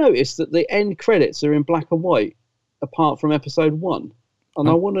 did you notice that the end credits are in black and white, apart from episode 1? And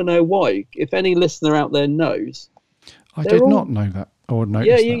I want to know why. If any listener out there knows. I did not know that or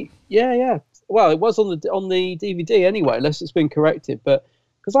notice that. Yeah. Well, it was on the DVD anyway, unless it's been corrected. But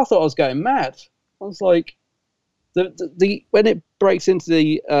because I thought I was going mad, I was like, the when it breaks into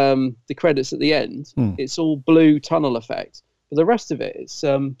the credits at the end, it's all blue tunnel effect. But the rest of it, it's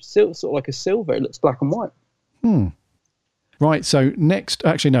sort of like a silver. It looks black and white. Right. So next,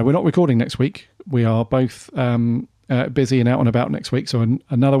 actually, no, we're not recording next week. We are both busy and out and about next week. So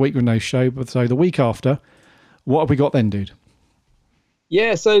another week with no show. But so the week after, what have we got then, dude?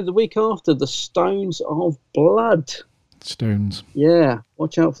 Yeah, so the week after, the Stones of Blood. Stones. Yeah,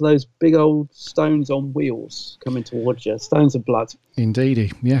 watch out for those big old stones on wheels coming towards you. Stones of Blood.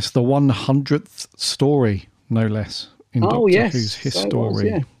 Indeedy. Yes, the 100th story, no less, in Doctor Who's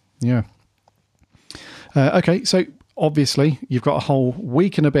history. Yeah. Okay, so obviously you've got a whole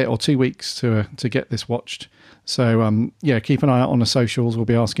week and a bit or 2 weeks to get this watched. So, keep an eye out on the socials. We'll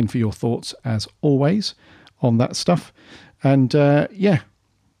be asking for your thoughts, as always, on that stuff. And,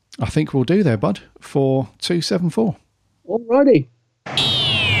 I think we'll do there, bud, for 274. Alrighty.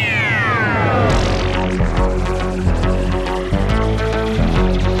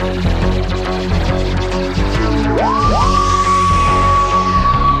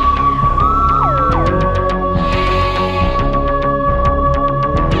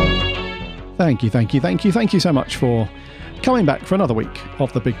 Thank you so much for coming back for another week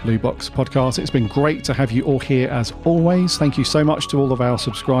of the Big Blue Box podcast. It's been great to have you all here as always. Thank you so much to all of our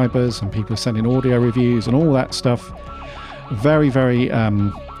subscribers and people sending audio reviews and all that stuff. Very, very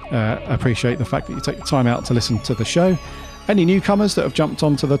appreciate the fact that you take the time out to listen to the show. Any newcomers that have jumped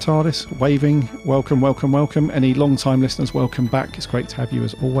onto the TARDIS, waving, welcome. Any long-time listeners, welcome back. It's great to have you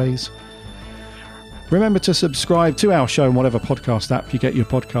as always. Remember to subscribe to our show on whatever podcast app you get your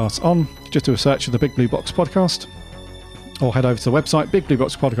podcasts on. Just do a search of the Big Blue Box Podcast, or head over to the website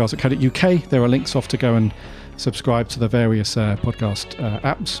bigblueboxpodcast.co.uk. There are links off to go and subscribe to the various podcast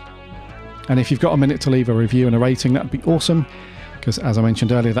apps. And if you've got a minute to leave a review and a rating, that would be awesome, because as I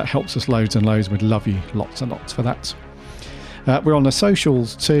mentioned earlier, that helps us loads and loads. We'd love you lots and lots for that. We're on the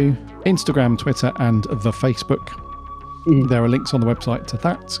socials too, Instagram, Twitter and the Facebook. There are links on the website to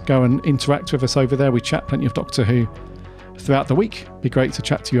that. Go and interact with us over there. We chat plenty of Doctor Who throughout the week. Be great to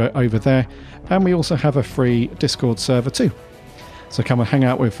chat to you over there. And we also have a free Discord server too. So come and hang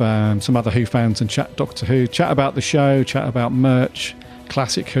out with some other Who fans and chat Doctor Who. Chat about the show, chat about merch,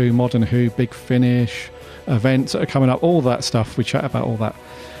 classic Who, modern Who, Big Finish, events that are coming up, all that stuff. We chat about all that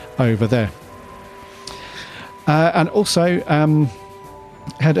over there. And also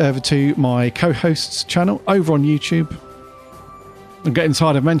head over to my co-host's channel over on YouTube. I'm getting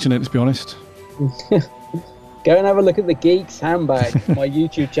tired of mentioning it, to be honest. Go and have a look at the Geeks Handbag, my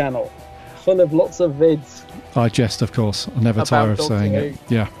YouTube channel, full of lots of vids. I jest, of course. I never tire of saying it.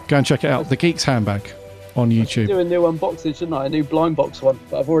 Yeah, go and check it out. The Geeks Handbag on YouTube. I should do a new unboxing, shouldn't I? A new blind box one,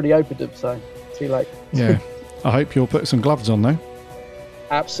 but I've already opened them, so too late. Yeah, I hope you'll put some gloves on though.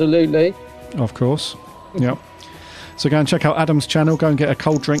 Absolutely. Of course. Yep. So go and check out Adam's channel. Go and get a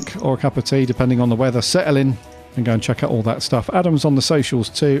cold drink or a cup of tea, depending on the weather. Settle in and go and check out all that stuff. Adam's on the socials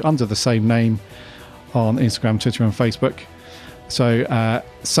too, under the same name on Instagram, Twitter and Facebook. So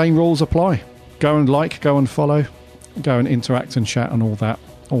same rules apply. Go and like, go and follow, go and interact and chat and all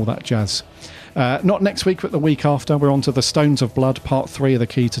that jazz. Not next week, but the week after. We're on to the Stones of Blood, part 3 of the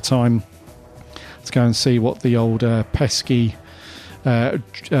Key to Time. Let's go and see what the old pesky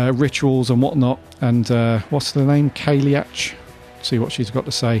rituals and whatnot, and what's the name, Kaliach, see what she's got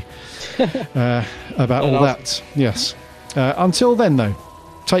to say about all that. Yes. Until then though,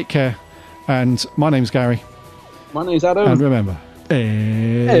 take care, and my name's Gary. My name's Adam. And remember,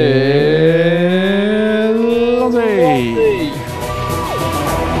 Elodie.